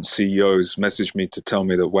 50 different CEOs messaged me to tell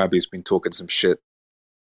me that Wabby's been talking some shit.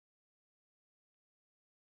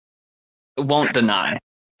 Won't deny.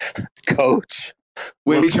 Coach.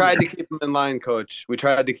 We tried to keep him in line, Coach. We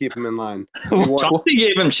tried to keep him in line. Chauncey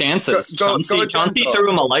gave him chances. Chauncey threw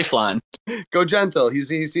him a lifeline. Go gentle. He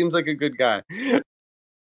seems like a good guy.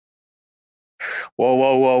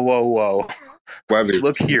 Whoa. Wabby,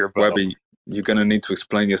 look here, bro. Wabby, you're going to need to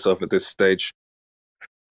explain yourself at this stage.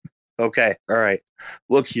 Okay, all right.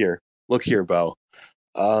 Look here, Bo.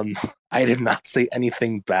 I did not say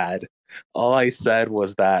anything bad. All I said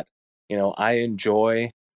was that, you know, I enjoy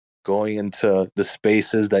going into the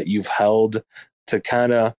spaces that you've held to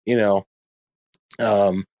kind of, you know,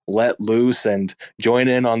 let loose and join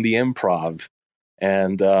in on the improv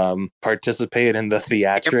and participate in the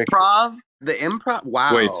theatric. The improv?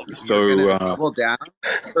 Wow. Wait, so double down?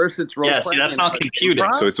 First it's role playing. Yeah, that's not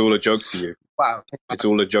computing. So it's all a joke to you. Wow. It's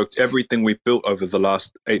all a joke. Everything we built over the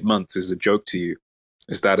last 8 months is a joke to you.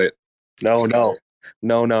 Is that it? No.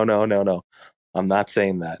 I'm not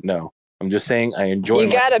saying that. No. I'm just saying I enjoy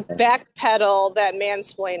You got to backpedal that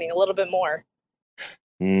mansplaining a little bit more.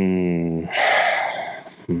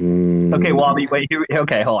 Okay, Wabi, wait.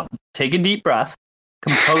 Okay, hold on. Take a deep breath.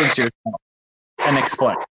 Compose yourself. And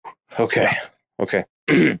explain. Okay.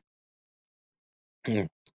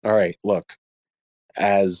 All right, look.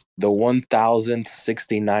 As the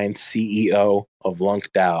 1069th CEO of Lunk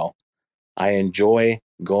Dow, I enjoy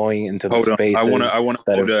going into the spaces. I want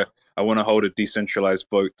to hold a decentralized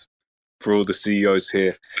vote for all the CEOs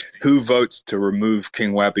here. Who votes to remove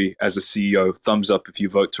King Wabby as a CEO? Thumbs up if you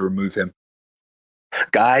vote to remove him.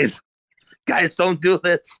 Guys, don't do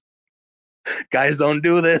this. Guys, don't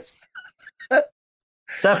do this.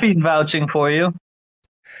 Seffi's vouching for you.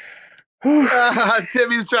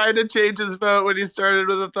 Timmy's trying to change his vote when he started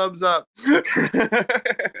with a thumbs up.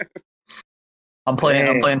 I'm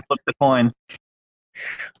playing flip the coin.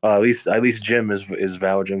 At least Jim is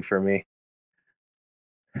vouching for me.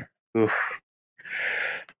 Oof.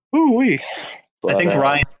 Ooh-wee. I think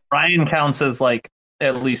Ryan counts as like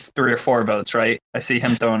at least 3 or 4 votes, right? I see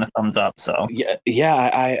him throwing a thumbs up. So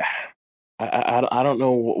yeah. I don't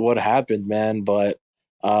know what happened, man, but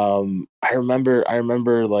I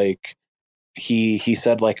remember like he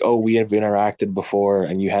said like, oh, we have interacted before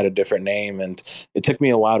and you had a different name, and it took me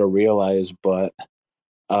a while to realize, but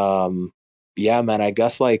yeah, man, I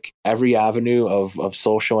guess like every avenue of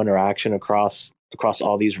social interaction across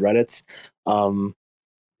all these Reddits,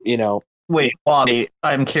 you know. Wait, Bobby,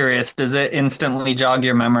 I'm curious, does it instantly jog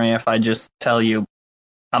your memory if I just tell you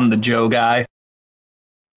I'm the Joe guy?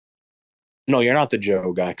 No, you're not the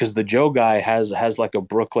Joe guy, because the Joe guy has like a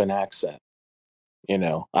Brooklyn accent. You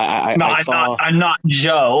know, I'm not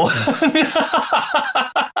Joe.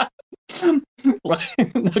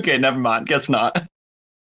 Okay, never mind. Guess not.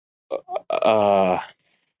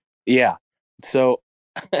 Yeah. So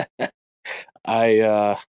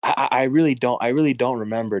I really don't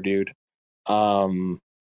remember, dude. And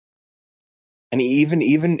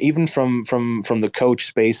even from the coach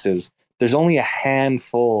spaces, there's only a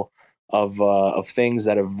handful of things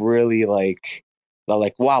that have really like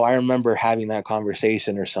wow, I remember having that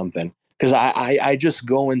conversation or something. Because I just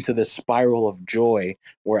go into this spiral of joy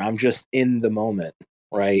where I'm just in the moment,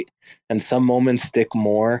 right? And some moments stick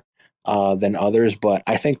more than others, but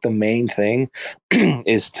I think the main thing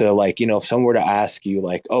is to, like, if someone were to ask you,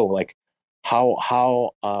 like, oh, like how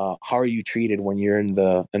are you treated when you're in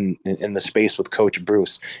the space with Coach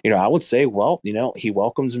Bruce? I would say, well, he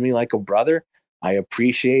welcomes me like a brother. I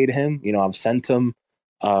appreciate him. I've sent him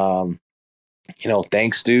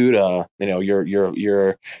thanks, dude.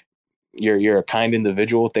 You're a kind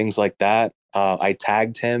individual, things like that. I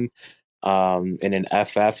tagged him in an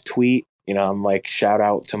FF tweet. I'm like, shout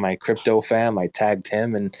out to my crypto fam. I tagged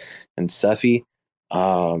him and Sefi.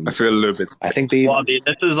 I feel a little bit. I think they. Wabby,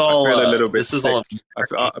 this is all. I feel a little bit this is sick.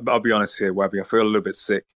 all. I'll be honest here, Wabby. I feel a little bit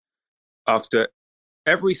sick. After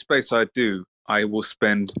every space I do, I will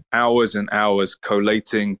spend hours and hours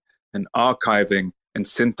collating and archiving and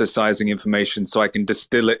synthesizing information so I can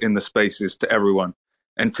distill it in the spaces to everyone.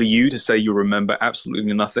 And for you to say you remember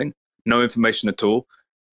absolutely nothing, no information at all,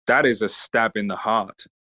 that is a stab in the heart.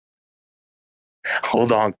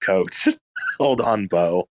 Hold on, Coach. Hold on,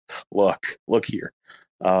 Bo. Look here.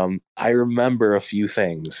 I remember a few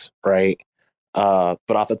things, right? But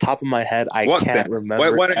off the top of my head, I can't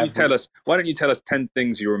remember. Why don't you tell us? Why don't you tell us 10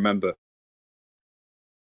 things you remember?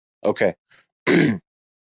 Okay. I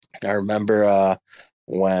remember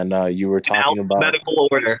when you were talking about alphabetical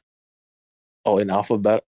order. Oh, in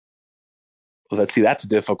alphabet. Let's see. That's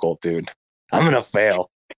difficult, dude. I'm gonna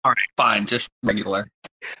fail. All right, fine, just regular.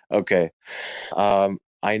 Okay.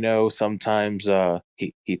 I know sometimes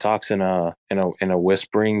he talks in a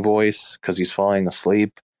whispering voice because he's falling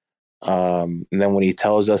asleep. And then when he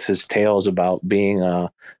tells us his tales about being an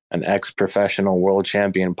ex-professional world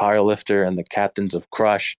champion powerlifter and the captains of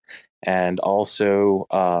Crush, and also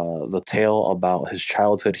the tale about his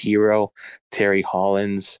childhood hero, Terry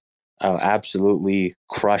Hollins, absolutely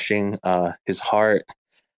crushing his heart.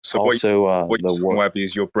 So also, what Wabby,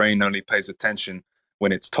 is your brain only pays attention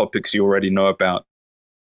when it's topics you already know about.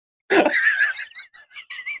 That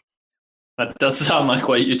does sound like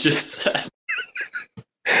what you just said.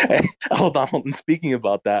 Hey, hold on. Speaking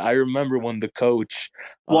about that, I remember when the coach...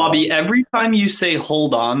 Wabby, every time you say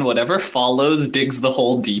hold on, whatever follows digs the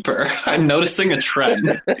hole deeper. I'm noticing a trend.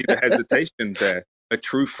 See the hesitation there. A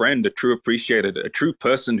true friend, a true appreciator, a true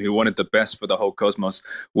person who wanted the best for the whole cosmos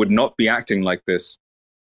would not be acting like this.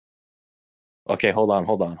 Okay, hold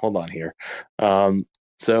on here.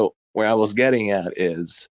 So where I was getting at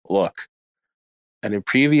is, look, in a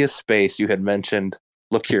previous space you had mentioned,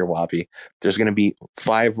 look here, Wabby, there's going to be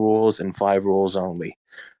 5 rules and 5 rules only.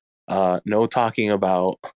 No talking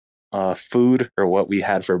about food or what we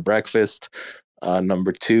had for breakfast.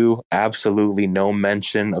 Number 2, absolutely no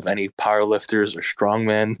mention of any powerlifters or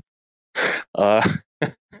strongmen.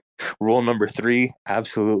 Rule number 3,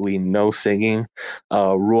 absolutely no singing.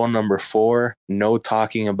 Rule number 4, no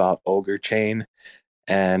talking about Ogre Chain.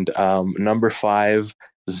 And number 5,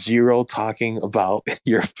 0 talking about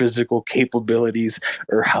your physical capabilities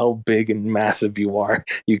or how big and massive you are.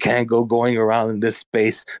 You can't go going around in this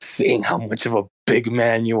space saying how much of a big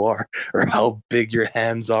man you are or how big your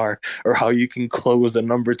hands are or how you can close a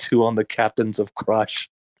number 2 on the captains of Crush.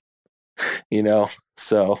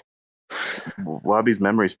 So Wobby's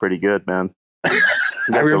memory's pretty good, man. You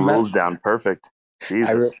got the rules down perfect.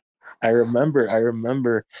 Jesus. I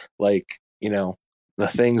remember like, the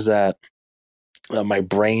things that my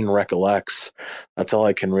brain recollects. That's all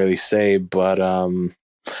I can really say. But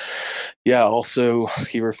yeah, also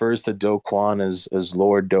he refers to Do Kwon as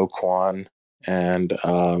Lord Do Kwon. And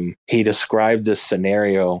he described this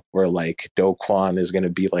scenario where like Do Kwon is going to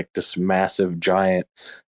be like this massive giant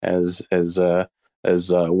as 1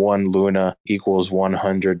 Luna equals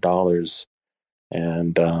 $100.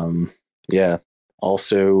 And yeah,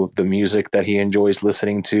 also the music that he enjoys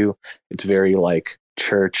listening to, it's very like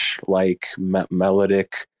church like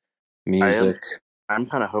melodic music. I'm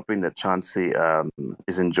kind of hoping that Chauncey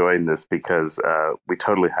is enjoying this because we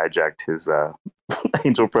totally hijacked his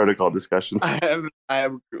Angel Protocol discussion. I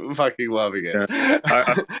am fucking loving it. Yeah.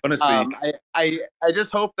 I honestly, I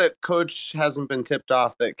just hope that Coach hasn't been tipped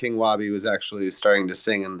off that King Wabi was actually starting to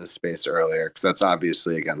sing in this space earlier, because that's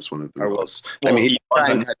obviously against one of the rules. Well, I mean, he's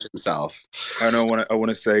trying to touch himself. I want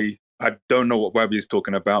to say I don't know what Wabby is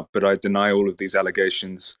talking about, but I deny all of these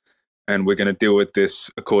allegations, and we're going to deal with this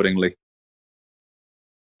accordingly.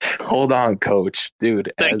 Hold on, coach.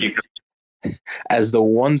 Dude, Thank you. as the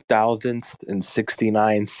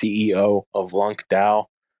 1069 CEO of Lunk DAO,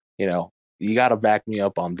 you got to back me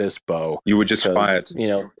up on this, Bo. You were just fired.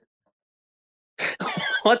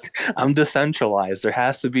 What? I'm decentralized. There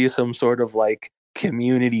has to be some sort of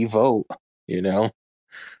community vote,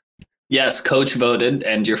 Yes, coach voted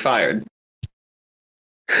and you're fired.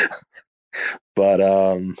 But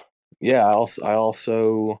yeah, I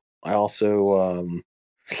also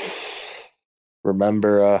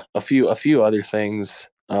remember a few other things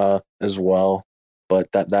as well,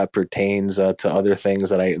 but that pertains to other things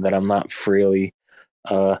that I'm not freely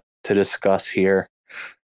to discuss here.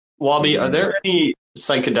 Wabi, are there any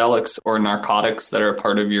psychedelics or narcotics that are a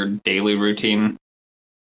part of your daily routine?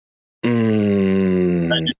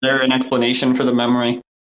 Is there an explanation for the memory?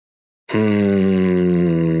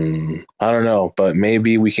 I don't know, but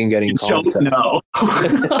maybe we can get in contact. No.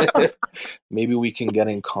 Maybe we can get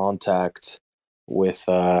in contact with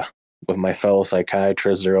my fellow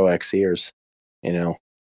psychiatrist or OXers.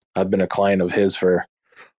 I've been a client of his for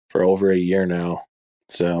over a year now,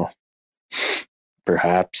 so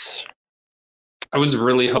perhaps. I was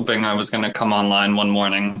really hoping I was going to come online one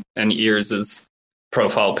morning and Ears'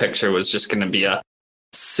 profile picture was just going to be a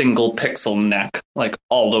single pixel neck,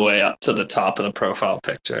 all the way up to the top of the profile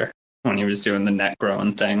picture when he was doing the neck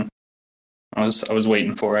growing thing. I was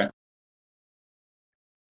waiting for it.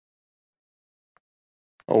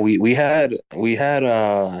 Oh, we had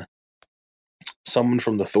someone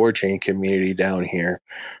from the Thorchain community down here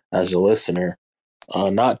as a listener.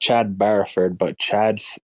 Not Chad Barraford, but Chad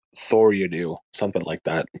Thoriadu, something like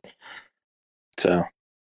that. So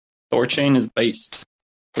Thorchain is based.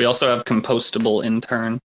 We also have Compostable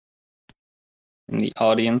Intern in the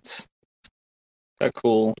audience. A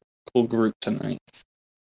cool group tonight.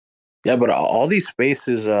 Yeah, but all these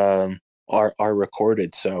spaces are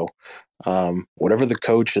recorded. So whatever the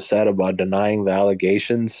coach has said about denying the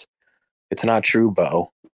allegations, it's not true,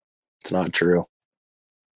 Bo. It's not true.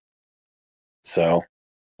 So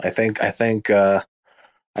I think I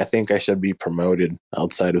should be promoted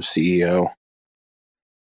outside of CEO.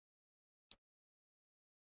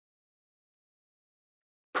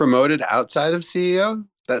 Promoted outside of CEO?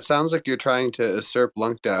 That sounds like you're trying to usurp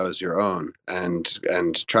LunkDAO as your own and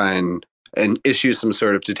try and issue some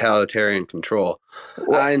sort of totalitarian control.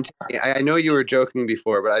 And I know you were joking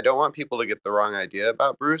before, but I don't want people to get the wrong idea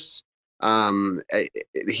about Bruce.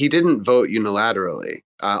 He didn't vote unilaterally.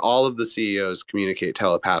 All of the CEOs communicate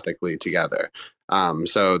telepathically together.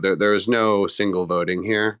 So there is no single voting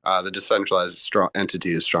here. The decentralized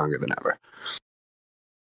entity is stronger than ever.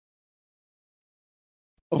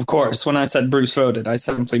 Of course, when I said Bruce voted, I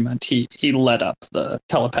simply meant he led up the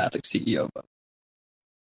telepathic CEO vote.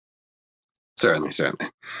 Certainly. What's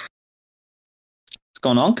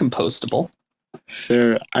going on, Compostable?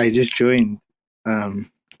 Sir, I just joined. I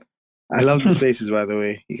love the spaces, by the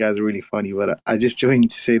way. You guys are really funny, but I just joined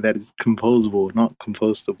to say that it's composable, not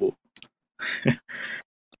compostable.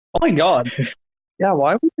 Oh my god. Yeah,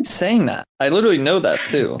 why are we saying that? I literally know that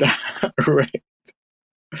too. Right.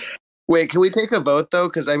 Wait, can we take a vote though?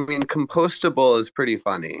 Because I mean, compostable is pretty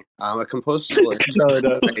funny. A compostable. No.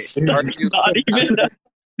 It's not even.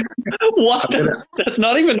 What? That's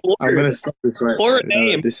not even a word. I'm gonna stop this right. Or a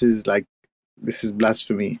name. This is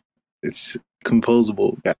blasphemy. It's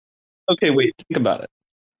composable. Yeah. Okay, wait. Think about it.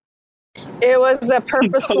 It was a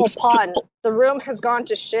purposeful pun. The room has gone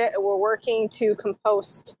to shit, and we're working to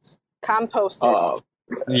compost it.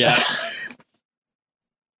 Yeah.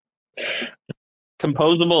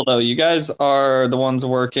 Composable, though. You guys are the ones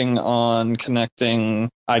working on connecting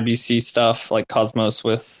IBC stuff like Cosmos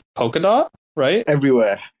with Polkadot, right?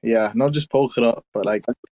 Everywhere. Yeah, not just Polkadot, but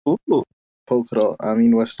Polkadot. I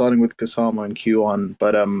mean, we're starting with Kasama and Q1,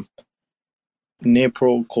 but near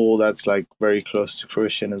protocol that's very close to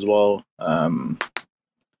fruition as well.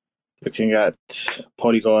 Looking at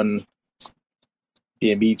Polygon,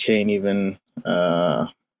 BNB chain, even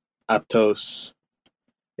Aptos,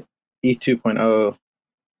 ETH 2.0.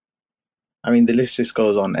 I mean, the list just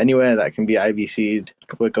goes on. Anywhere that can be IBC'd,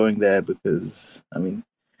 we're going there because, I mean,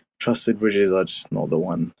 trusted bridges are just not the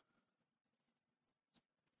one.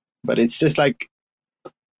 But it's just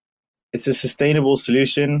it's a sustainable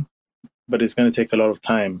solution, but it's going to take a lot of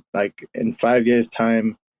time. In 5 years'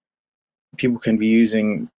 time, people can be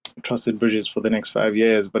using trusted bridges for the next 5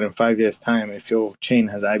 years, but in 5 years' time, if your chain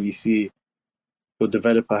has IBC, your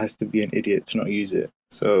developer has to be an idiot to not use it.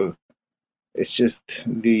 So it's just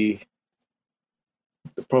the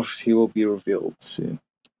prophecy will be revealed soon.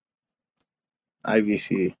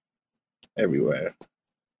 IBC everywhere.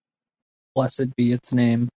 Blessed be its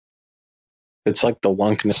name. It's like the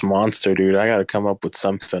Lunkness monster, dude. I got to come up with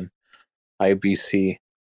something. IBC,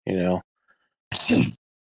 you know,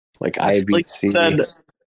 like IBC.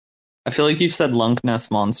 I feel like you've said Lunk Ness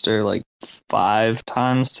Monster like 5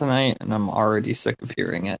 times tonight, and I'm already sick of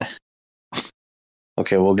hearing it.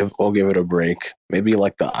 Okay, we'll give it a break. Maybe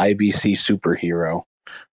like the IBC superhero.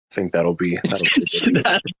 I think that'll be That's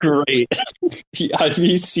great. The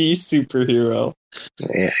IBC superhero.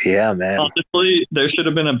 Yeah, man. Honestly, there should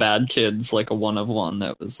have been a Bad Kids, like a 1-of-1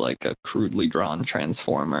 that was like a crudely drawn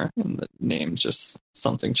transformer, and the name just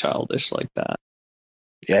something childish like that.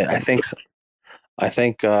 Yeah, I think so. I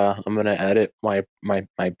think I'm gonna edit my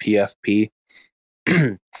PFP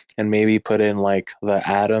and maybe put in like the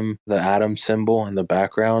atom symbol in the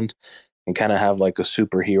background, and kind of have like a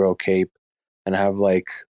superhero cape, and have like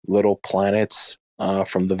little planets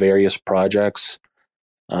from the various projects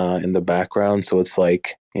in the background. So it's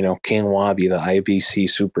like, you know, King Wabi, the IBC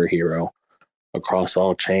superhero across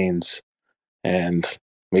all chains, and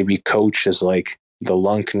maybe Coach is like the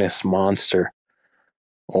Lunkness monster,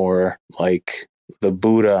 or like the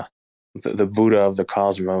Buddha, the Buddha of the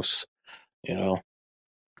cosmos. You know,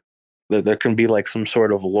 there can be like some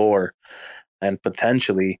sort of lore, and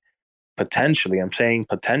potentially, I'm saying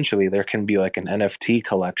potentially, there can be like an NFT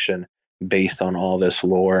collection based on all this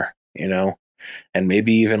lore. You know, and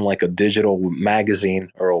maybe even like a digital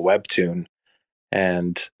magazine or a webtoon.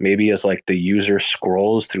 And maybe as like the user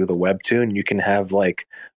scrolls through the webtoon, you can have like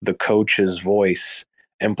the coach's voice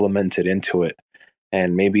implemented into it,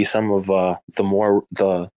 and maybe some of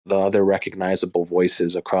the other recognizable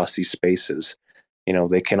voices across these spaces. You know,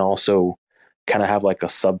 they can also kind of have like a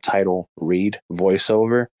subtitle read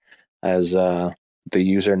voiceover as the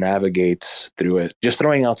user navigates through it. Just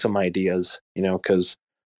throwing out some ideas, you know, because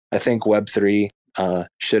I think Web3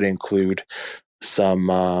 should include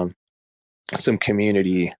some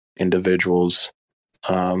community individuals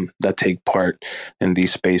that take part in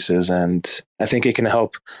these spaces, and I think it can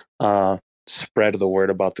help spread the word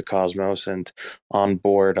about the cosmos and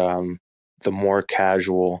onboard the more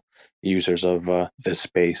casual users of this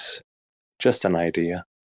space. Just an idea.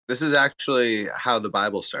 This is actually how the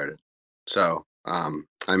Bible started. So,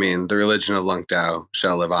 I mean, the religion of Lunk Dao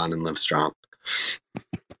shall live on and live strong.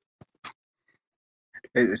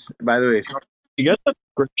 By the way, you got the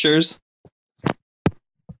scriptures,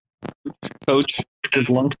 Coach? Does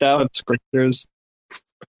Lunk Dao have scriptures?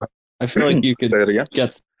 I feel like you could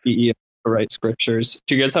get CE to write scriptures.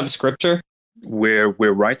 Do you guys have a scripture? We're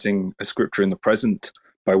writing a scripture in the present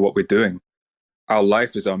by what we're doing. Our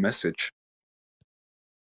life is our message.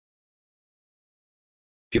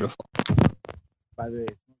 Beautiful. by the way,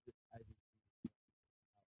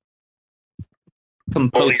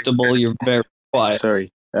 Compostable, you're very quiet.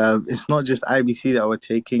 Sorry. It's not just IBC that we're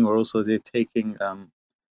taking, they're taking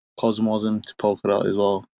Cosmosm to Polkadot as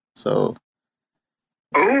well. So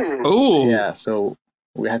yeah, so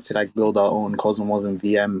we had to like build our own Cosmosm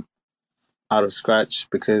VM out of scratch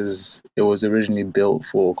because it was originally built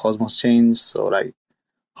for Cosmos chains. So like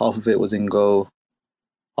half of it was in Go,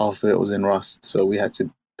 half of it was in Rust. So we had to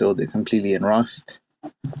build it completely in Rust.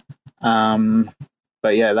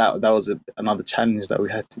 But yeah, that was another challenge that we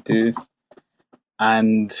had to do.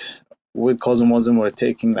 And with Cosmosm, we're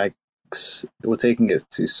taking it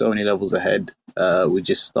to so many levels ahead. We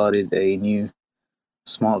just started a new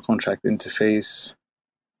smart contract interface.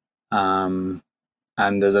 And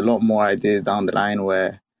there's a lot more ideas down the line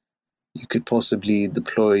where you could possibly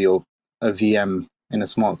deploy a VM in a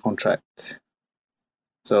smart contract.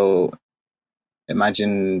 So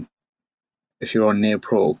imagine if you're on Near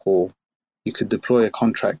Protocol, you could deploy a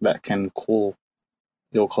contract that can call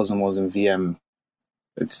your Cosmosm VM.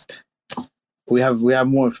 We have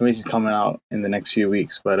more information coming out in the next few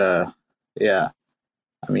weeks, but yeah,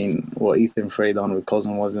 I mean, what Ethan frayed on with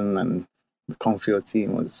Cosmosm and the Confio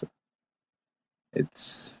team was,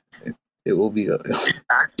 it will be good.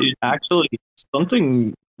 Actually,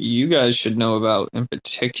 something you guys should know about in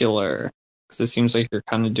particular, because it seems like you're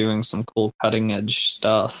kind of doing some cool cutting edge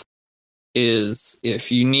stuff, is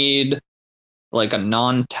if you need like a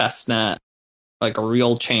non-testnet, like a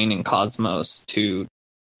real chain in Cosmos to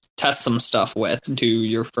test some stuff with, do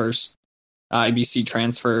your first IBC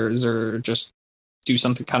transfers or just do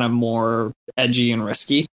something kind of more edgy and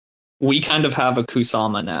risky. We kind of have a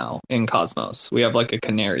Kusama now in Cosmos. We have like a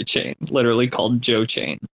canary chain, literally called Joe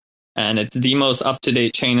Chain. And it's the most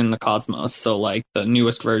up-to-date chain in the Cosmos. So like the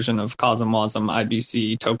newest version of Cosmosm,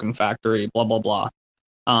 IBC, Token Factory, blah, blah, blah.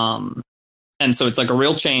 And so it's like a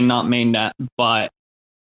real chain, not mainnet, but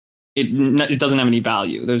it doesn't have any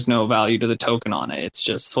value. There's no value to the token on it. It's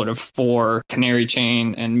just sort of for canary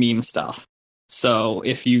chain and meme stuff. So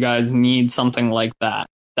if you guys need something like that,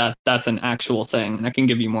 that's an actual thing. And I can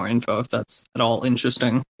give you more info if that's at all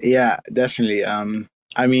interesting. Yeah, definitely.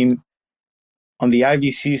 I mean, on the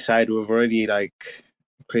IBC side, we've already like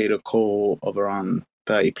created a cohort of around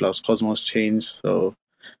 30 plus Cosmos chains. So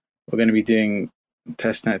we're going to be doing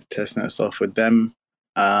testnet stuff with them.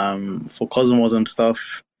 For Cosmosm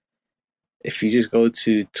stuff, if you just go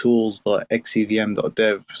to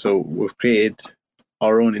tools.xcvm.dev, so we've created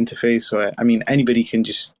our own interface where, I mean, anybody can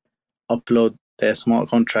just upload their smart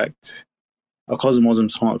contract, a Cosmosm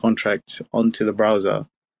smart contract, onto the browser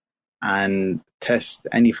and test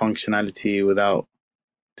any functionality without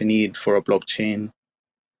the need for a blockchain.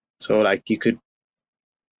 So like you could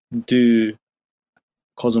do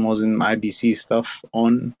Cosmosm IBC stuff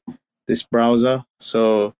on this browser.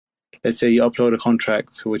 So let's say you upload a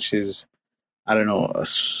contract, which is, I don't know,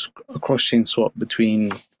 a cross-chain swap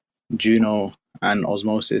between Juno and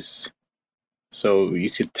Osmosis. So you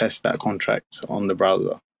could test that contract on the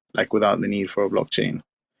browser, like without the need for a blockchain.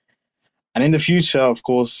 And in the future, of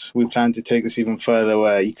course, we plan to take this even further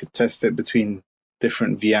where you could test it between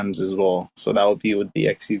different VMs as well. So that would be with the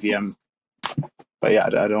XCVM. But yeah, I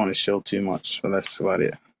don't want to show too much, but that's about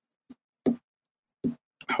it.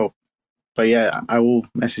 I hope. But yeah, I will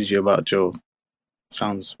message you about Joe.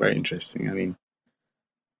 Sounds very interesting. I mean,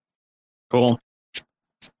 cool.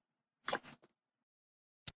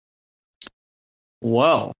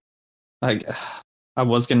 Well, I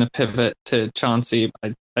was going to pivot to Chauncey.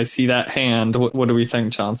 I see that hand. What do we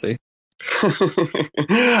think, Chauncey?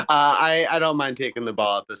 I don't mind taking the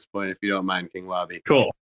ball at this point, if you don't mind, King Lobby.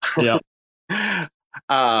 Cool. Yeah.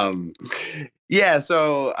 Yeah.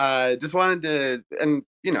 So just wanted to, and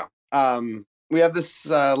we have this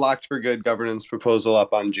locked for good governance proposal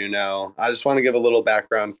up on Juno. I just want to give a little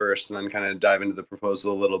background first, and then kind of dive into the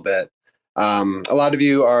proposal a little bit. A lot of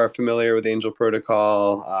you are familiar with Angel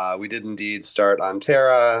Protocol. We did indeed start on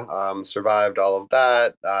Terra, survived all of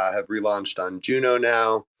that, have relaunched on Juno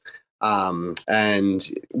now. And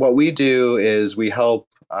what we do is we help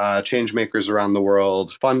change makers around the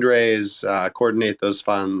world fundraise, coordinate those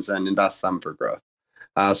funds, and invest them for growth.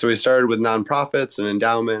 So we started with nonprofits and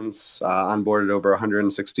endowments, onboarded over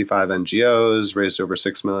 165 NGOs, raised over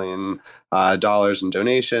 $6 million in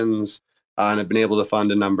donations, and have been able to fund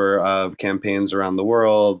a number of campaigns around the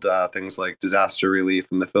world, things like disaster relief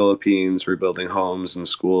in the Philippines, rebuilding homes and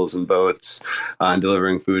schools and boats, and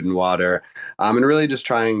delivering food and water, and really just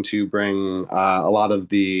trying to bring a lot of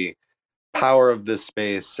the power of this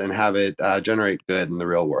space and have it generate good in the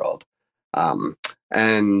real world.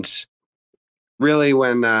 And really,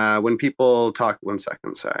 when people talk, 1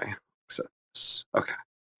 second, sorry. Okay.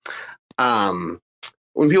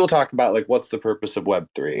 When people talk about like what's the purpose of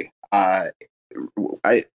Web3,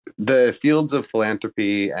 the fields of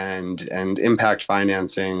philanthropy and impact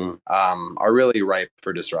financing are really ripe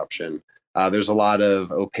for disruption. There's a lot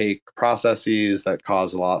of opaque processes that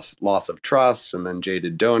cause loss of trust, and then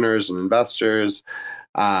jaded donors and investors.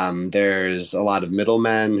 There's a lot of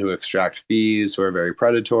middlemen who extract fees who are very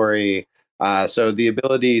predatory. So the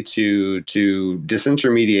ability to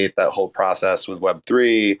disintermediate that whole process with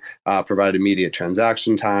Web3, provide immediate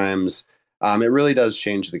transaction times, it really does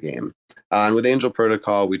change the game. And with Angel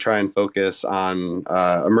Protocol, we try and focus on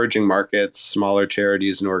emerging markets, smaller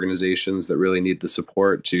charities and organizations that really need the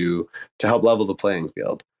support to help level the playing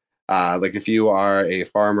field. Like if you are a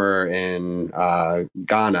farmer in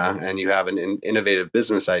Ghana and you have an innovative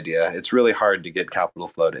business idea, it's really hard to get capital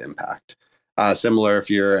flow to impact. Similar if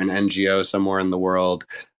you're an NGO somewhere in the world,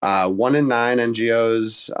 1 in 9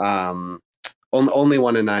 NGOs, only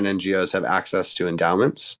 1 in 9 NGOs have access to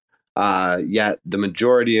endowments. Yet the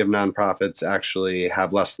majority of nonprofits actually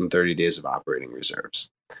have less than 30 days of operating reserves.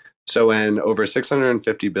 So when over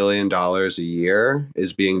 $650 billion a year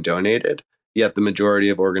is being donated, yet the majority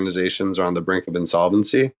of organizations are on the brink of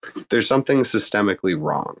insolvency, there's something systemically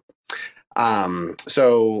wrong.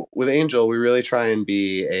 So with Angel, we really try and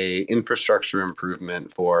be a infrastructure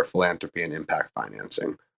improvement for philanthropy and impact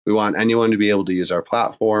financing. We want anyone to be able to use our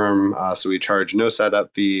platform, so we charge no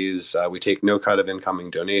setup fees, we take no cut of incoming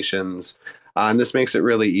donations, and this makes it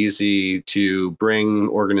really easy to bring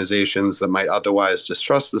organizations that might otherwise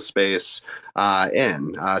distrust the space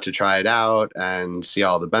in to try it out and see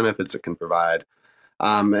all the benefits it can provide.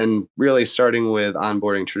 And really starting with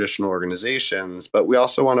onboarding traditional organizations, but we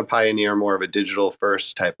also want to pioneer more of a digital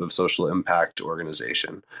first type of social impact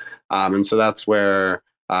organization. And so that's where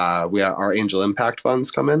our Angel Impact Funds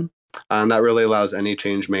come in. And that really allows any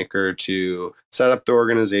change maker to set up the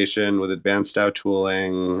organization with advanced DAO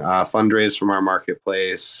tooling, fundraise from our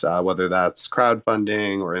marketplace, whether that's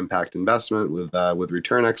crowdfunding or impact investment with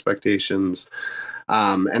return expectations,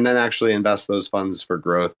 and then actually invest those funds for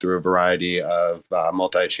growth through a variety of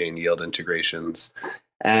multi-chain yield integrations.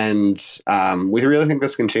 And we really think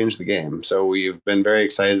this can change the game. So we've been very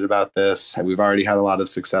excited about this. We've already had a lot of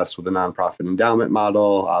success with the nonprofit endowment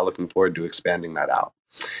model. Looking forward to expanding that out.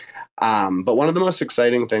 But one of the most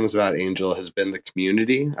exciting things about Angel has been the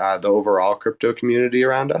community, the overall crypto community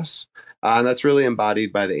around us. And that's really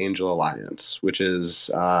embodied by the Angel Alliance, which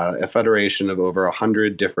is a federation of over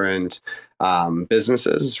 100 different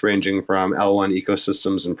businesses, ranging from L1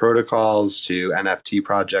 ecosystems and protocols to NFT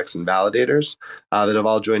projects and validators that have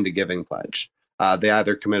all joined a giving pledge. They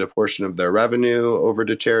either commit a portion of their revenue over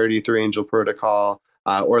to charity through Angel Protocol,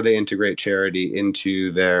 or they integrate charity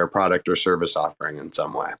into their product or service offering in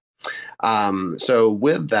some way. So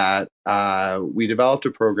with that, we developed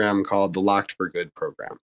a program called the Locked for Good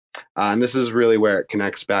program. And this is really where it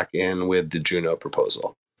connects back in with the Juno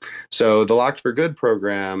proposal. So the Locked for Good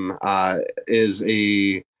program is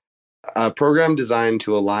a program designed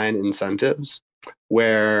to align incentives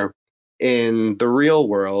where in the real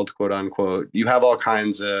world, quote unquote, you have all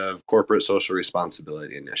kinds of corporate social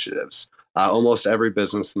responsibility initiatives. Almost every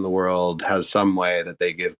business in the world has some way that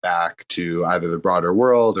they give back to either the broader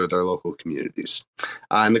world or their local communities.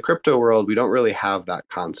 In the crypto world, we don't really have that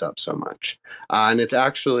concept so much. And it's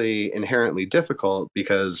actually inherently difficult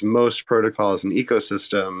because most protocols and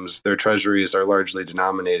ecosystems, their treasuries are largely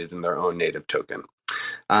denominated in their own native token.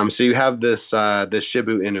 So you have this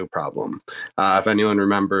Shiba Inu problem. If anyone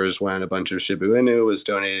remembers when a bunch of Shiba Inu was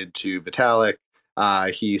donated to Vitalik,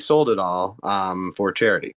 he sold it all for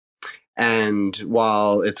charity. And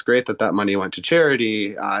while it's great that that money went to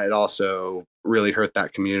charity, it also really hurt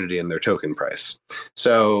that community and their token price.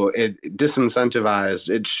 So it disincentivized,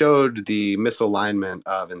 it showed the misalignment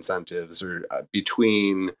of incentives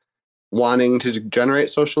between wanting to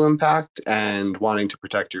generate social impact and wanting to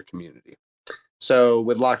protect your community. So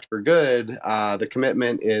with Locked for Good, the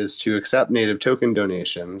commitment is to accept native token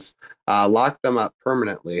donations, lock them up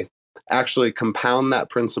permanently, actually compound that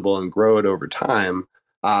principal and grow it over time,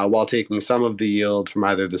 while taking some of the yield from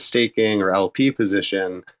either the staking or LP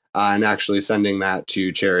position and actually sending that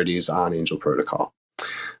to charities on Angel Protocol.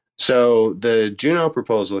 So the Juno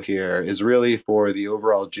proposal here is really for the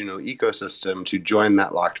overall Juno ecosystem to join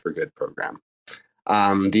that Locked for Good program.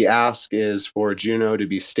 The ask is for Juno to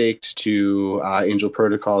be staked to Angel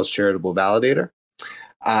Protocol's charitable validator.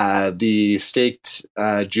 The staked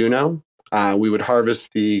Juno, we would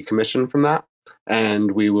harvest the commission from that,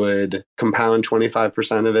 and we would compound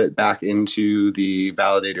 25% of it back into the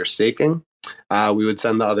validator staking. We would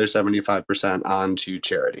send the other 75% on to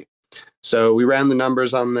charity. So we ran the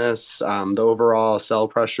numbers on this. The overall sell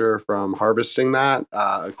pressure from harvesting that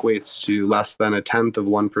equates to less than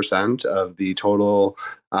 0.1% of the total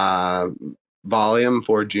volume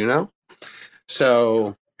for Juno.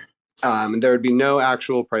 So there would be no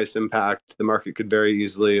actual price impact. The market could very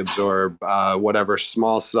easily absorb whatever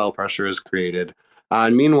small sell pressure is created.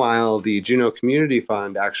 And meanwhile, the Juno Community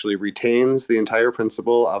Fund actually retains the entire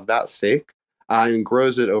principal of that stake and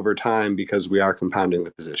grows it over time because we are compounding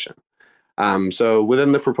the position. So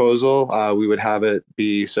within the proposal, we would have it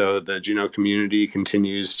be so the Juno community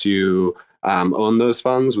continues to own those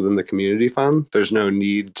funds within the community fund. There's no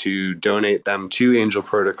need to donate them to Angel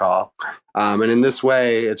Protocol. And in this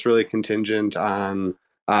way, it's really contingent on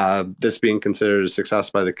this being considered a success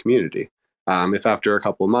by the community. If after a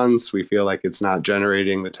couple months we feel like it's not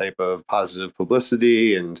generating the type of positive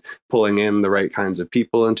publicity and pulling in the right kinds of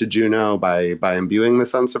people into Juno by imbuing the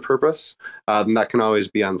sense of purpose, then that can always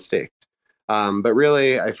be unstaked. But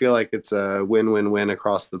really, I feel like it's a win-win-win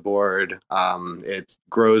across the board. It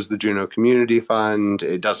grows the Juno Community Fund.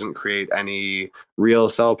 It doesn't create any real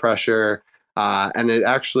sell pressure. And it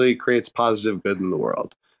actually creates positive good in the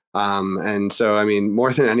world. And so, I mean,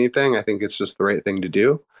 more than anything, I think it's just the right thing to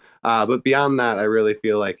do. But beyond that, I really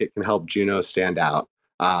feel like it can help Juno stand out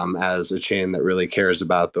as a chain that really cares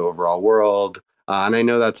about the overall world. And I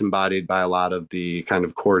know that's embodied by a lot of the kind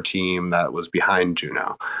of core team that was behind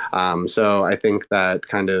Juno. So I think that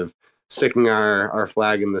kind of sticking our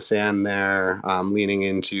flag in the sand there, leaning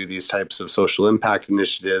into these types of social impact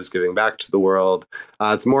initiatives, giving back to the world,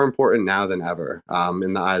 it's more important now than ever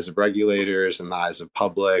in the eyes of regulators, in the eyes of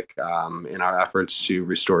public, in our efforts to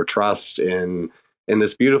restore trust in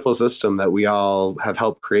this beautiful system that we all have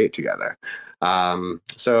helped create together.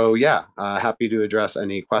 So yeah, happy to address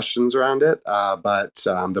any questions around it. But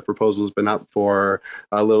the proposal's been up for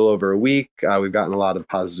a little over a week. We've gotten a lot of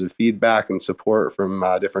positive feedback and support from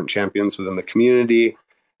different champions within the community,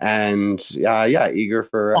 and yeah, eager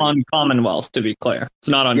for on Commonwealth, to be clear. It's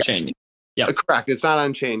not on chain yet. Yeah, correct. It's not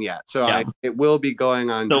on chain yet, so it will be going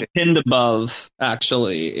on. So chain. pinned above,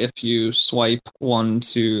 actually, if you swipe one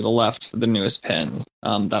to the left for the newest pin,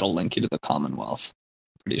 that'll link you to the Commonwealth.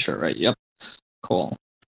 Pretty sure, right? Yep. Cool.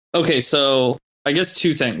 Okay, so I guess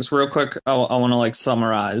two things real quick. I want to like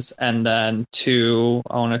summarize, and then two,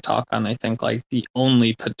 I want to talk on, I think, like the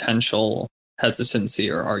only potential hesitancy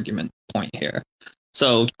or argument point here.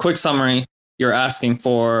 So quick summary, you're asking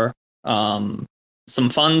for some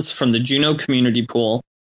funds from the Juno community pool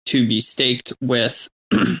to be staked with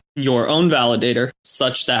your own validator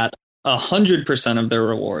such that 100% of their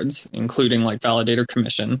rewards, including like validator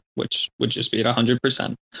commission, which would just be at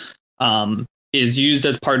 100%, is used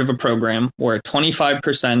as part of a program where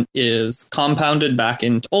 25% is compounded back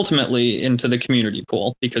in ultimately into the community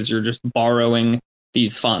pool because you're just borrowing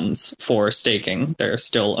these funds for staking. They're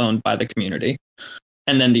still owned by the community.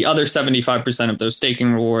 And then the other 75% of those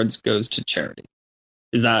staking rewards goes to charity.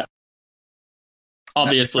 Is that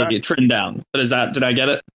obviously trimmed down? But did I get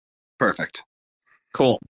it? Perfect.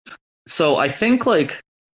 Cool. So I think like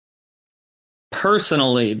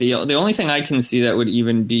personally, the only thing I can see that would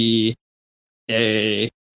even be a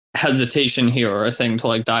hesitation here or a thing to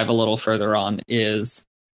like dive a little further on is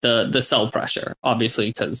the sell pressure, obviously,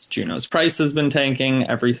 because Juno's price has been tanking.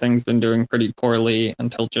 Everything's been doing pretty poorly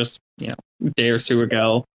until just, a day or two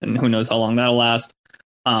ago, and who knows how long that'll last.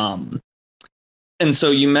 And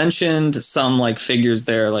so you mentioned some like figures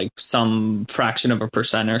there, like some fraction of a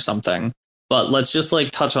percent or something, but let's just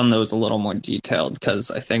like touch on those a little more detailed,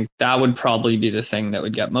 because I think that would probably be the thing that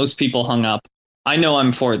would get most people hung up. I know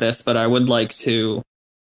I'm for this, but I would like to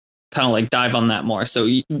kind of like dive on that more. So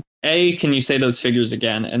A, can you say those figures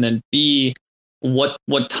again? And then B, what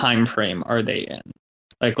time frame are they in?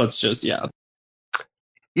 Like, let's just, Yeah,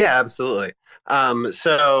 absolutely.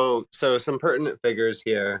 So some pertinent figures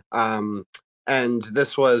here. And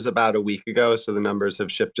this was about a week ago, so the numbers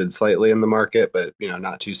have shifted slightly in the market, but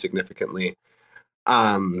not too significantly.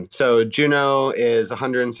 So Juno is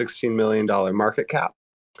 $116 million market cap.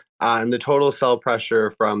 And the total sell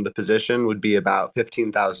pressure from the position would be about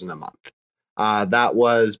 $15,000 a month. That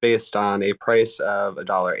was based on a price of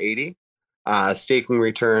 $1.80, staking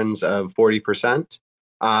returns of 40%,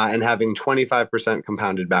 and having 25%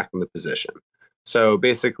 compounded back in the position. So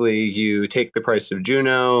basically, you take the price of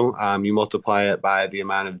Juno, you multiply it by the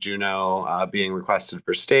amount of Juno being requested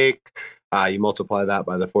for stake, you multiply that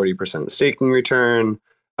by the 40% staking return.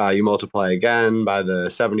 You multiply again by the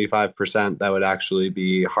 75% that would actually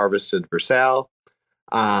be harvested for sale.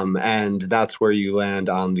 And that's where you land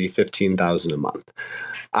on the $15,000 a month.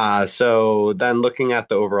 So then looking at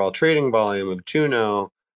the overall trading volume of Juno,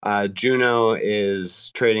 Juno is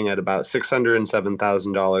trading at about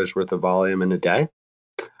 $607,000 worth of volume in a day.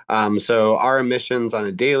 So our emissions on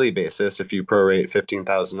a daily basis, if you prorate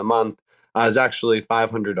 $15,000 a month, is actually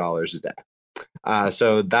 $500 a day.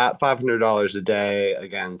 So that $500 a day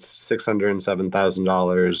against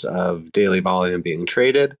 $607,000 of daily volume being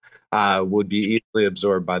traded would be easily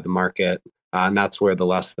absorbed by the market, and that's where the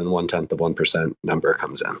less than 0.1% number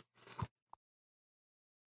comes in.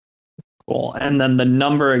 Cool. And then the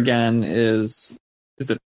number again is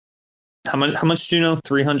it how much do you know?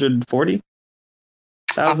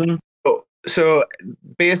 340,000? So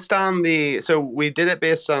based on we did it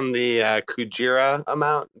based on the Kujira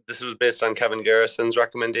amount. This was based on Kevin Garrison's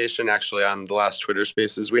recommendation, actually, on the last Twitter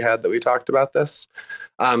Spaces we had that we talked about this.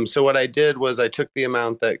 So what I did was I took the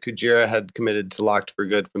amount that Kujira had committed to Locked for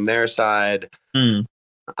Good from their side.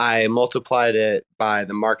 I multiplied it by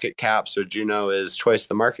the market cap. So Juno is twice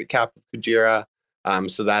the market cap of Kujira.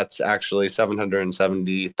 So that's actually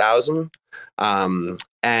 770,000.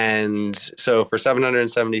 And so for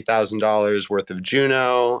 $770,000 worth of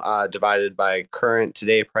Juno, divided by current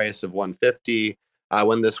today price of 150,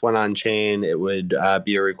 when this went on chain, it would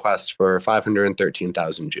be a request for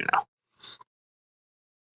 513,000 Juno.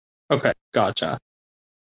 Okay, gotcha.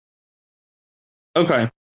 Okay,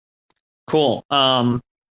 cool.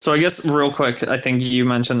 So I guess real quick, I think you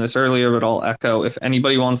mentioned this earlier, but I'll echo. If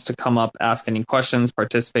anybody wants to come up, ask any questions,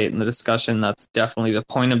 participate in the discussion, that's definitely the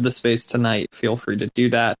point of the space tonight. Feel free to do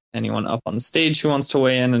that. Anyone up on stage who wants to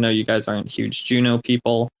weigh in? I know you guys aren't huge Juno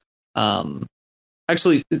people.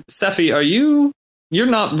 Actually, Sephi, you're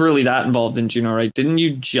not really that involved in Juno, right? Didn't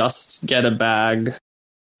you just get a bag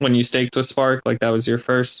when you staked with Spark? Like that was your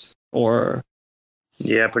first, or?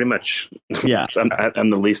 Yeah, pretty much. Yeah. I'm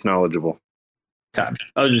the least knowledgeable. Okay.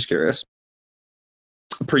 I was just curious.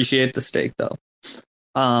 Appreciate the steak though.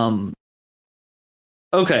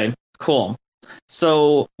 Okay, cool.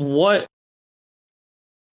 So what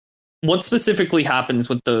specifically happens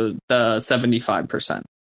with the 75%?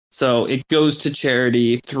 So it goes to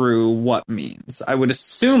charity through what means? I would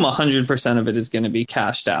assume 100% of it is going to be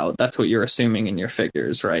cashed out. That's what you're assuming in your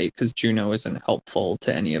figures, right? Because Juno isn't helpful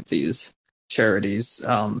to any of these charities.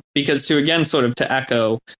 Because to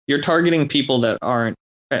echo, you're targeting people that aren't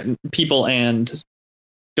people and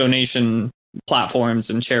donation platforms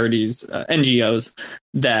and charities, NGOs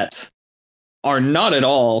that are not at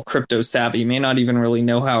all crypto savvy, may not even really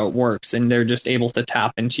know how it works, and they're just able to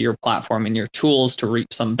tap into your platform and your tools to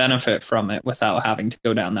reap some benefit from it without having to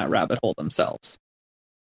go down that rabbit hole themselves.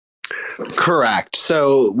 Correct.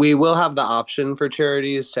 So we will have the option for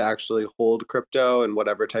charities to actually hold crypto in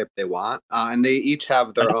whatever type they want. And they each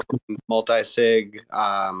have their own multi-sig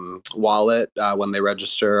wallet when they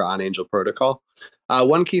register on Angel Protocol.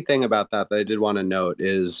 One key thing about that I did want to note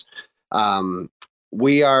is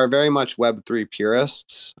we are very much Web3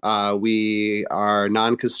 purists. We are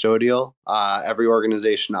non-custodial. Every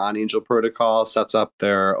organization on Angel Protocol sets up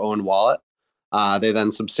their own wallet. They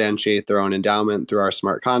then substantiate their own endowment through our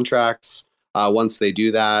smart contracts. Once they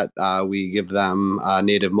do that, we give them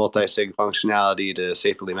native multi-sig functionality to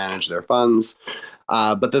safely manage their funds.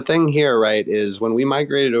 But the thing here, right, is when we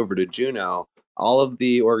migrated over to Juno, all of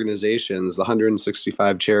the organizations, the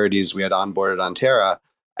 165 charities we had onboarded on Terra,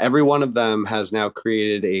 every one of them has now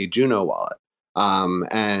created a Juno wallet.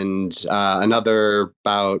 And another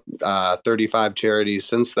about 35 charities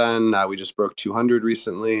since then. We just broke 200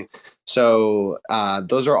 recently. So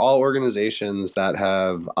those are all organizations that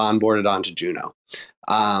have onboarded onto Juno.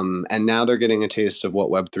 And now they're getting a taste of what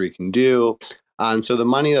Web3 can do. And so the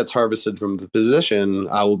money that's harvested from the position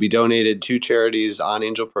will be donated to charities on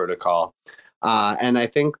Angel Protocol. And I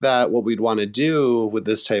think that what we'd want to do with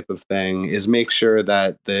this type of thing is make sure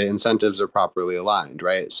that the incentives are properly aligned,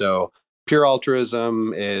 right? So pure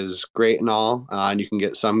altruism is great and all, and you can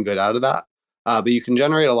get some good out of that. But you can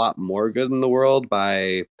generate a lot more good in the world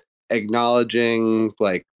by acknowledging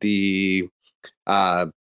like the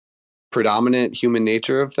predominant human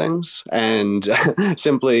nature of things and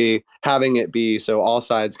simply having it be so all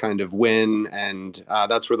sides kind of win. And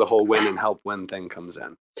that's where the whole win and help win thing comes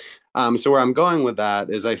in. So where I'm going with that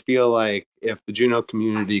is I feel like if the Juno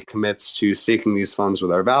community commits to staking these funds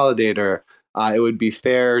with our validator, it would be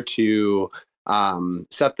fair to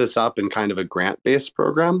set this up in kind of a grant-based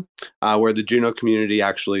program where the Juno community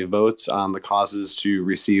actually votes on the causes to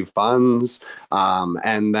receive funds,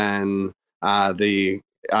 and then the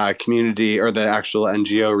community or the actual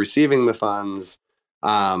NGO receiving the funds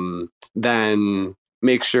then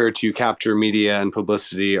make sure to capture media and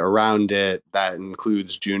publicity around it that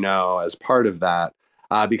includes Juno as part of that.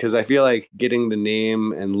 Because I feel like getting the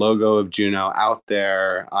name and logo of Juno out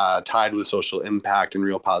there, tied with social impact and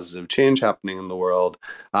real positive change happening in the world,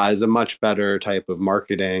 is a much better type of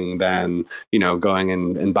marketing than, going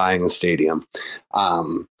and buying a stadium.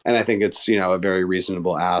 And I think it's, a very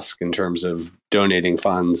reasonable ask in terms of donating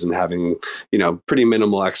funds and having, pretty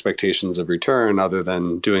minimal expectations of return other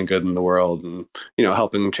than doing good in the world and,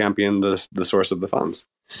 helping champion the source of the funds.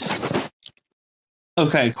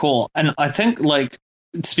 Okay, cool. And I think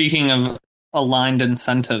speaking of aligned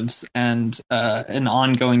incentives and an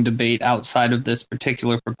ongoing debate outside of this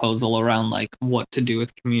particular proposal around what to do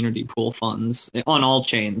with community pool funds on all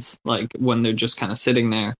chains, when they're just kind of sitting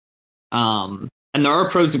there. And there are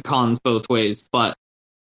pros and cons both ways, but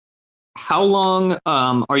how long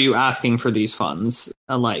are you asking for these funds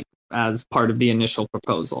as part of the initial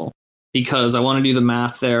proposal? Because I want to do the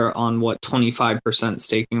math there on what 25%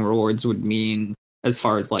 staking rewards would mean as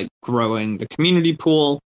far as growing the community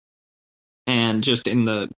pool and just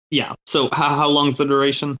so how long's the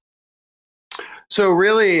duration? So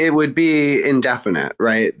really it would be indefinite,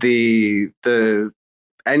 right? A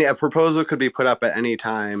proposal could be put up at any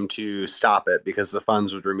time to stop it because the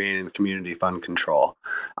funds would remain in community fund control.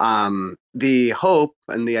 The hope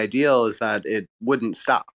and the ideal is that it wouldn't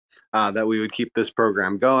stop. That we would keep this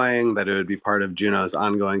program going, that it would be part of Juno's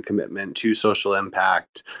ongoing commitment to social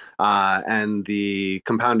impact, and the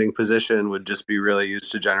compounding position would just be really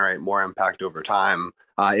used to generate more impact over time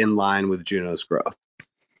in line with Juno's growth.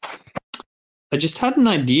 I just had an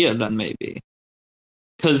idea then maybe.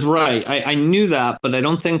 Because, right, I knew that, but I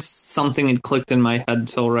don't think something had clicked in my head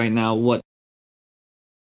till right now. What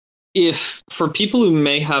if, for people who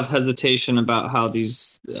may have hesitation about how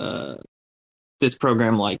this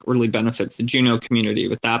program really benefits the Juno community,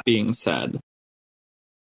 with that being said,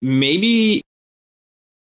 maybe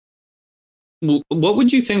what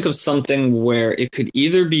would you think of something where it could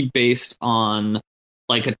either be based on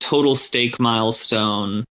like a total stake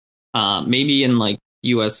milestone, maybe in like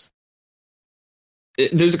US,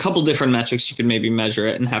 there's a couple different metrics you could maybe measure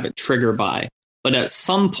it and have it trigger by, but at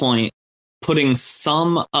some point putting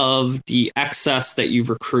some of the excess that you've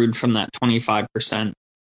accrued from that 25%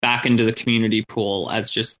 back into the community pool as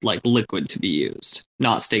just like liquid to be used,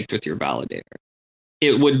 not staked with your validator.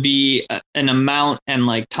 It would be an amount and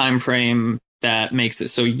like time frame that makes it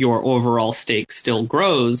so your overall stake still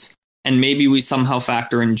grows. And maybe we somehow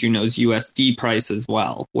factor in Juno's USD price as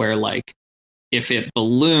well, where like if it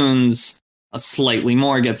balloons, a slightly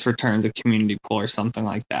more gets returned to community pool or something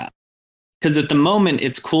like that. Because at the moment,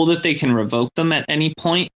 it's cool that they can revoke them at any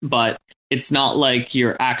point, but it's not like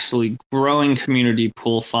you're actually growing community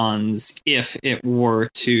pool funds if it were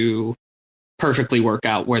to perfectly work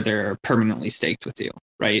out where they're permanently staked with you,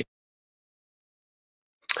 right?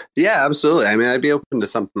 Yeah, absolutely. I mean, I'd be open to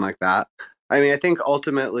something like that. I mean, I think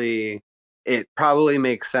ultimately it probably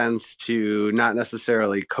makes sense to not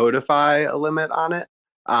necessarily codify a limit on it,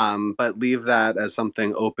 but leave that as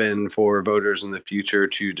something open for voters in the future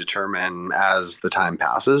to determine as the time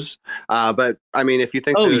passes. But I mean, if you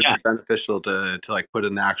think that it's beneficial to like put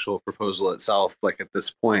in the actual proposal itself, like at this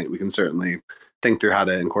point, we can certainly think through how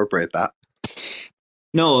to incorporate that.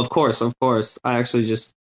 No, of course. I actually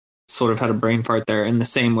just sort of had a brain fart there. In the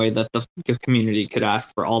same way that the community could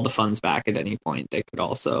ask for all the funds back at any point, they could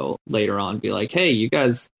also later on be like, hey, you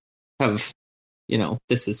guys have,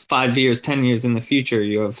 this is 5 years, 10 years in the future.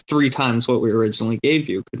 You have 3 times what we originally gave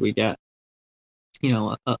you. Could we get,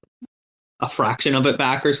 a fraction of it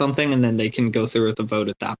back or something? And then they can go through with the vote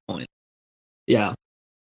at that point. Yeah.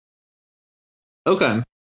 Okay.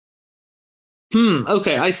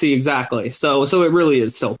 Okay, I see, exactly. So it really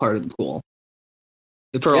is still part of the pool.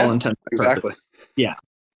 For all intents and purposes. Exactly. Yeah.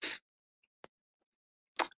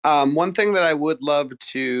 One thing that I would love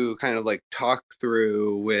to kind of like talk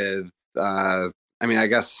through with, I mean, I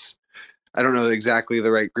guess I don't know exactly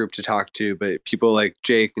the right group to talk to, but people like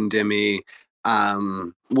Jake and Dimmy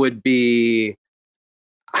would be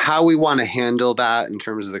how we want to handle that in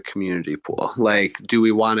terms of the community pool. Like, do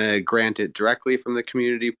we want to grant it directly from the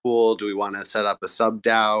community pool? Do we want to set up a sub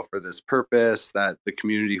DAO for this purpose that the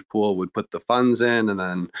community pool would put the funds in, and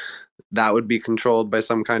then that would be controlled by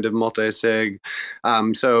some kind of multi-sig?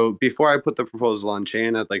 So before I put the proposal on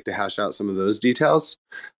chain, I'd like to hash out some of those details.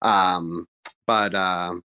 But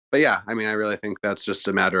yeah, I mean, I really think that's just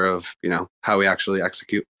a matter of, how we actually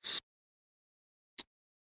execute.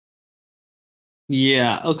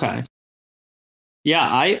 Yeah, okay. Yeah,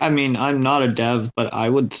 I mean, I'm not a dev, but I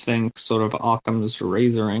would think sort of Occam's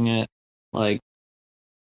razoring it, like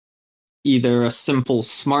either a simple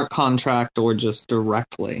smart contract or just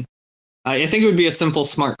directly. I think it would be a simple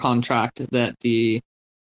smart contract that the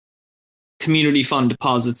community fund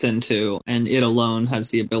deposits into, and it alone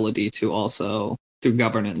has the ability to also, through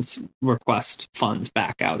governance, request funds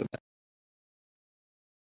back out of it.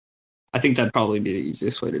 I think that'd probably be the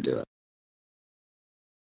easiest way to do it.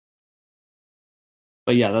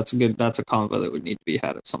 But yeah, that's a convo that would need to be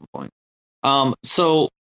had at some point. So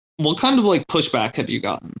what kind of like pushback have you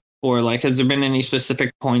gotten? Or like, has there been any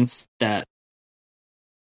specific points that,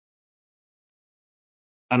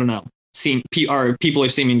 I don't know, people are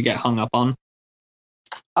seeming to get hung up on?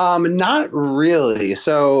 Not really.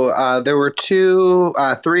 So there were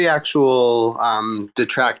three actual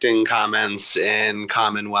detracting comments in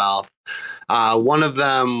Commonwealth. One of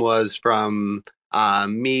them was from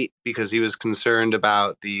Meat, because he was concerned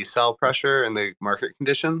about the sell pressure and the market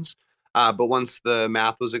conditions. But once the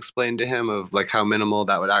math was explained to him of like how minimal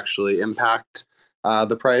that would actually impact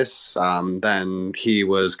the price, then he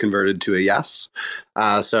was converted to a yes.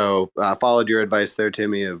 So followed your advice there,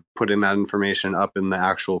 Timmy, of putting that information up in the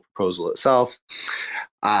actual proposal itself.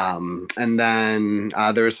 And then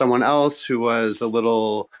there was someone else who was a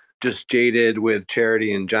little just jaded with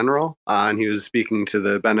charity in general. And he was speaking to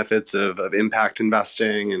the benefits of impact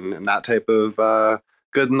investing and that type of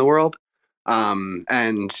good in the world. I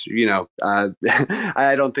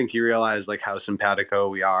don't think you realize like how simpatico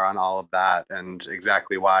we are on all of that, and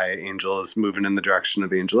exactly why Angel is moving in the direction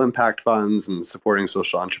of angel impact funds and supporting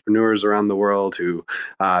social entrepreneurs around the world who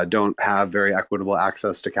don't have very equitable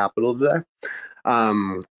access to capital today.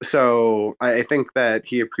 So I think that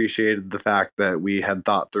he appreciated the fact that we had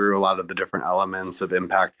thought through a lot of the different elements of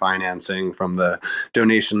impact financing, from the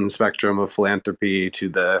donation spectrum of philanthropy to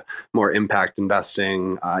the more impact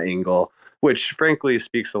investing angle. which frankly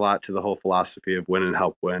speaks a lot to the whole philosophy of win and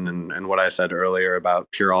help win, and what I said earlier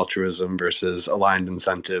about pure altruism versus aligned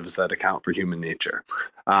incentives that account for human nature.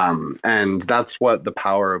 And that's what the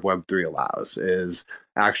power of Web3 allows, is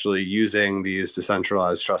actually using these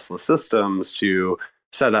decentralized trustless systems to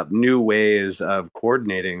set up new ways of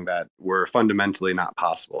coordinating that were fundamentally not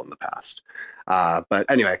possible in the past. But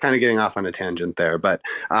anyway, kind of getting off on a tangent there. But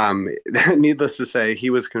needless to say, he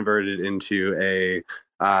was converted into a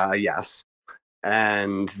yes.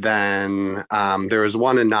 And then there was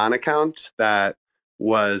one Anon account that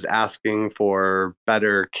was asking for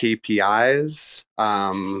better KPIs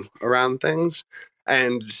around things.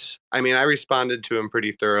 And I mean, I responded to him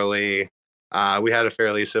pretty thoroughly. We had a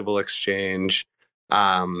fairly civil exchange.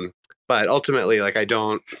 But ultimately, like, I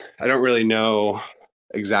don't really know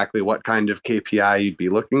exactly what kind of KPI you'd be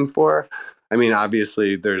looking for. I mean,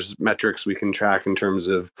 obviously, there's metrics we can track in terms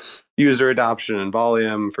of user adoption and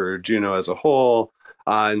volume for Juno as a whole.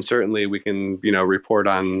 And certainly we can, report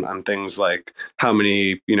on things like how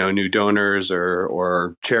many, new donors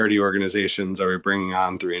or charity organizations are we bringing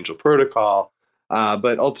on through Angel Protocol.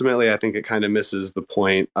 But ultimately, I think it kind of misses the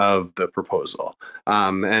point of the proposal.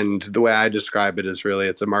 And the way I describe it is really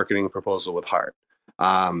it's a marketing proposal with heart.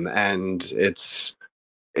 And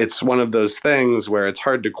it's one of those things where it's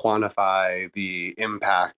hard to quantify the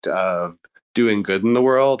impact of doing good in the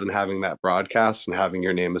world and having that broadcast and having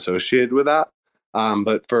your name associated with that.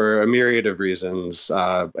 But for a myriad of reasons,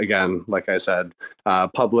 again, like I said,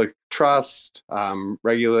 public trust,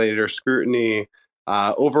 regulator scrutiny,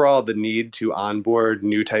 overall the need to onboard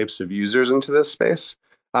new types of users into this space.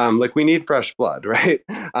 Like, we need fresh blood, right?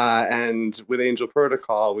 And with Angel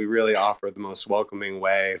Protocol, we really offer the most welcoming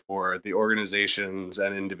way for the organizations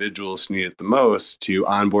and individuals who need it the most to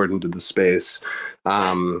onboard into the space.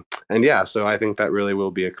 And yeah, so I think that really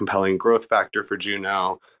will be a compelling growth factor for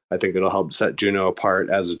Juno. I think it'll help set Juno apart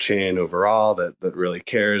as a chain overall that really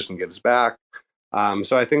cares and gives back.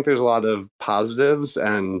 So I think there's a lot of positives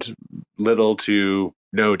and little to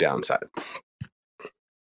no downside.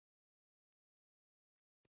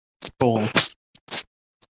 Cool.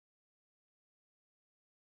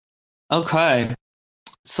 Okay.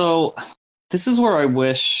 So this is where I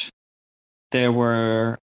wish there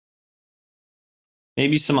were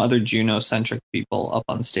maybe some other Juno-centric people up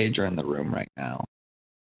on stage or in the room right now.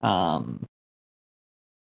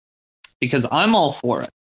 Because I'm all for it.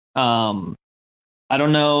 I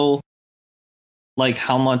don't know, like,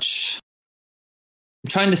 how much. I'm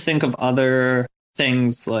trying to think of other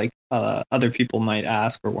things like other people might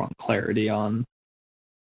ask or want clarity on.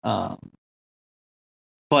 But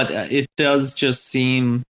it does just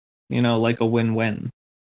seem, like a win-win.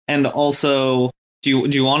 And also, do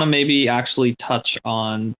you want to maybe actually touch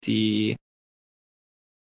on the?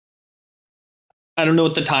 I don't know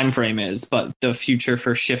what the time frame is, but the future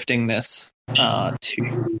for shifting this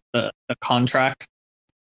to the contract,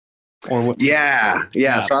 or what? Yeah.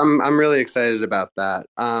 So I'm really excited about that.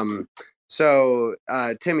 So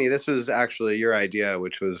Timmy, this was actually your idea,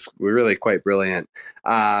 which was really quite brilliant.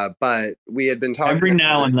 But we had been talking every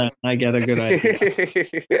now and then. I get a good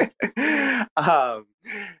idea.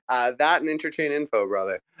 That and Interchain Info,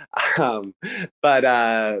 brother. But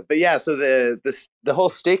yeah. So the whole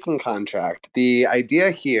staking contract. The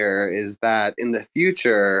idea here is that in the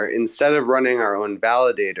future, instead of running our own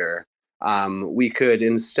validator, we could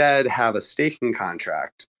instead have a staking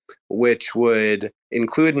contract, which would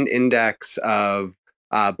include an index of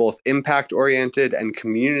both impact-oriented and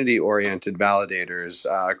community-oriented validators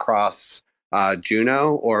across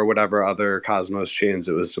Juno or whatever other Cosmos chains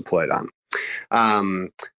it was deployed on.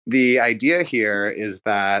 The idea here is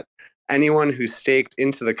that anyone who staked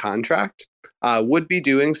into the contract would be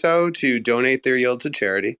doing so to donate their yield to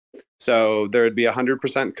charity. So there would be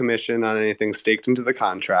 100% commission on anything staked into the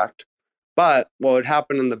contract. But what would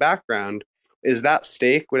happen in the background is that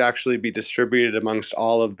stake would actually be distributed amongst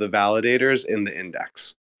all of the validators in the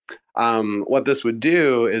index. What this would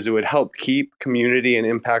do is it would help keep community and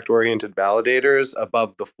impact-oriented validators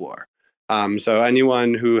above the floor. So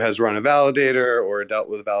anyone who has run a validator or dealt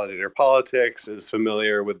with validator politics is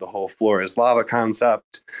familiar with the whole floor is lava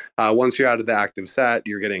concept. Once you're out of the active set,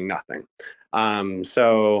 you're getting nothing.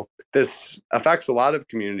 So this affects a lot of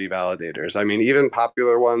community validators. I mean, even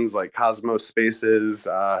popular ones like Cosmos Spaces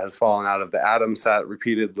has fallen out of the Atom set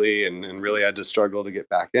repeatedly and really had to struggle to get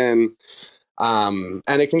back in. And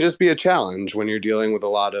it can just be a challenge when you're dealing with a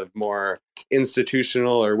lot of more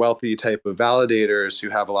institutional or wealthy type of validators who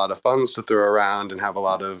have a lot of funds to throw around and have a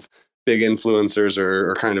lot of big influencers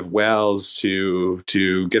or kind of whales to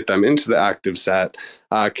get them into the active set.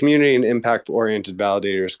 Community and impact oriented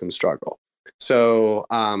validators can struggle. So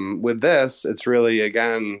with this, it's really,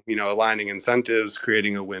 again, aligning incentives,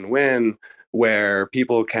 creating a win-win where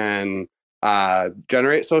people can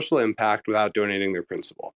generate social impact without donating their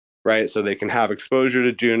principal, right? So they can have exposure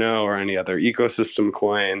to Juno or any other ecosystem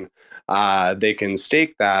coin. They can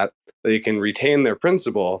stake that, they can retain their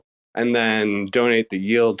principal, and then donate the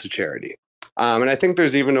yield to charity. And I think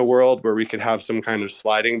there's even a world where we could have some kind of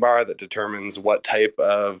sliding bar that determines what type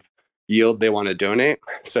of yield they want to donate.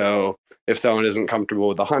 So if someone isn't comfortable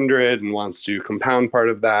with 100 and wants to compound part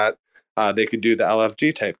of that, they could do the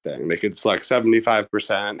LFG type thing. They could select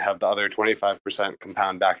 75%, have the other 25%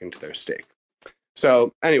 compound back into their stake.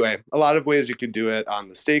 So anyway, a lot of ways you could do it on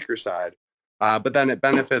the staker side, but then it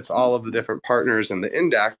benefits all of the different partners in the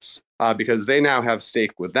index because they now have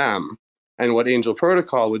stake with them. And what Angel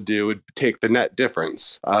Protocol would do would take the net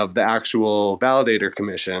difference of the actual validator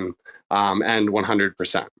commission and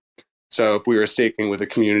 100%. So if we were staking with a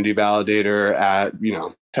community validator at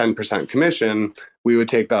 10% commission, we would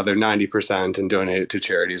take the other 90% and donate it to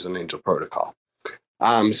charities on Angel Protocol.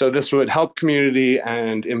 So this would help community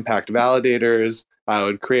and impact validators. It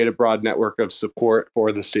would create a broad network of support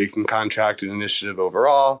for the staking contract and initiative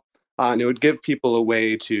overall. And it would give people a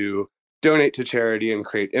way to donate to charity and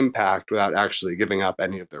create impact without actually giving up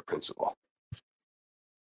any of their principal.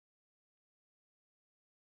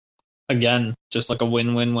 Again, just like a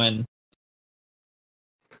win-win-win.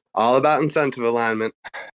 All about incentive alignment.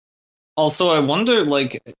 Also, I wonder,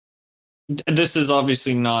 this is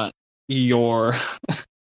obviously not your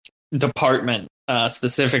department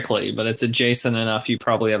specifically, but it's adjacent enough. You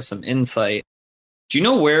probably have some insight. Do you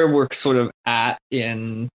know where we're sort of at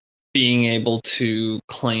in being able to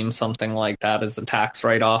claim something like that as a tax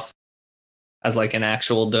write-off, as like an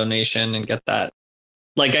actual donation and get that?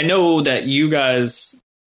 Like, I know that you guys,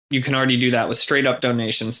 you can already do that with straight up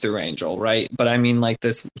donations through Angel, right? But I mean, like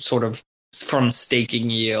this sort of from staking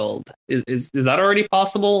yield, is that already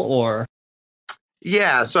possible, or?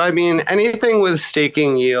 Yeah, so I mean, anything with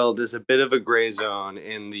staking yield is a bit of a gray zone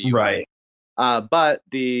in the US. Right. But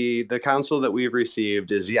the counsel that we've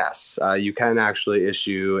received is yes, you can actually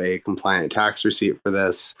issue a compliant tax receipt for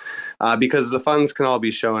this because the funds can all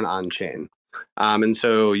be shown on chain. And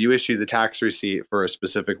so you issue the tax receipt for a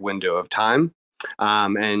specific window of time,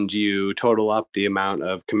 and you total up the amount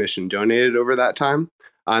of commission donated over that time.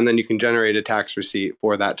 And then you can generate a tax receipt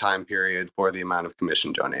for that time period for the amount of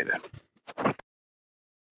commission donated.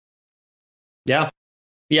 Yeah.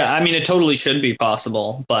 Yeah, I mean, it totally should be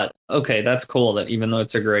possible, but okay, that's cool that even though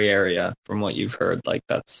it's a gray area from what you've heard, like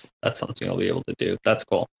that's something you'll be able to do. That's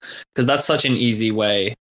cool. Because that's such an easy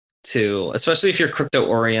way to, especially if you're crypto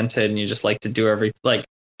oriented and you just like to do everything. Like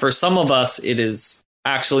for some of us, it is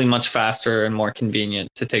actually much faster and more convenient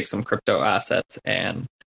to take some crypto assets and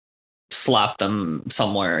slap them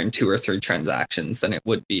somewhere in 2 or 3 transactions than it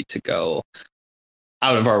would be to go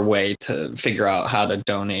out of our way to figure out how to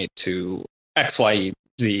donate to XYZ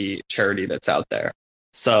charity that's out there.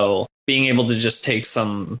 So being able to just take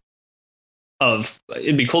some of,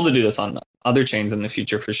 it'd be cool to do this on other chains in the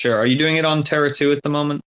future for sure. Are you doing it on Terra 2 at the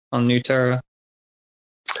moment, on New Terra?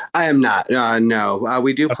 I am not. No.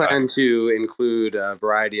 We do plan to include a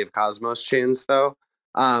variety of Cosmos chains, though.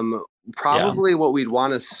 Probably what we'd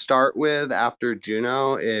want to start with after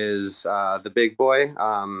Juno is the big boy,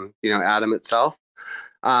 Atom itself.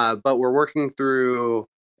 But we're working through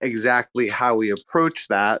exactly how we approach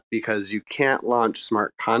that because you can't launch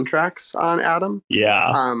smart contracts on Atom.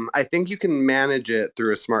 Yeah. I think you can manage it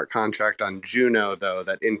through a smart contract on Juno, though,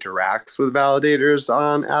 that interacts with validators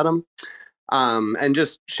on Atom. And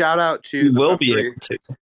just shout out to you will be able to,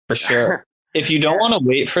 for sure. If you don't want to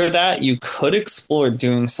wait for that, you could explore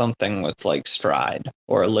doing something with like Stride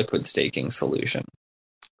or a liquid staking solution.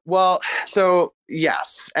 Well, so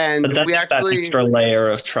yes, and but that's we actually that extra layer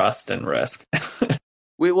of trust and risk.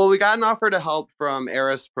 we got an offer to help from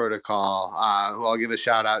Eris Protocol, who I'll give a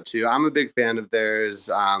shout out to. I'm a big fan of theirs.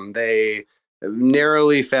 They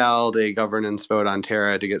narrowly failed a governance vote on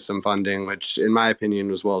Terra to get some funding, which in my opinion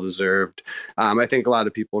was well deserved. I think a lot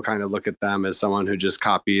of people kind of look at them as someone who just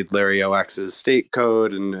copied Larry OX's state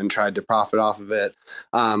code and tried to profit off of it.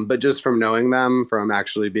 But just from knowing them, from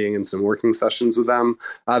actually being in some working sessions with them,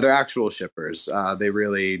 they're actual shippers. They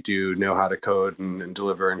really do know how to code and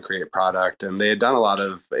deliver and create product. And they had done a lot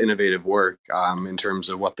of innovative work in terms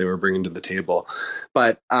of what they were bringing to the table.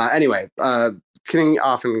 But anyway, getting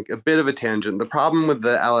off on a bit of a tangent, the problem with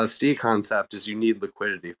the LSD concept is you need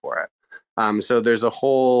liquidity for it. So there's a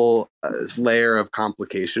whole layer of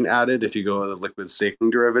complication added if you go with a liquid staking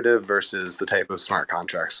derivative versus the type of smart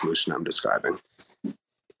contract solution I'm describing.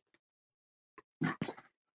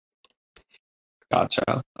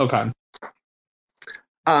 Gotcha. Okay.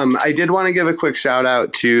 I did want to give a quick shout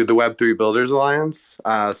out to the Web3 Builders Alliance.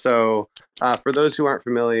 For those who aren't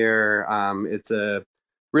familiar, it's a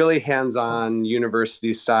really hands-on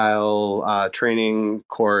university-style training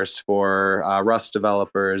course for Rust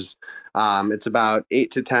developers. It's about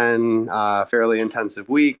 8 to 10 fairly intensive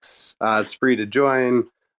weeks. It's free to join.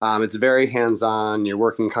 It's very hands-on. You're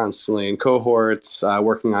working constantly in cohorts,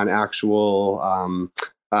 working on actual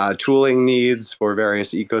tooling needs for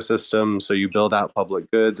various ecosystems. So you build out public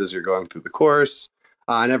goods as you're going through the course.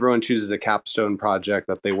 And everyone chooses a capstone project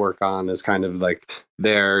that they work on as kind of like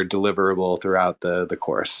their deliverable throughout the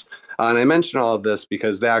course. And I mention all of this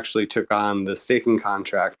because they actually took on the staking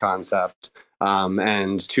contract concept,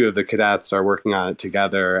 and two of the cadets are working on it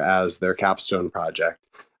together as their capstone project.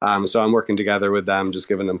 So I'm working together with them, just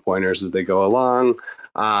giving them pointers as they go along.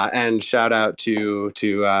 And shout out to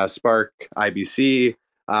SparkIBC.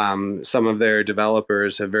 Some of their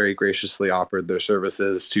developers have very graciously offered their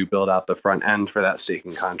services to build out the front end for that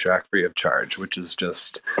staking contract free of charge, which is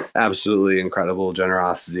just absolutely incredible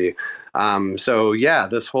generosity. So yeah,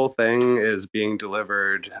 this whole thing is being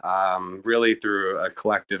delivered really through a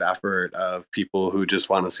collective effort of people who just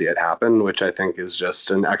want to see it happen, which I think is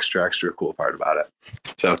just an extra cool part about it.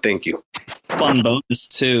 So thank you. Fun bonus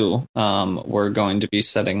too. We're going to be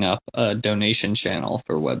setting up a donation channel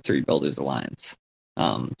for Web3 Builders Alliance.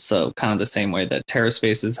 So kind of the same way that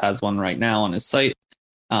TerraSpaces has one right now on his site,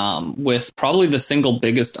 with probably the single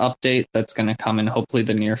biggest update that's going to come in hopefully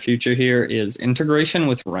the near future here is integration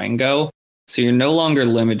with Rango. So you're no longer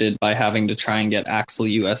limited by having to try and get Axel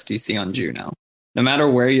USDC on Juno. No matter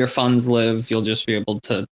where your funds live, you'll just be able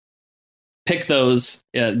to pick those.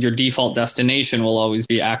 Your default destination will always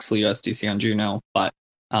be Axel USDC on Juno, but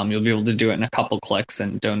you'll be able to do it in a couple clicks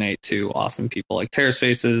and donate to awesome people like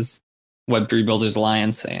TerraSpaces, Web3 Builders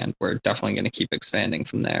Alliance, and we're definitely going to keep expanding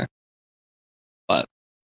from there. But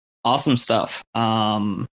awesome stuff.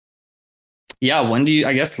 Yeah, when do you,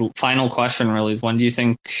 I guess final question really is, when do you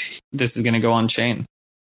think this is going to go on chain?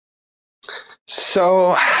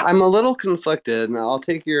 So I'm a little conflicted, and I'll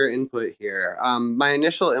take your input here. My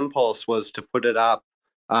initial impulse was to put it up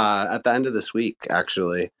at the end of this week,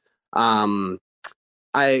 actually.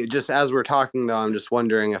 I just, as we're talking though, I'm just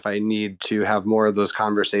wondering if I need to have more of those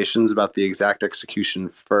conversations about the exact execution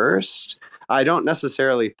first. I don't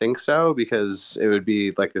necessarily think so, because it would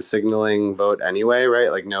be like a signaling vote anyway,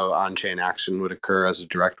 right? Like no on-chain action would occur as a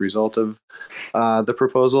direct result of the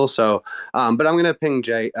proposal. So, but I'm going to ping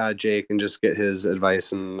Jake and just get his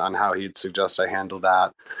advice on how he'd suggest I handle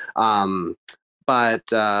that.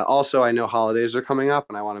 But also, I know holidays are coming up,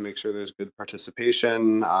 and I want to make sure there's good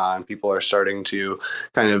participation, and people are starting to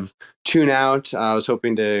kind of tune out. I was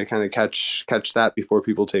hoping to kind of catch that before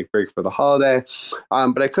people take break for the holiday,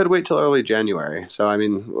 but I could wait till early January. So, I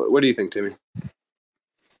mean, what do you think, Timmy?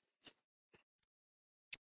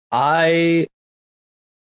 I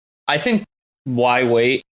think why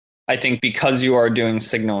wait? I think because you are doing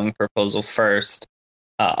signaling proposal first.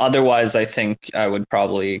 Otherwise, I think I would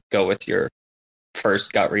probably go with your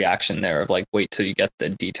first gut reaction there of like, wait till you get the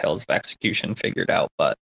details of execution figured out.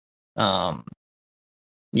 But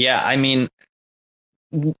yeah, I mean,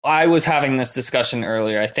 I was having this discussion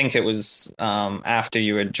earlier. I think it was after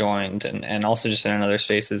you had joined, and also just in other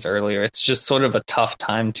spaces earlier. It's just sort of a tough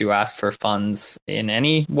time to ask for funds in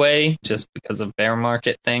any way, just because of bear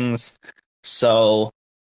market things. So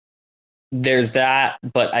there's that,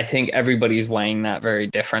 but I think everybody's weighing that very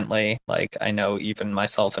differently. Like I know even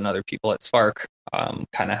myself and other people at Spark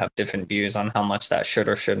kind of have different views on how much that should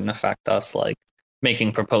or shouldn't affect us, like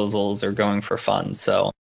making proposals or going for funds.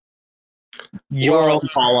 So your own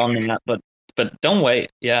call on that, but don't wait.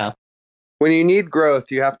 Yeah. When you need growth,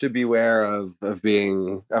 you have to beware of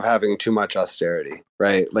having too much austerity,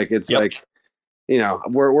 right? Like it's like, you know,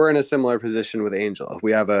 we're in a similar position with Angel.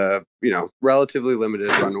 We have a, you know, relatively limited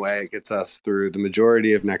runway. It gets us through the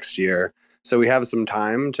majority of next year. So we have some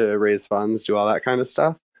time to raise funds, do all that kind of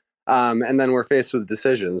stuff. And then we're faced with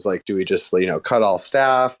decisions like, do we just, you know, cut all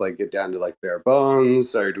staff, like get down to like bare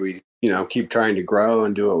bones, or do we, you know, keep trying to grow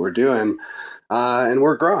and do what we're doing? And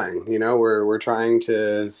we're growing, you know, we're trying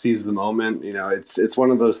to seize the moment. You know, it's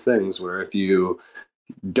one of those things where if you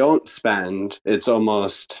don't spend, it's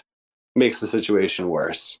almost makes the situation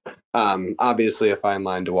worse. Obviously a fine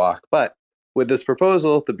line to walk, but with this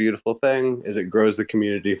proposal, the beautiful thing is it grows the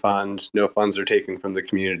community fund. No funds are taken from the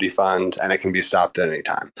community fund, and it can be stopped at any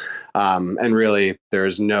time. And really, there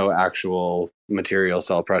is no actual material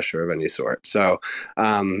sell pressure of any sort. So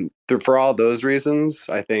for all those reasons,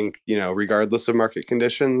 I think, you know, regardless of market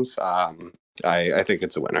conditions, I think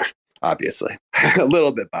it's a winner, obviously. A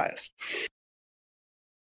little bit biased.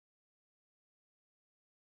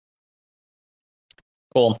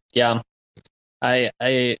 Cool. Yeah.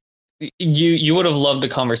 You would have loved the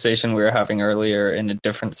conversation we were having earlier in a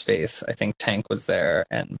different space. I think Tank was there,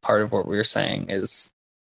 and part of what we were saying is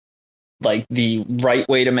like the right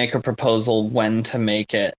way to make a proposal, when to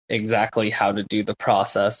make it, exactly how to do the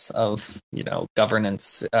process of,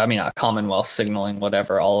 governance, Commonwealth signaling,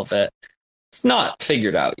 whatever, all of it. It's not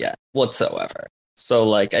figured out yet whatsoever. So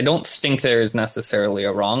like, I don't think there is necessarily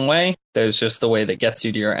a wrong way. There's just the way that gets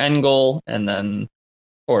you to your end goal, and then,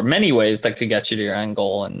 or many ways that could get you to your end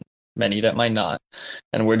goal, and many that might not.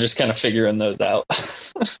 And we're just kind of figuring those out.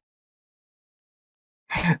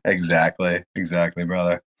 Exactly,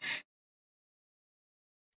 brother.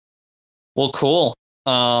 Well, cool.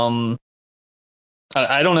 I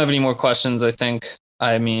don't have any more questions, I think.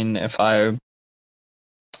 I mean, if I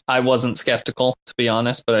wasn't skeptical, to be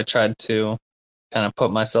honest, but I tried to kind of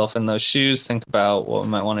put myself in those shoes, think about what we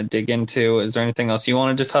might want to dig into. Is there anything else you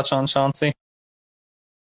wanted to touch on, Chauncey?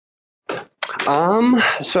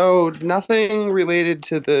 So nothing related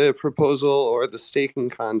to the proposal or the staking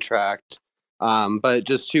contract, but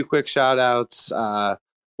just two quick shout outs.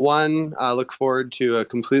 One, look forward to a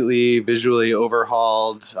completely visually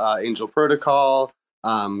overhauled Angel Protocol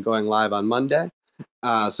going live on Monday.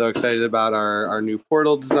 So excited about our new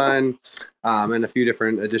portal design and a few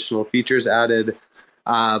different additional features added.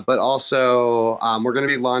 But also, we're going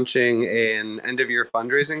to be launching an end-of-year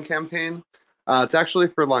fundraising campaign. It's actually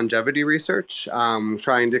for longevity research,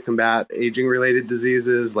 trying to combat aging-related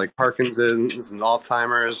diseases like Parkinson's and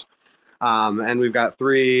Alzheimer's. And we've got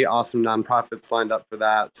 3 awesome nonprofits lined up for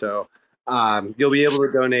that. So you'll be able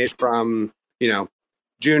to donate from,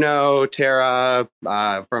 Juno, Terra,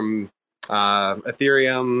 from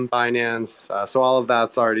Ethereum, Binance. So all of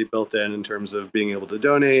that's already built in terms of being able to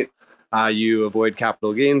donate. You avoid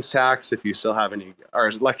capital gains tax if you still have any,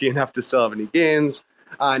 are lucky enough to still have any gains.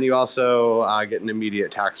 And you also get an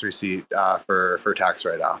immediate tax receipt for tax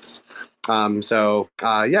write-offs. So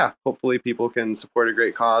hopefully people can support a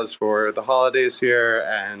great cause for the holidays here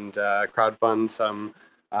and crowdfund some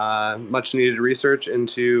much needed research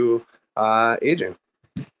into aging.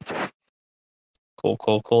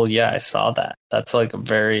 Cool. Yeah, I saw that. That's like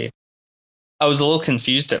I was a little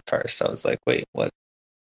confused at first. I was like, wait, what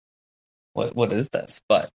is this?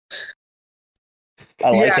 But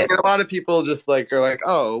I like it. A lot of people just are like,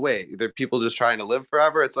 oh wait, they're people just trying to live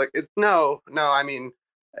forever. It's like, no. I mean,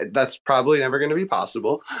 that's probably never going to be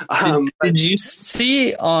possible. Did you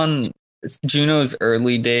see on Juno's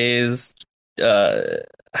early days? I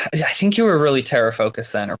think you were really Terra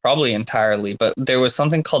focused then, or probably entirely. But there was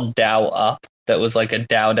something called DAO Up that was like a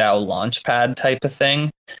DAO launchpad type of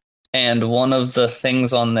thing. And one of the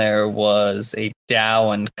things on there was a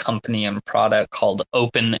DAO and company and product called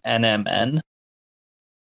OpenNMN.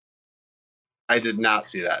 I did not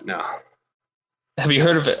see that, no. Have you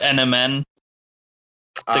heard of it, NMN?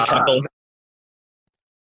 The chemical?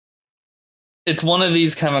 It's one of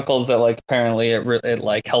these chemicals that like apparently it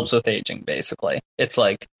like helps with aging, basically. It's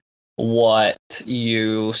like what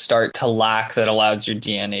you start to lack that allows your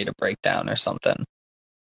DNA to break down or something.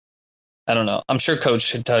 I don't know. I'm sure Coach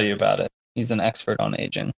should tell you about it. He's an expert on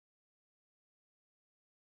aging.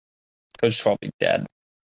 Coach is probably dead.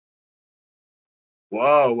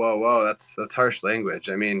 Whoa. That's harsh language.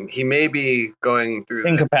 I mean, he may be going through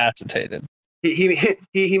incapacitated.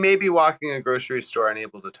 He may be walking a grocery store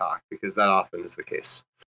unable to talk, because that often is the case.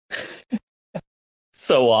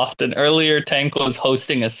 So often. Earlier, Tank was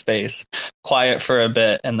hosting a space, quiet for a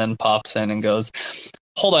bit, and then pops in and goes,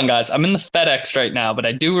 hold on, guys. I'm in the FedEx right now, but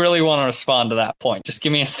I do really want to respond to that point. Just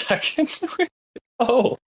give me a second.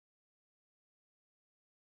 Oh.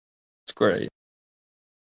 It's great.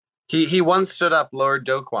 He once stood up Lord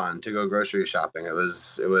Doquan to go grocery shopping. It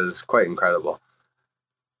was quite incredible.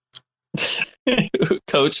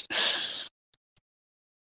 Coach?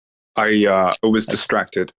 I was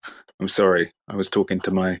distracted. I'm sorry. I was talking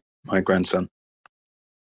to my grandson.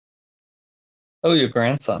 Oh, your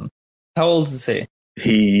grandson. How old is he?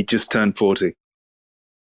 He just turned 40.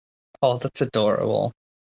 Oh, that's adorable.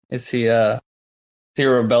 Is he a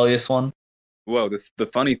rebellious one? Well, the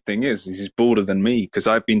funny thing is he's bolder than me, because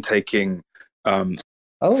I've been taking 5-AR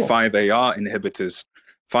inhibitors,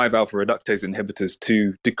 5-alpha reductase inhibitors,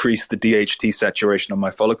 to decrease the DHT saturation on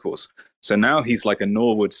my follicles. So now he's like a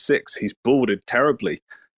Norwood 6. He's balded terribly,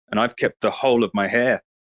 and I've kept the whole of my hair.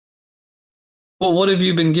 Well, what have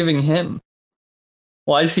you been giving him?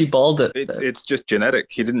 Why is he balded? It's just genetic.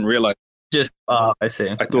 He didn't realize. I see.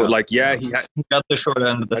 I thought he got the short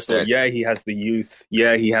end of the stick. He has the youth.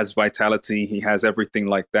 Yeah, he has vitality. He has everything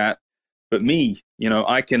like that. But me,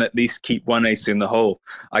 I can at least keep one ace in the hole.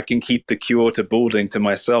 I can keep the cure to balding to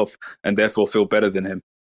myself and therefore feel better than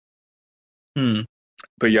him.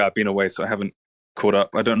 But yeah, I've been away, so I haven't caught up.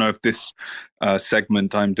 I don't know if this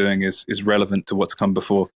segment I'm doing is relevant to what's come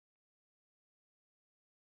before.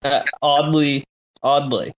 Oddly,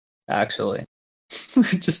 actually.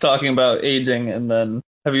 Just talking about aging, and then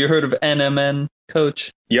have you heard of NMN,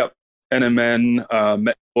 Coach? Yep, NMN,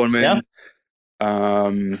 metformin.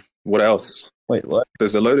 Yeah. What else? Wait, what?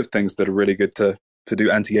 There's a load of things that are really good to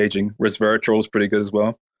do anti-aging. Resveratrol is pretty good as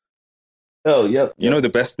well. Oh, yep. The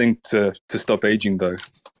best thing to stop aging, though,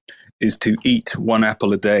 is to eat 1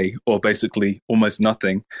 apple a day, or basically almost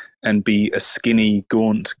nothing, and be a skinny,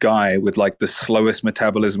 gaunt guy with like the slowest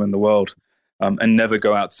metabolism in the world, and never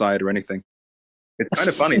go outside or anything. It's kind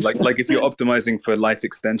of funny, like if you're optimizing for life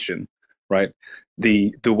extension, right?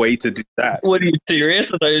 The way to do that. What, are you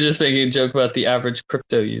serious? I thought you were just making a joke about the average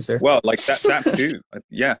crypto user. Well, like that too,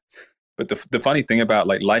 yeah. But the funny thing about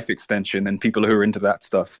like life extension and people who are into that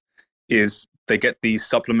stuff is they get these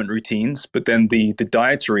supplement routines, but then the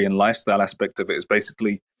dietary and lifestyle aspect of it is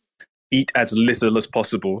basically eat as little as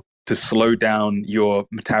possible to slow down your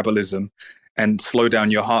metabolism and slow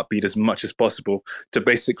down your heartbeat as much as possible to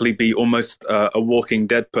basically be almost a walking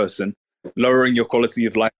dead person, lowering your quality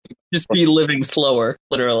of life. Just be living slower,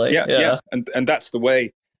 literally. Yeah. And that's the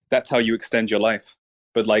way, that's how you extend your life.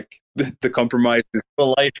 But like the compromise is, the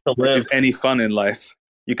life to live. Is any fun in life.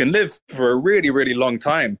 You can live for a really, really long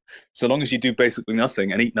time, so long as you do basically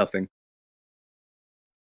nothing and eat nothing.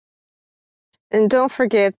 And don't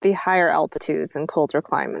forget the higher altitudes and colder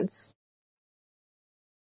climates.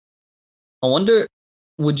 I wonder,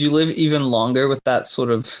 would you live even longer with that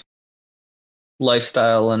sort of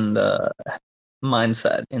lifestyle and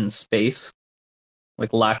mindset in space?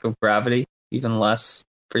 Like lack of gravity, even less.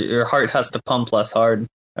 For your heart has to pump less hard.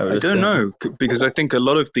 I don't know, because I think a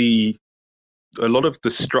lot of the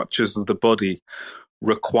structures of the body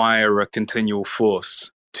require a continual force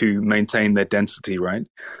to maintain their density, right?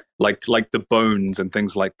 Like the bones and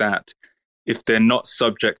things like that. If they're not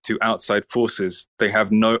subject to outside forces, they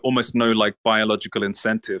have almost no like biological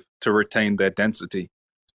incentive to retain their density.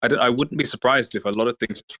 I wouldn't be surprised if a lot of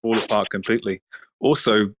things fall apart completely.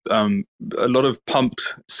 Also, a lot of pump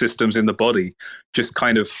systems in the body just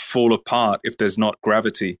kind of fall apart if there's not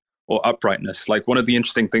gravity or uprightness. Like one of the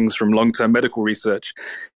interesting things from long-term medical research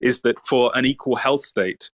is that for an equal health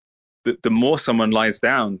state, the more someone lies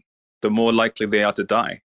down, the more likely they are to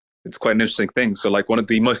die. It's quite an interesting thing. So like one of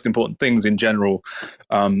the most important things in general,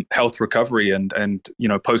 health recovery and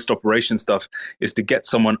post-operation stuff is to get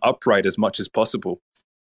someone upright as much as possible.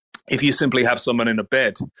 If you simply have someone in a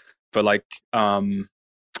bed for like,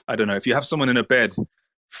 if you have someone in a bed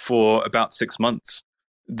for about 6 months,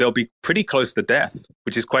 they'll be pretty close to death,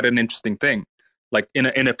 which is quite an interesting thing, like in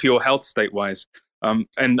a pure health state wise.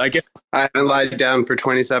 And I guess I haven't lied down for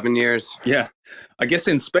 27 years. Yeah. I guess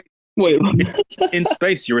in space, in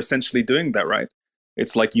space, you're essentially doing that, right?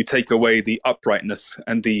 It's like you take away the uprightness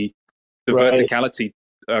and the right. Verticality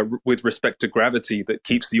with respect to gravity that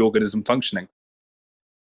keeps the organism functioning.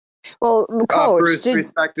 Well, Coach, Bruce,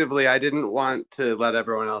 respectively, I didn't want to let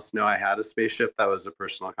everyone else know I had a spaceship. That was a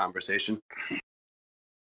personal conversation.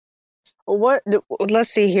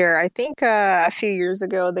 Let's see here. I think a few years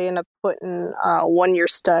ago, they ended up putting a 1-year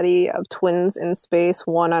study of twins in space,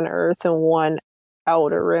 one on Earth and one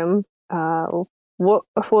outer rim. What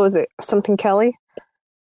was it? Something Kelly?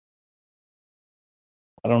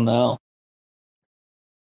 I don't know.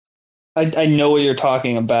 I know what you're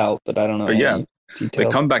talking about, but I don't know. But yeah, detail. They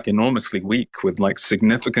come back enormously weak with like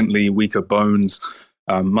significantly weaker bones,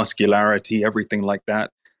 muscularity, everything like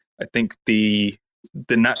that. I think the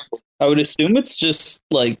natural. I would assume it's just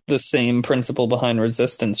like the same principle behind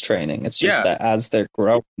resistance training. It's just that as they're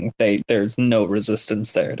growing, there's no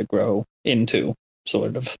resistance there to grow into,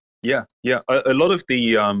 sort of. Yeah. A lot of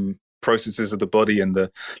the processes of the body and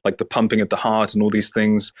the pumping of the heart and all these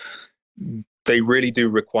things, they really do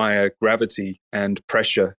require gravity and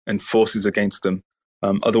pressure and forces against them.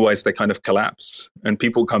 Otherwise, they kind of collapse. And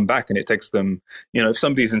people come back, and it takes them, if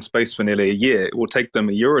somebody's in space for nearly a year, it will take them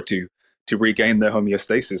a year or two to regain their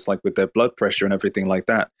homeostasis, like with their blood pressure and everything like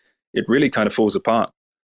that. It really kind of falls apart.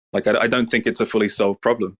 Like, I don't think it's a fully solved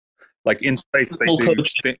problem. Like in space,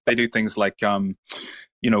 they do things like,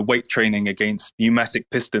 weight training against pneumatic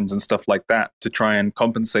pistons and stuff like that to try and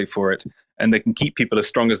compensate for it. And they can keep people as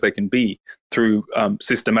strong as they can be through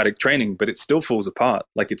systematic training, but it still falls apart.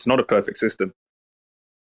 Like it's not a perfect system.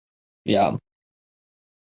 Yeah.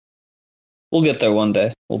 We'll get there one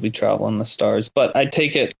day. We'll be traveling the stars. But I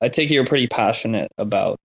take it you're pretty passionate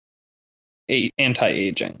about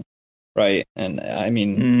anti-aging. right? And I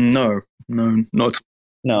mean, No, not.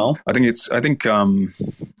 no. I think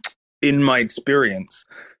in my experience,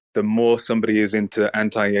 the more somebody is into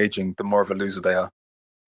anti-aging, the more of a loser they are.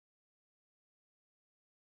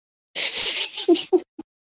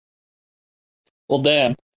 Well,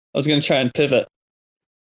 damn. I was gonna try and pivot.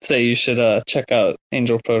 Say you should check out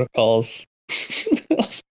Angel Protocol's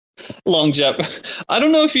longevity. I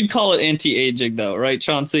don't know if you'd call it anti-aging though, right,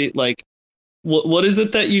 Chauncey? Like, what is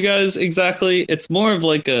it that you guys exactly? It's more of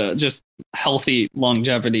like a just healthy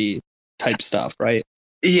longevity type stuff, right?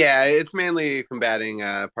 Yeah, it's mainly combating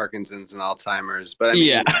Parkinson's and Alzheimer's. But I mean,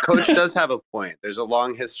 Yeah. Coach does have a point. There's a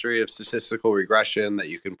long history of statistical regression that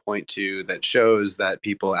you can point to that shows that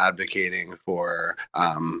people advocating for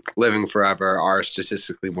living forever are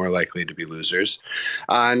statistically more likely to be losers.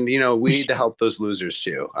 And, you know, we need to help those losers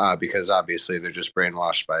too, because obviously they're just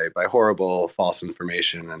brainwashed by horrible false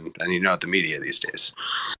information and you know, the media these days.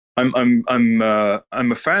 I'm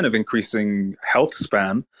a fan of increasing health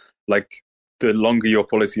span, like the longer your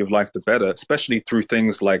quality of life, the better, especially through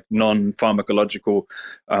things like non-pharmacological,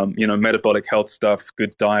 metabolic health stuff,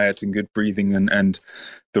 good diet and good breathing and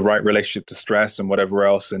the right relationship to stress and whatever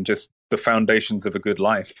else, and just the foundations of a good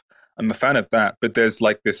life. I'm a fan of that. But there's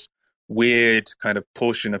like this weird kind of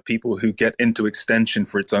portion of people who get into extension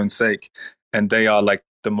for its own sake. And they are like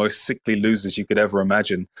the most sickly losers you could ever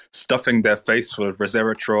imagine, stuffing their face full of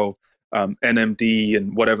resveratrol, NMD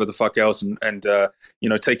and whatever the fuck else, and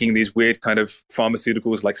taking these weird kind of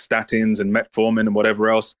pharmaceuticals like statins and metformin and whatever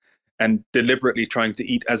else, and deliberately trying to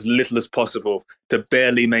eat as little as possible to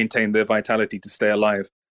barely maintain their vitality to stay alive.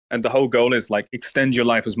 And the whole goal is like extend your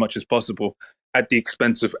life as much as possible at the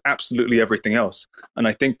expense of absolutely everything else. And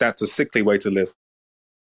I think that's a sickly way to live.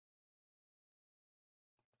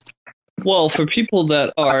 Well, for people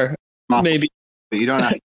that are maybe, but you don't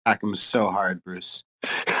have to attack them so hard, Bruce.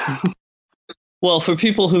 Well, for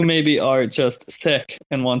people who maybe are just sick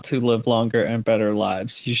and want to live longer and better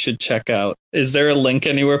lives, you should check out. Is there a link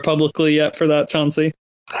anywhere publicly yet for that, Chauncey?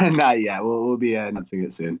 Not yet. We'll be announcing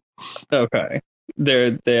it soon. Okay.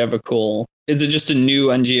 They have a cool. Is it just a new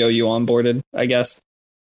NGO you onboarded, I guess?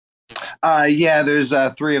 Yeah, there's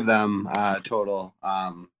 3 of them total.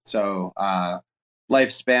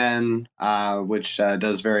 Lifespan, which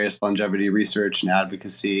does various longevity research and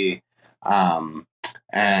advocacy.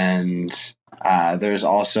 And there's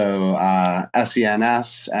also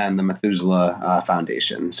SENS and the Methuselah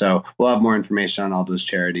Foundation. So we'll have more information on all those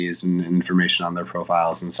charities and information on their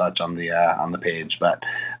profiles and such on the page. But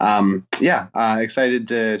excited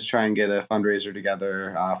to try and get a fundraiser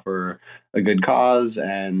together for a good cause.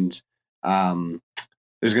 And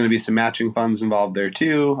there's going to be some matching funds involved there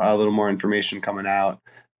too. A little more information coming out.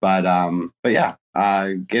 But yeah,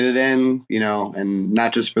 get it in, and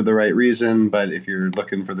not just for the right reason, but if you're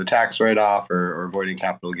looking for the tax write-off or avoiding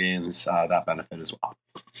capital gains, that benefit as well.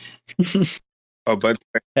 Oh, but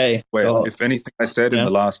hey, if anything I said in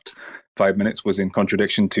the last 5 minutes was in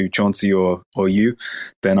contradiction to Chauncey or you,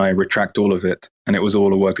 then I retract all of it, and it was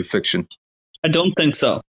all a work of fiction. I don't think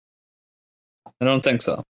so. I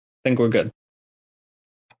think we're good.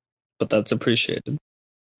 But that's appreciated.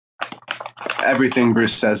 Everything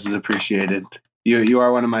Bruce says is appreciated. You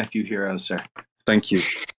are one of my few heroes, sir. Thank you.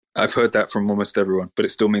 I've heard that from almost everyone, but it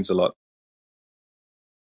still means a lot.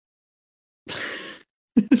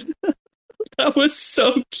 That was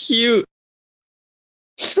so cute.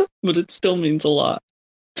 But it still means a lot.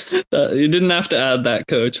 You didn't have to add that,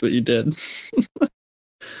 Coach, but you did.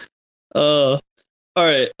 All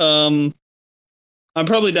right. I'm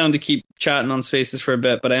probably down to keep chatting on Spaces for a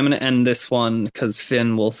bit, but I'm going to end this one because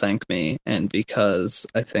Finn will thank me, and because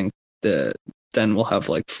I think that then we'll have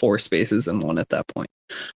like 4 spaces in one at that point.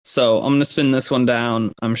 So I'm going to spin this one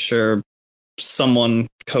down. I'm sure someone,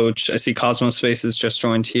 Coach, I see Cosmos Spaces just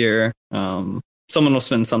joined here. Someone will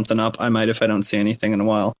spin something up. I might if I don't see anything in a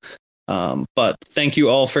while. But thank you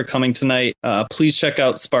all for coming tonight. Please check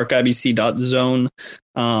out sparkibc.zone.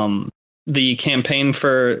 The campaign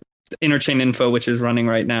for Interchain Info, which is running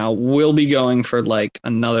right now, will be going for like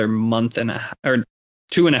another month and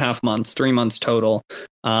 2.5 months, 3 months total.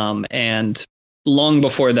 And long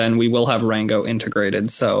before then, we will have Rango integrated.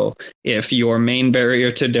 So if your main barrier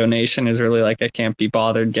to donation is really like, I can't be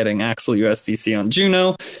bothered getting Axel USDC on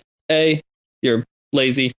Juno, you're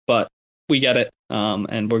lazy, but we get it.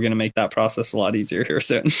 And we're going to make that process a lot easier here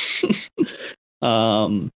soon.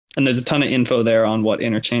 And there's a ton of info there on what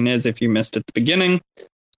Interchain is if you missed at the beginning.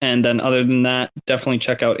 And then other than that, definitely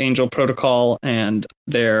check out Angel Protocol and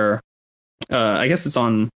their, I guess it's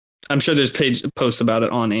on, I'm sure there's posts about it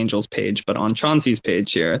on Angel's page, but on Chauncey's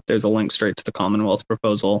page here, there's a link straight to the Commonwealth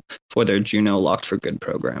proposal for their Juno Locked for Good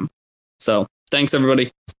program. So thanks,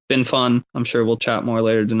 everybody. Been fun. I'm sure we'll chat more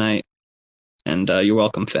later tonight. And you're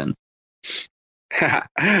welcome, Finn.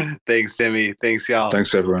 Thanks, Timmy. Thanks, y'all.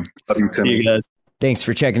 Thanks, everyone. Love you, Timmy. You guys. Thanks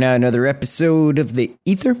for checking out another episode of The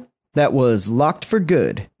Ether. That was Locked for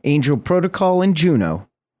Good, Angel Protocol and Juno.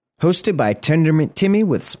 Hosted by Tendermint Timmy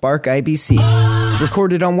with SparkIBC.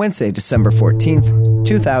 Recorded on Wednesday, December 14th,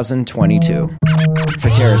 2022. For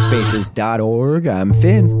TerraSpaces.org, I'm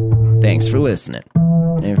Finn. Thanks for listening.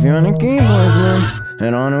 If you want to keep listening,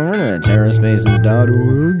 head on over to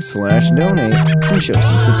TerraSpaces.org/donate and show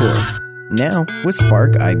some support. Now with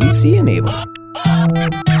SparkIBC enabled.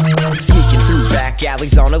 Sneaking through back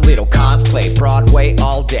alleys on a little cosplay. Broadway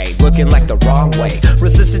all day, looking like the wrong way.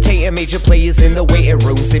 Resuscitating major players in the waiting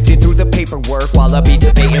room. Sifting through the paperwork while I be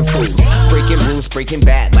debating fools. Breaking rules, breaking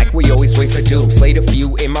bad, like we always wait for doom. Slayed a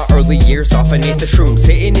few in my early years off beneath the shrooms.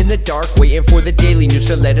 Sitting in the dark, waiting for the daily news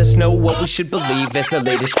to let us know what we should believe as the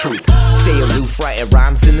latest truth. Stay aloof, writing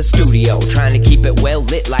rhymes in the studio. Trying to keep it well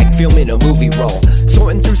lit like filming a movie roll.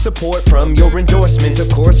 Sorting through support from your endorsements. Of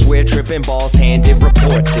course, we're tripping balls, handed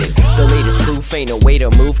reports it. The latest proof ain't a way to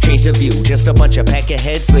move, change the view. Just a bunch of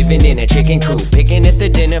peckerheads living in a chicken coop. Picking at the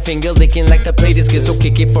dinner, finger licking like the plate is good. So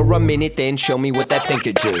kick it for a minute, then show me what that thing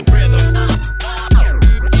could do. 2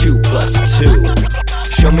 + 2.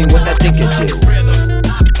 Show me what that thing could do.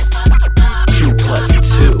 2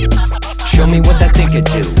 + 2. Show me what that thing could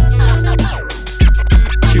do.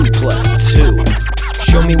 2 + 2.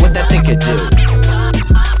 Show me what that thing could do.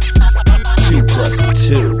 2 +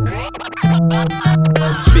 2.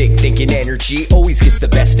 Big thinking energy always gets the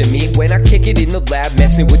best of me. When I kick it in the lab,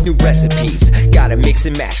 messing with new recipes. Gotta mix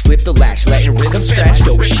and match, flip the lash, letting rhythm scratch.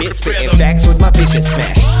 Dope shit, spitting facts with my vision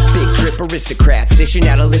smashed. Big drip aristocrats, dishing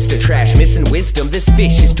out a list of trash. Missing wisdom, this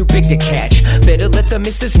fish is too big to catch. Better let the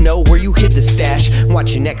missus know where you hid the stash.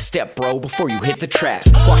 Watch your next step, bro, before you hit the traps.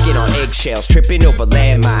 Walking on eggshells, tripping over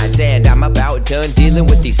landmines. And I'm about done dealing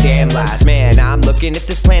with these damn lies. Man, I'm looking at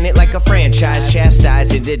this planet like a franchise.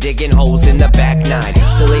 Chastised into digging holes in the back nine.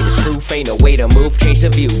 The latest proof ain't a way to move, change the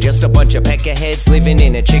view. Just a bunch of peckerheads living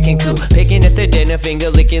in a chicken coop. Picking at the dinner, finger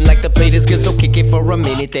licking like the plate is good. So kick it for a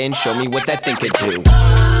minute, then show me what that thing could do.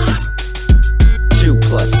 2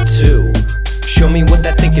 + 2. Show me what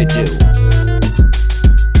that thing could do.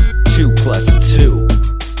 2 + 2.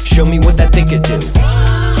 Show me what that thing could do.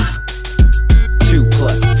 2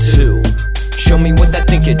 + 2. Show me what that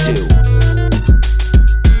thing could do.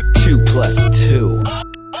 2 + 2.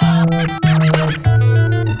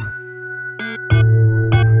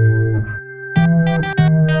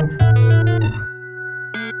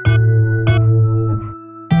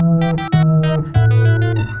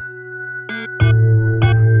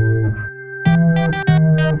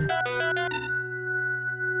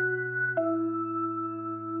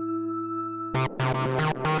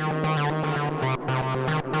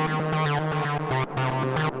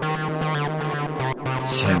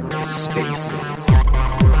 TerraSpaces.